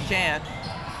off. They can't.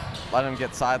 Let him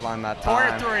get sidelined that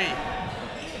time. Corner 3.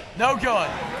 No good.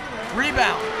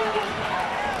 Rebound.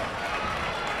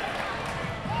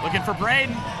 Looking for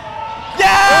Braden.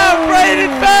 Yeah!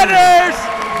 Braden Fetters!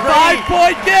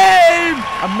 5-point game!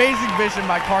 Amazing vision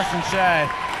by Carson Shea.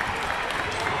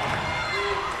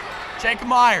 Jacob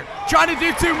Meyer trying to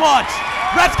do too much.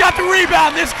 Rhett's got the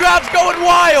rebound. This crowd's going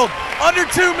wild. Under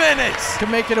 2 minutes. Could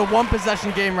make it a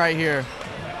 1-possession game right here.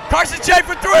 Carson Shea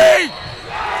for 3.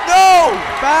 No!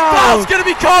 Foul's going to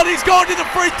be called. He's going to the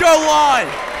free throw line.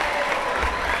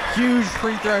 Huge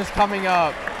free throws coming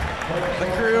up.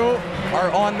 The Crew are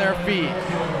on their feet.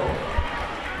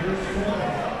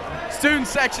 Student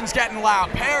section's getting loud.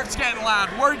 Parents getting loud.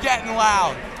 We're getting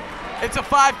loud. It's a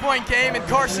 5-point game, and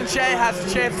Carson Shea has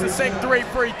a chance to sink 3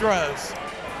 free throws.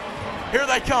 Here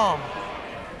they come.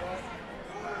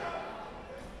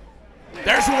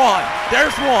 There's one.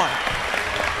 There's one.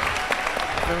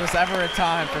 If there was ever a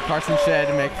time for Carson Shea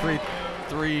to make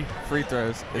 3 free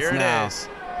throws, it's Here now. it is.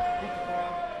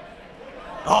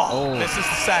 Oh, this is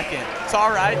the second. It's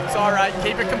all right. It's all right.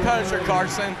 Keep your composure,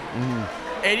 Carson.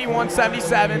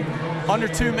 81-77, under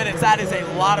 2 minutes. That is a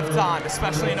lot of time,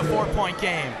 especially in a 4-point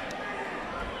game.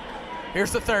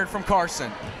 Here's the third from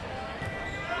Carson.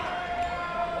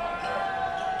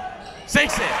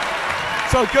 Sinks it.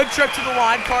 So good trip to the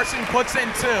line. Carson puts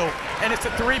in 2, and it's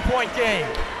a 3-point game.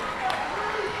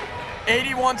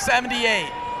 81-78.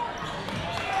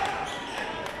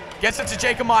 Gets it to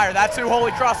Jacob Meyer. That's who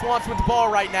Holy Cross wants with the ball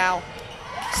right now.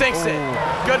 Sinks it.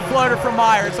 Good floater from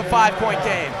Meyer. It's a 5-point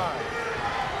game.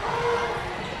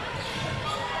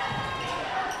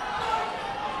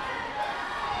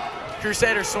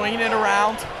 Crusaders swinging it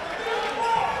around.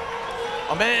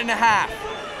 A minute and a half.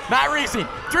 Matt Reesing,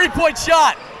 3-point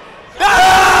shot.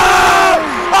 Oh!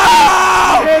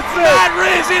 Oh! Matt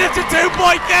Reesing, it's a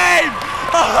 2-point game.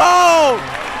 Oh!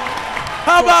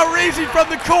 How about Reesing from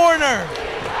the corner?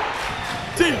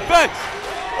 Defense.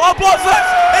 On both sides.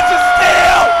 It's a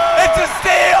steal. It's a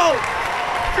steal.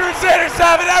 Crusaders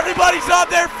have it. Everybody's on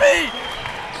their feet.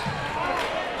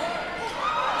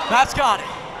 Matt's got it.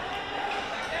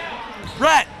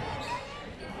 Rhett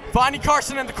finding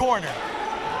Carson in the corner.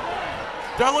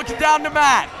 They're looking down to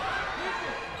Matt.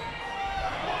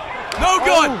 No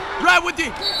good. Rhett with the.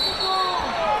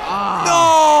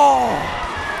 No.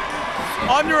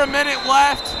 Under a minute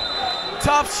left.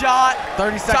 Tough shot.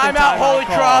 30-second timeout, Holy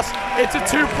Cross. It's a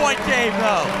 2-point game,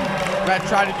 though. Rhett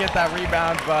tried to get that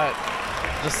rebound, but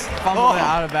just fumbled it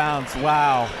out of bounds.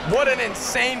 Wow. What an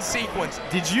insane sequence.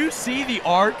 Did you see the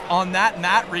arc on that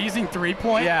Matt Reesing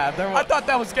 3-point? Yeah. I thought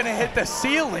that was going to hit the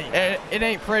ceiling. It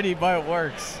ain't pretty, but it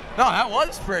works. No, that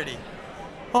was pretty.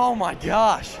 Oh, my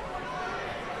gosh.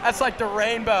 That's like the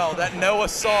rainbow that Noah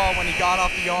saw when he got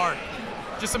off the ark.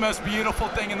 Just the most beautiful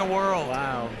thing in the world.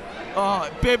 Wow. Oh,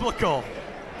 biblical.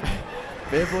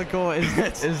 Biblical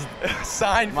is a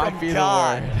sign might from be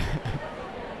God. the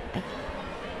word.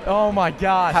 Oh my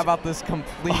gosh. How about this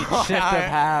complete shift of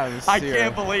halves I here?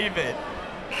 can't believe it.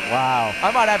 Wow.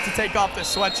 I might have to take off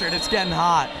this sweatshirt. It's getting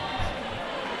hot.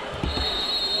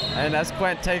 And as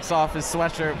Quint takes off his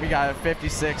sweatshirt, we got a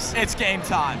 56. It's game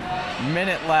time.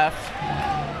 Minute left,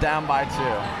 down by 2.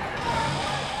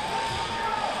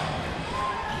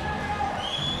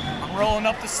 I'm rolling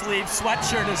up the sleeve,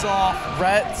 sweatshirt is off.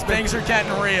 Things are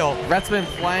getting real. Rhett's been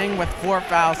playing with 4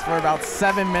 fouls for about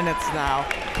 7 minutes now.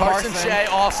 Carson Shea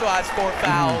also has 4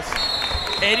 fouls.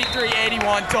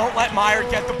 83-81, don't let Meyer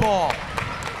get the ball.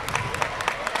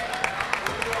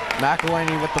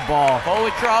 McElhaney with the ball.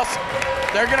 Holy Cross,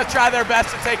 they're gonna try their best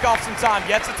to take off some time.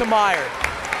 Gets it to Meyer.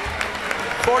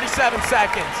 47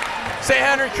 seconds. St.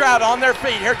 Henry crowd on their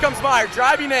feet. Here comes Meyer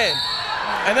driving in.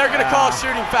 And they're gonna call a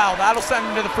shooting foul. That'll send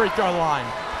him to the free throw line.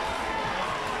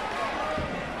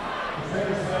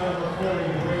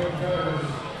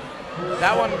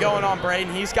 That one going on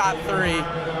Braden. He's got 3.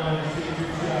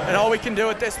 And all we can do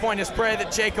at this point is pray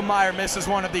that Jacob Meyer misses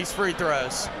one of these free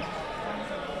throws.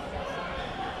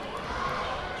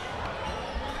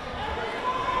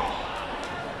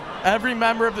 Every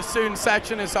member of the student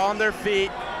section is on their feet.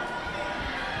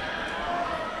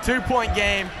 2-point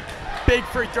game. Big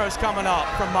free throws coming up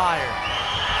from Meyer.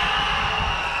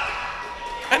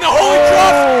 And the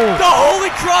Holy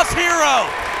Cross hero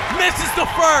misses the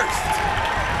first.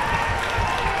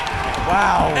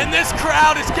 Wow. And this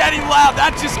crowd is getting loud.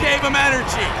 That just gave him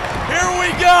energy. Here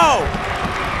we go.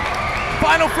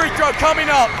 Final free throw coming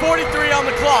up. 43 on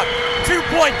the clock.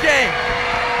 2-point game.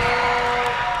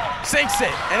 Sinks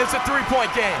it, and it's a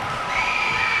 3-point game.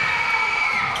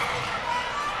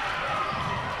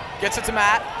 Gets it to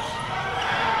Matt.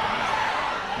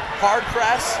 Hard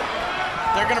press.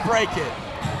 They're gonna break it.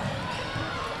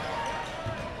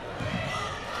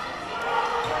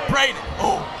 Braden,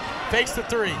 fakes the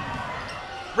 3.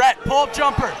 Rhett, pull-up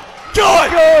jumper.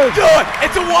 Good!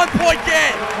 It's a 1-point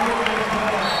game.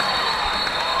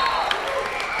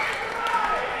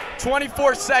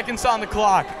 24 seconds on the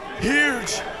clock.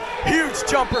 Huge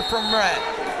jumper from Rhett.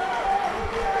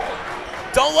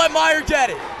 Don't let Meyer get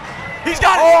it. He's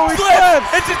got it. Slips.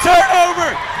 It's a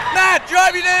turnover. Matt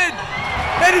driving in.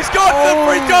 And he's going to the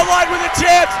free throw line with a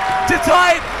chance to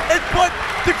tie it and put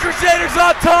the Crusaders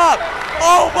on top.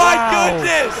 Oh my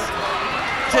goodness.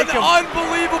 An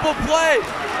unbelievable play.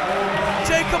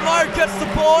 Jacob Meyer gets the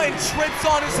ball and trips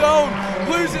on his own.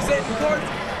 Loses it.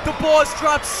 The ball is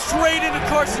dropped straight into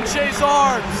Carson Shea's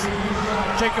arms.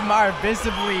 Jacob Meyer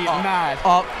visibly mad.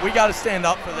 We got to stand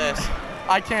up for this.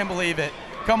 I can't believe it.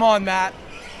 Come on, Matt.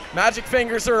 Magic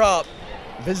fingers are up.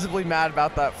 Visibly mad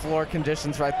about that floor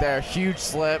conditions right there. Huge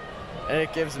slip, and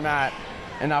it gives Matt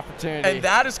an opportunity. And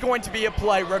that is going to be a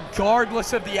play,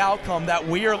 regardless of the outcome, that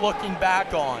we are looking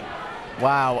back on.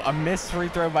 Wow, a missed free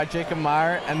throw by Jacob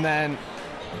Meyer, and then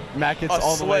Matt gets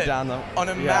all the way down an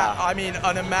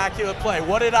immaculate play.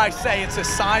 What did I say? It's a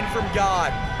sign from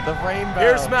God. The rainbow.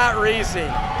 Here's Matt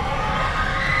Reesing.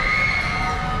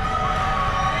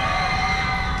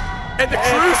 And the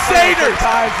Crusaders,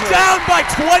 down by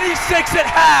 26 at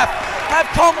half, have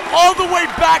come all the way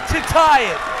back to tie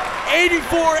it.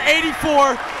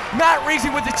 84-84. Matt Reesing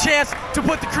with the chance to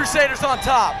put the Crusaders on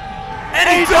top. And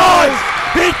he does!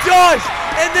 He does!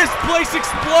 And this place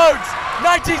explodes.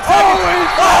 19 seconds.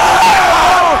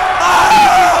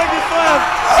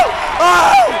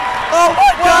 Oh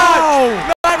my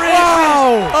God! Matt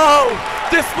Reesing.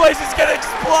 This place is gonna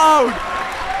explode.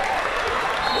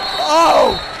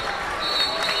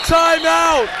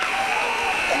 Timeout.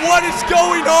 What is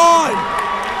going on?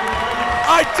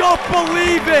 I don't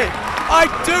believe it. I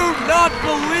do not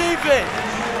believe it.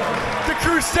 The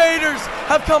Crusaders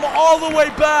have come all the way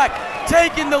back,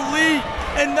 taking the lead,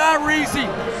 and Matt Reesing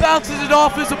bounces it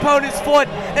off his opponent's foot,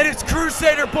 and it's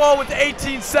Crusader ball with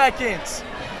 18 seconds.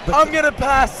 I'm gonna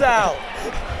pass out.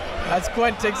 As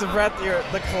Quinn takes a breath here,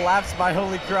 the collapse by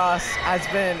Holy Cross has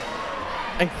been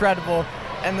incredible,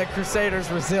 and the Crusaders'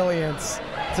 resilience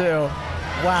too.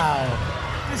 Wow.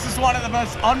 This is one of the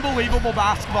most unbelievable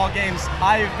basketball games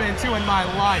I've been to in my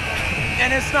life,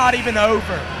 and it's not even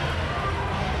over.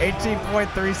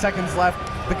 18.3 seconds left.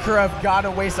 The Crew have got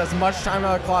to waste as much time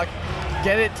on the clock.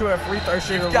 Get it to a free throw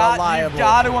shooter reliable. You've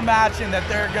got to imagine that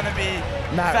they're going to be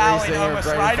fouling almost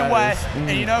right away.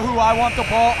 And you know who I want the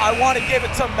ball? I want to give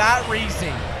it to Matt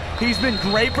Reesing. He's been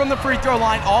great from the free throw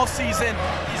line all season.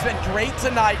 He's been great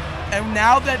tonight. And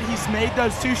now that he's made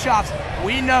those 2 shots,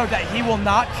 we know that he will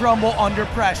not crumble under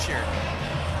pressure.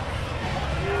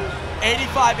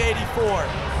 85-84.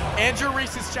 Andrew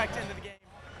Reese has checked into the game.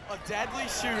 A deadly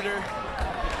shooter.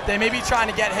 They may be trying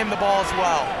to get him the ball as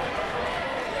well.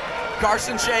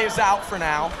 Carson Shea is out for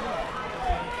now.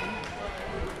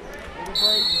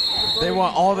 They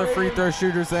want all their free throw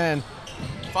shooters in.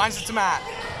 Finds it to Matt.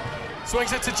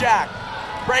 Swings it to Jack.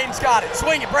 Braden's got it.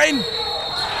 Swing it, Braden.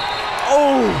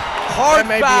 Oh, hard that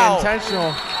may foul. be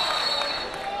intentional.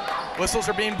 Whistles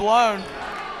are being blown.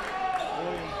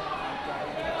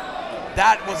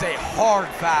 That was a hard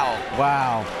foul.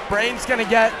 Wow. Braden's gonna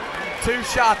get 2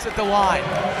 shots at the line.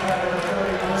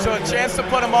 So a chance to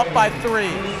put him up by 3.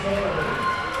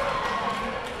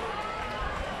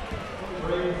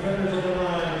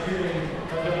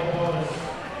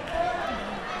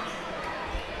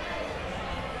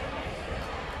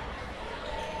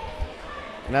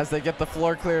 And as they get the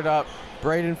floor cleared up,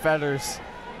 Braden Fetters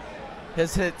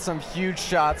has hit some huge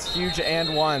shots, huge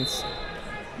and ones.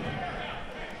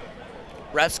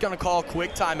 Ref's gonna call a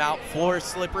quick timeout. Floor is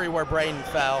slippery where Braden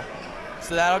fell.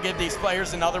 So that'll give these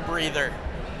players another breather.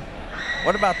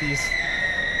 What about these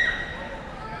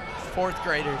 4th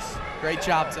graders? Great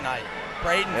job tonight.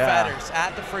 Braden Fetters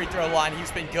at the free throw line.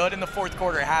 He's been good in the 4th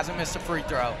quarter, hasn't missed a free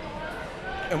throw.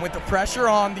 And with the pressure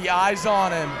on, the eyes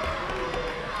on him,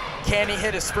 can he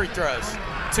hit his free throws?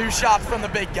 2 shots from the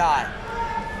big guy.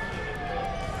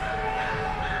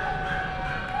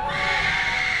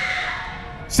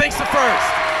 Sinks the first.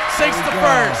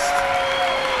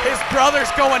 His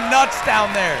brother's going nuts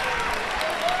down there.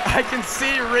 I can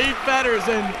see Reed Fetters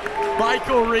and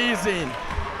Michael Reesing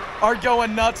are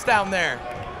going nuts down there.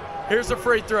 Here's a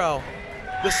free throw.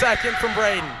 The second from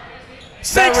Braden.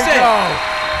 Sinks it!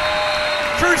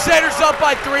 Crusaders up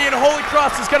by 3, and Holy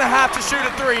Cross is gonna have to shoot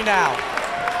a 3 now.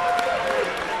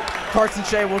 Carson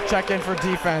Shea will check in for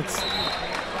defense.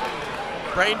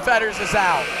 Braden Fetters is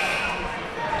out.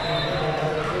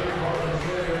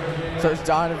 So it's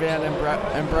Donovan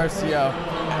Ambrosio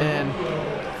in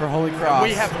for Holy Cross.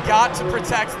 We have got to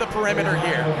protect the perimeter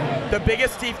here. The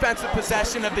biggest defensive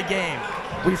possession of the game.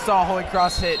 We saw Holy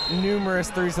Cross hit numerous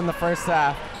 3s in the first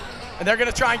half. And they're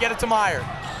gonna try and get it to Meyer.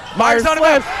 Myers on him.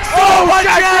 slips. Stolen by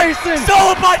Jack Jack! Grayson.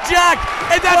 Stolen by Jack!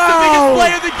 And that's the biggest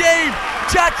play of the game.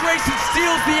 Jack Grayson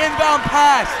steals the inbound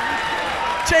pass.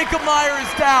 Jacob Meyer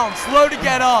is down, slow to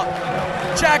get up.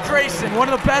 Jack Grayson, one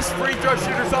of the best free throw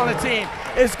shooters on the team,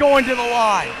 is going to the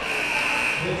line.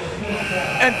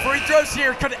 And free throws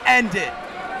here could end it.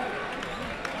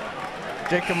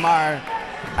 Jacob Meyer,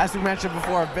 as we mentioned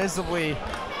before, visibly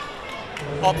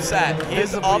upset.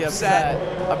 He's upset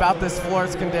about this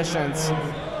floor's conditions.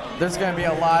 There's going to be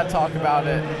a lot of talk about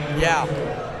it. Yeah.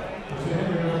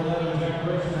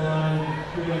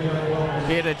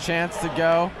 He had a chance to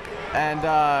go and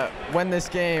win this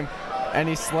game, and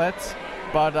he slipped,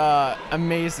 but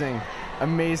amazing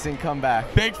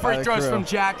comeback. Big free throws from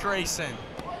Jack Grayson.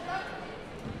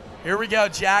 Here we go,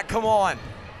 Jack, come on.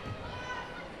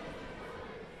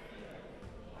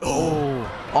 Oh,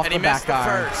 off and the he back missed the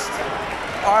iron. first.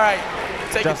 All right,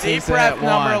 take a deep breath,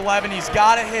 number 11. He's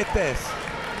got to hit this.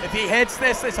 If he hits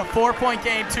this, it's a 4-point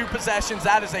game, 2 possessions.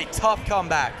 That is a tough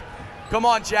comeback. Come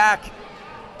on, Jack.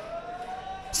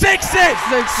 Sinks it!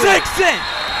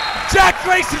 Jack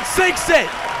Grayson sinks it!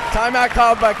 Timeout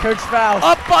called by Coach Faust.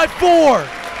 Up by 4.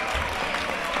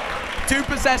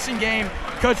 2-possession game.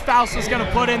 Coach Faust is going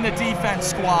to put in the defense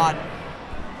squad.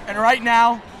 And right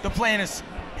now, the plan is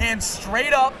hands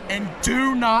straight up and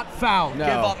do not foul. No.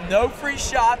 Give up no free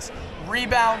shots,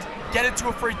 rebound, get it to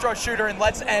a free throw shooter, and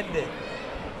let's end it.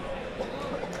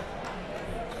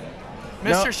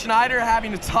 Mr. Schneider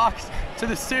having to talk to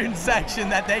the student section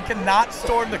that they cannot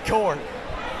storm the court.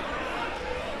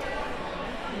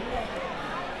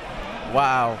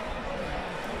 Wow.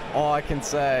 All I can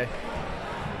say,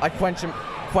 like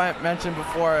Quent mentioned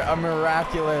before, a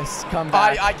miraculous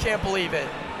comeback. I can't believe it.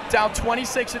 Down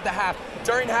 26 at the half.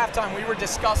 During halftime, we were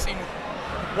discussing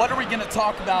what are we going to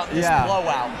talk about in this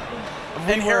blowout.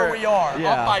 And here we are,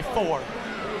 up by 4.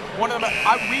 One of them,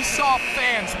 we saw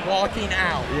fans walking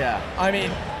out. Yeah. I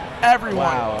mean,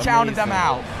 everyone counted them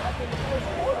out.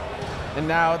 And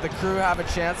now the Crew have a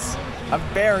chance, a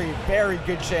very, very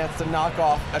good chance to knock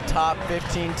off a top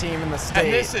 15 team in the state.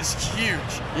 And this is huge.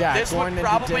 Yeah, this would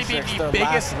probably be the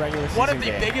biggest, one of the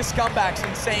game. biggest comebacks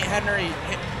in St. Henry,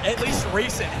 at least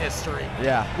recent history.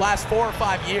 Yeah. Last 4 or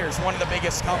 5 years, one of the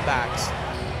biggest comebacks.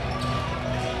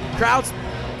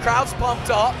 Crowd's pumped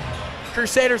up.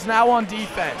 Crusaders now on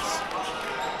defense.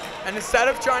 And instead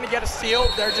of trying to get a steal,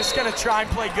 they're just going to try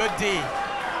and play good D.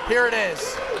 Here it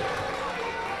is.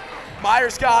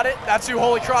 Myers got it. That's who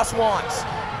Holy Cross wants.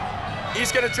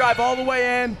 He's going to drive all the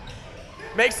way in.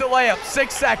 Makes the layup.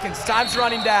 6 seconds. Time's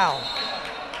running down.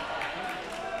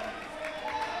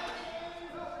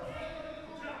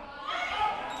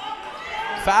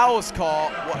 Foul was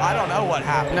called. Well, I don't know what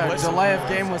happened. No, delay of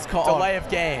game was called. Delay of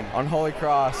game. On Holy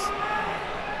Cross.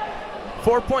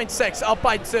 4.6, up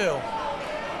by 2.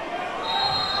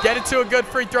 Get it to a good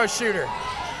free throw shooter.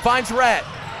 Finds Rhett.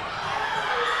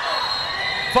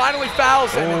 Finally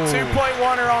fouls him, and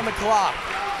 2.1 are on the clock.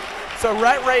 So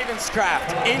Rhett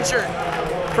Ravenscraft, injured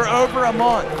for over a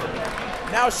month,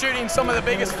 now shooting some of the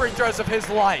biggest free throws of his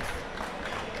life.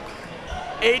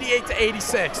 88 to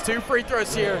 86, 2 free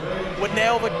throws here would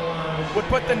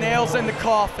put the nails in the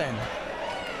coffin.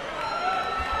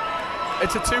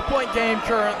 It's a 2-point game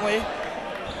currently.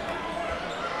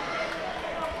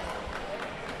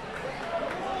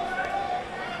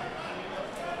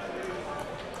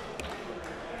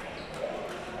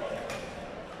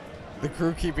 The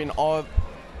Crew keeping all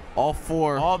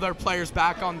their players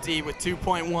back on D with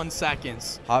 2.1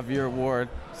 seconds. Javier Ward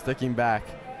sticking back.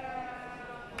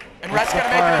 And Rhett's going to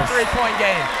make it a 3-point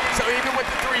game. So even with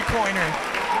the 3-pointer,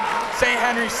 St.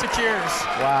 Henry secures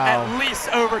at least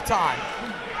overtime.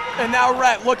 And now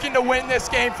Rhett looking to win this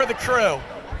game for the Crew.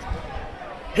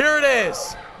 Here it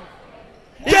is.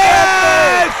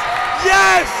 Yes!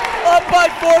 Yes! Up by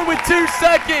 4 with 2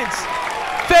 seconds.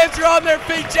 Fans are on their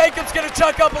feet. Jacob's going to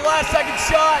chuck up a last-second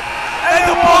shot. And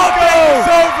the ball game is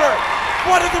over.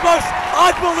 One of the most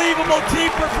unbelievable team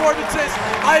performances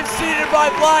I've seen in my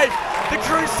life. The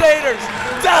Crusaders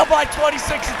down by 26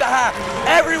 at the half.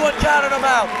 Everyone counted them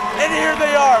out. And here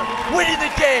they are, winning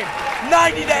the game,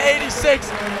 90 to 86.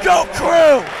 Go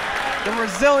Crew! The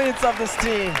resilience of this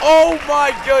team. Oh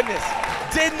my goodness.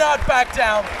 Did not back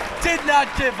down, did not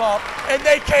give up, and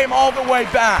they came all the way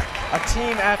back. A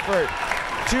team effort.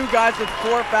 2 guys with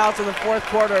 4 fouls in the 4th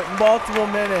quarter, multiple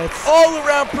minutes. All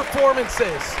around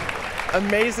performances.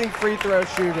 Amazing free throw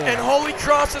shooting. And Holy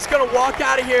Cross is going to walk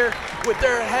out of here with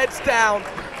their heads down,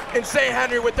 and St.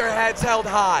 Henry with their heads held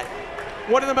high.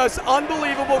 One of the most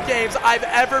unbelievable games I've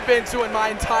ever been to in my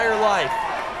entire life.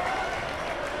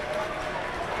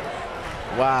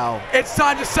 Wow. It's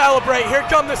time to celebrate. Here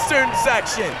come the student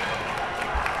section.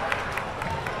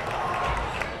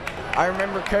 I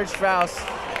remember Coach Faust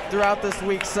throughout this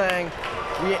week saying,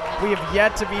 we have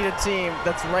yet to beat a team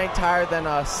that's ranked higher than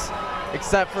us,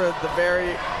 except for the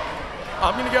very...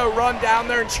 I'm going to go run down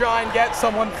there and try and get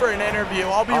someone for an interview.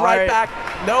 I'll be right back.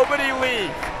 Nobody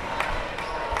leave.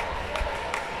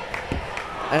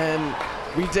 And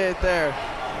we did it there.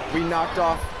 We knocked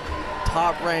off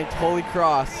top-ranked Holy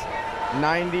Cross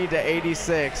 90 to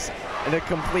 86 in a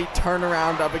complete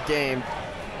turnaround of a game.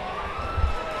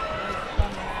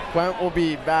 Quent will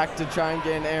be back to try and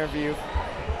get an interview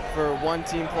for one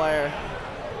team player.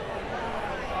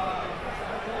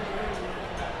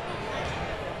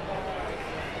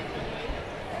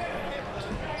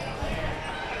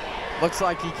 Looks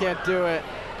like he can't do it,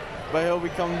 but he'll be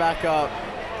coming back up.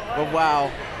 But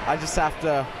wow, I just have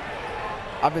to,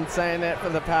 I've been saying it for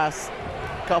the past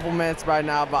couple minutes right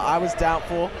now, but I was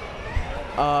doubtful,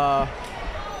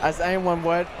 as anyone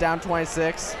would, down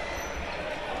 26.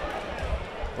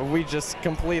 But we just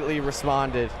completely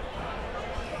responded.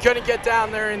 Couldn't get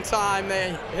down there in time.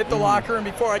 They hit the locker room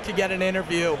before I could get an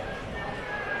interview.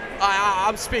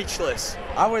 I'm speechless.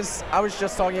 I was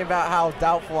just talking about how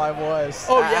doubtful I was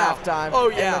at halftime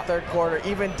in the 3rd quarter.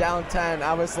 Even down 10,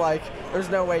 I was like, there's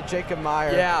no way Jacob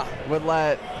Meyer would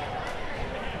let.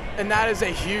 And that is a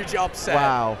huge upset.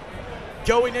 Wow.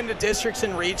 Going into districts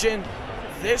and region,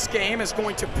 this game is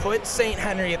going to put St.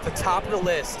 Henry at the top of the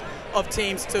list of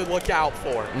teams to look out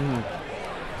for.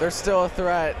 They're still a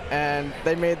threat, and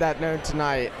they made that known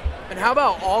tonight. And how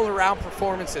about all-around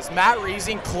performances? Matt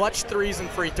Reesing, clutch threes and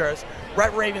free throws.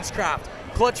 Rhett Ravenscraft,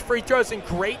 clutch free throws and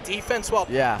great defense while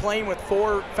playing with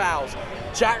 4 fouls.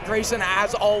 Jack Grayson,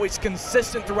 as always,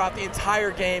 consistent throughout the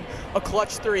entire game, a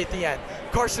clutch 3 at the end.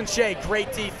 Carson Shea,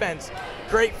 great defense,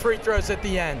 great free throws at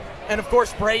the end. And, of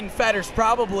course, Braden Fetters,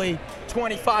 probably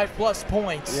 25-plus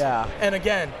points. Yeah. And,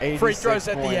 again, free throws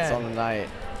at the end. On the night.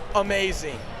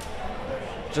 Amazing.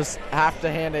 Just have to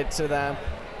hand it to them.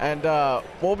 And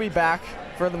we'll be back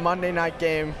for the Monday night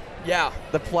game. Yeah.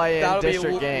 The play-in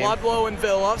district game. Ludlow and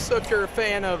Villa, so if you're a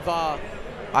fan of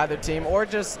either team, or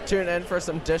just tune in for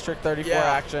some District 34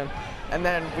 action. And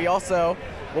then we also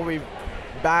will be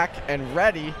back and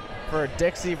ready for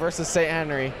Dixie versus St.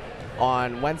 Henry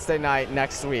on Wednesday night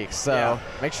next week. So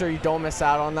make sure you don't miss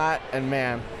out on that. And,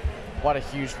 man, what a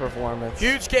huge performance.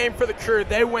 Huge game for the Crew.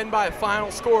 They win by a final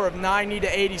score of 90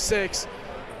 to 86.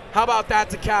 How about that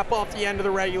to cap off the end of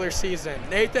the regular season?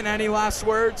 Nathan, any last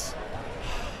words?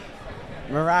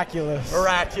 Miraculous.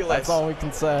 Miraculous. That's all we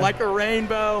can say. Like a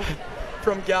rainbow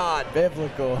from God.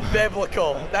 Biblical.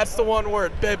 Biblical. That's the one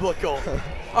word, biblical.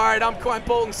 All right, I'm Quent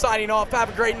Bolton signing off. Have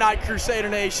a great night, Crusader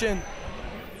Nation.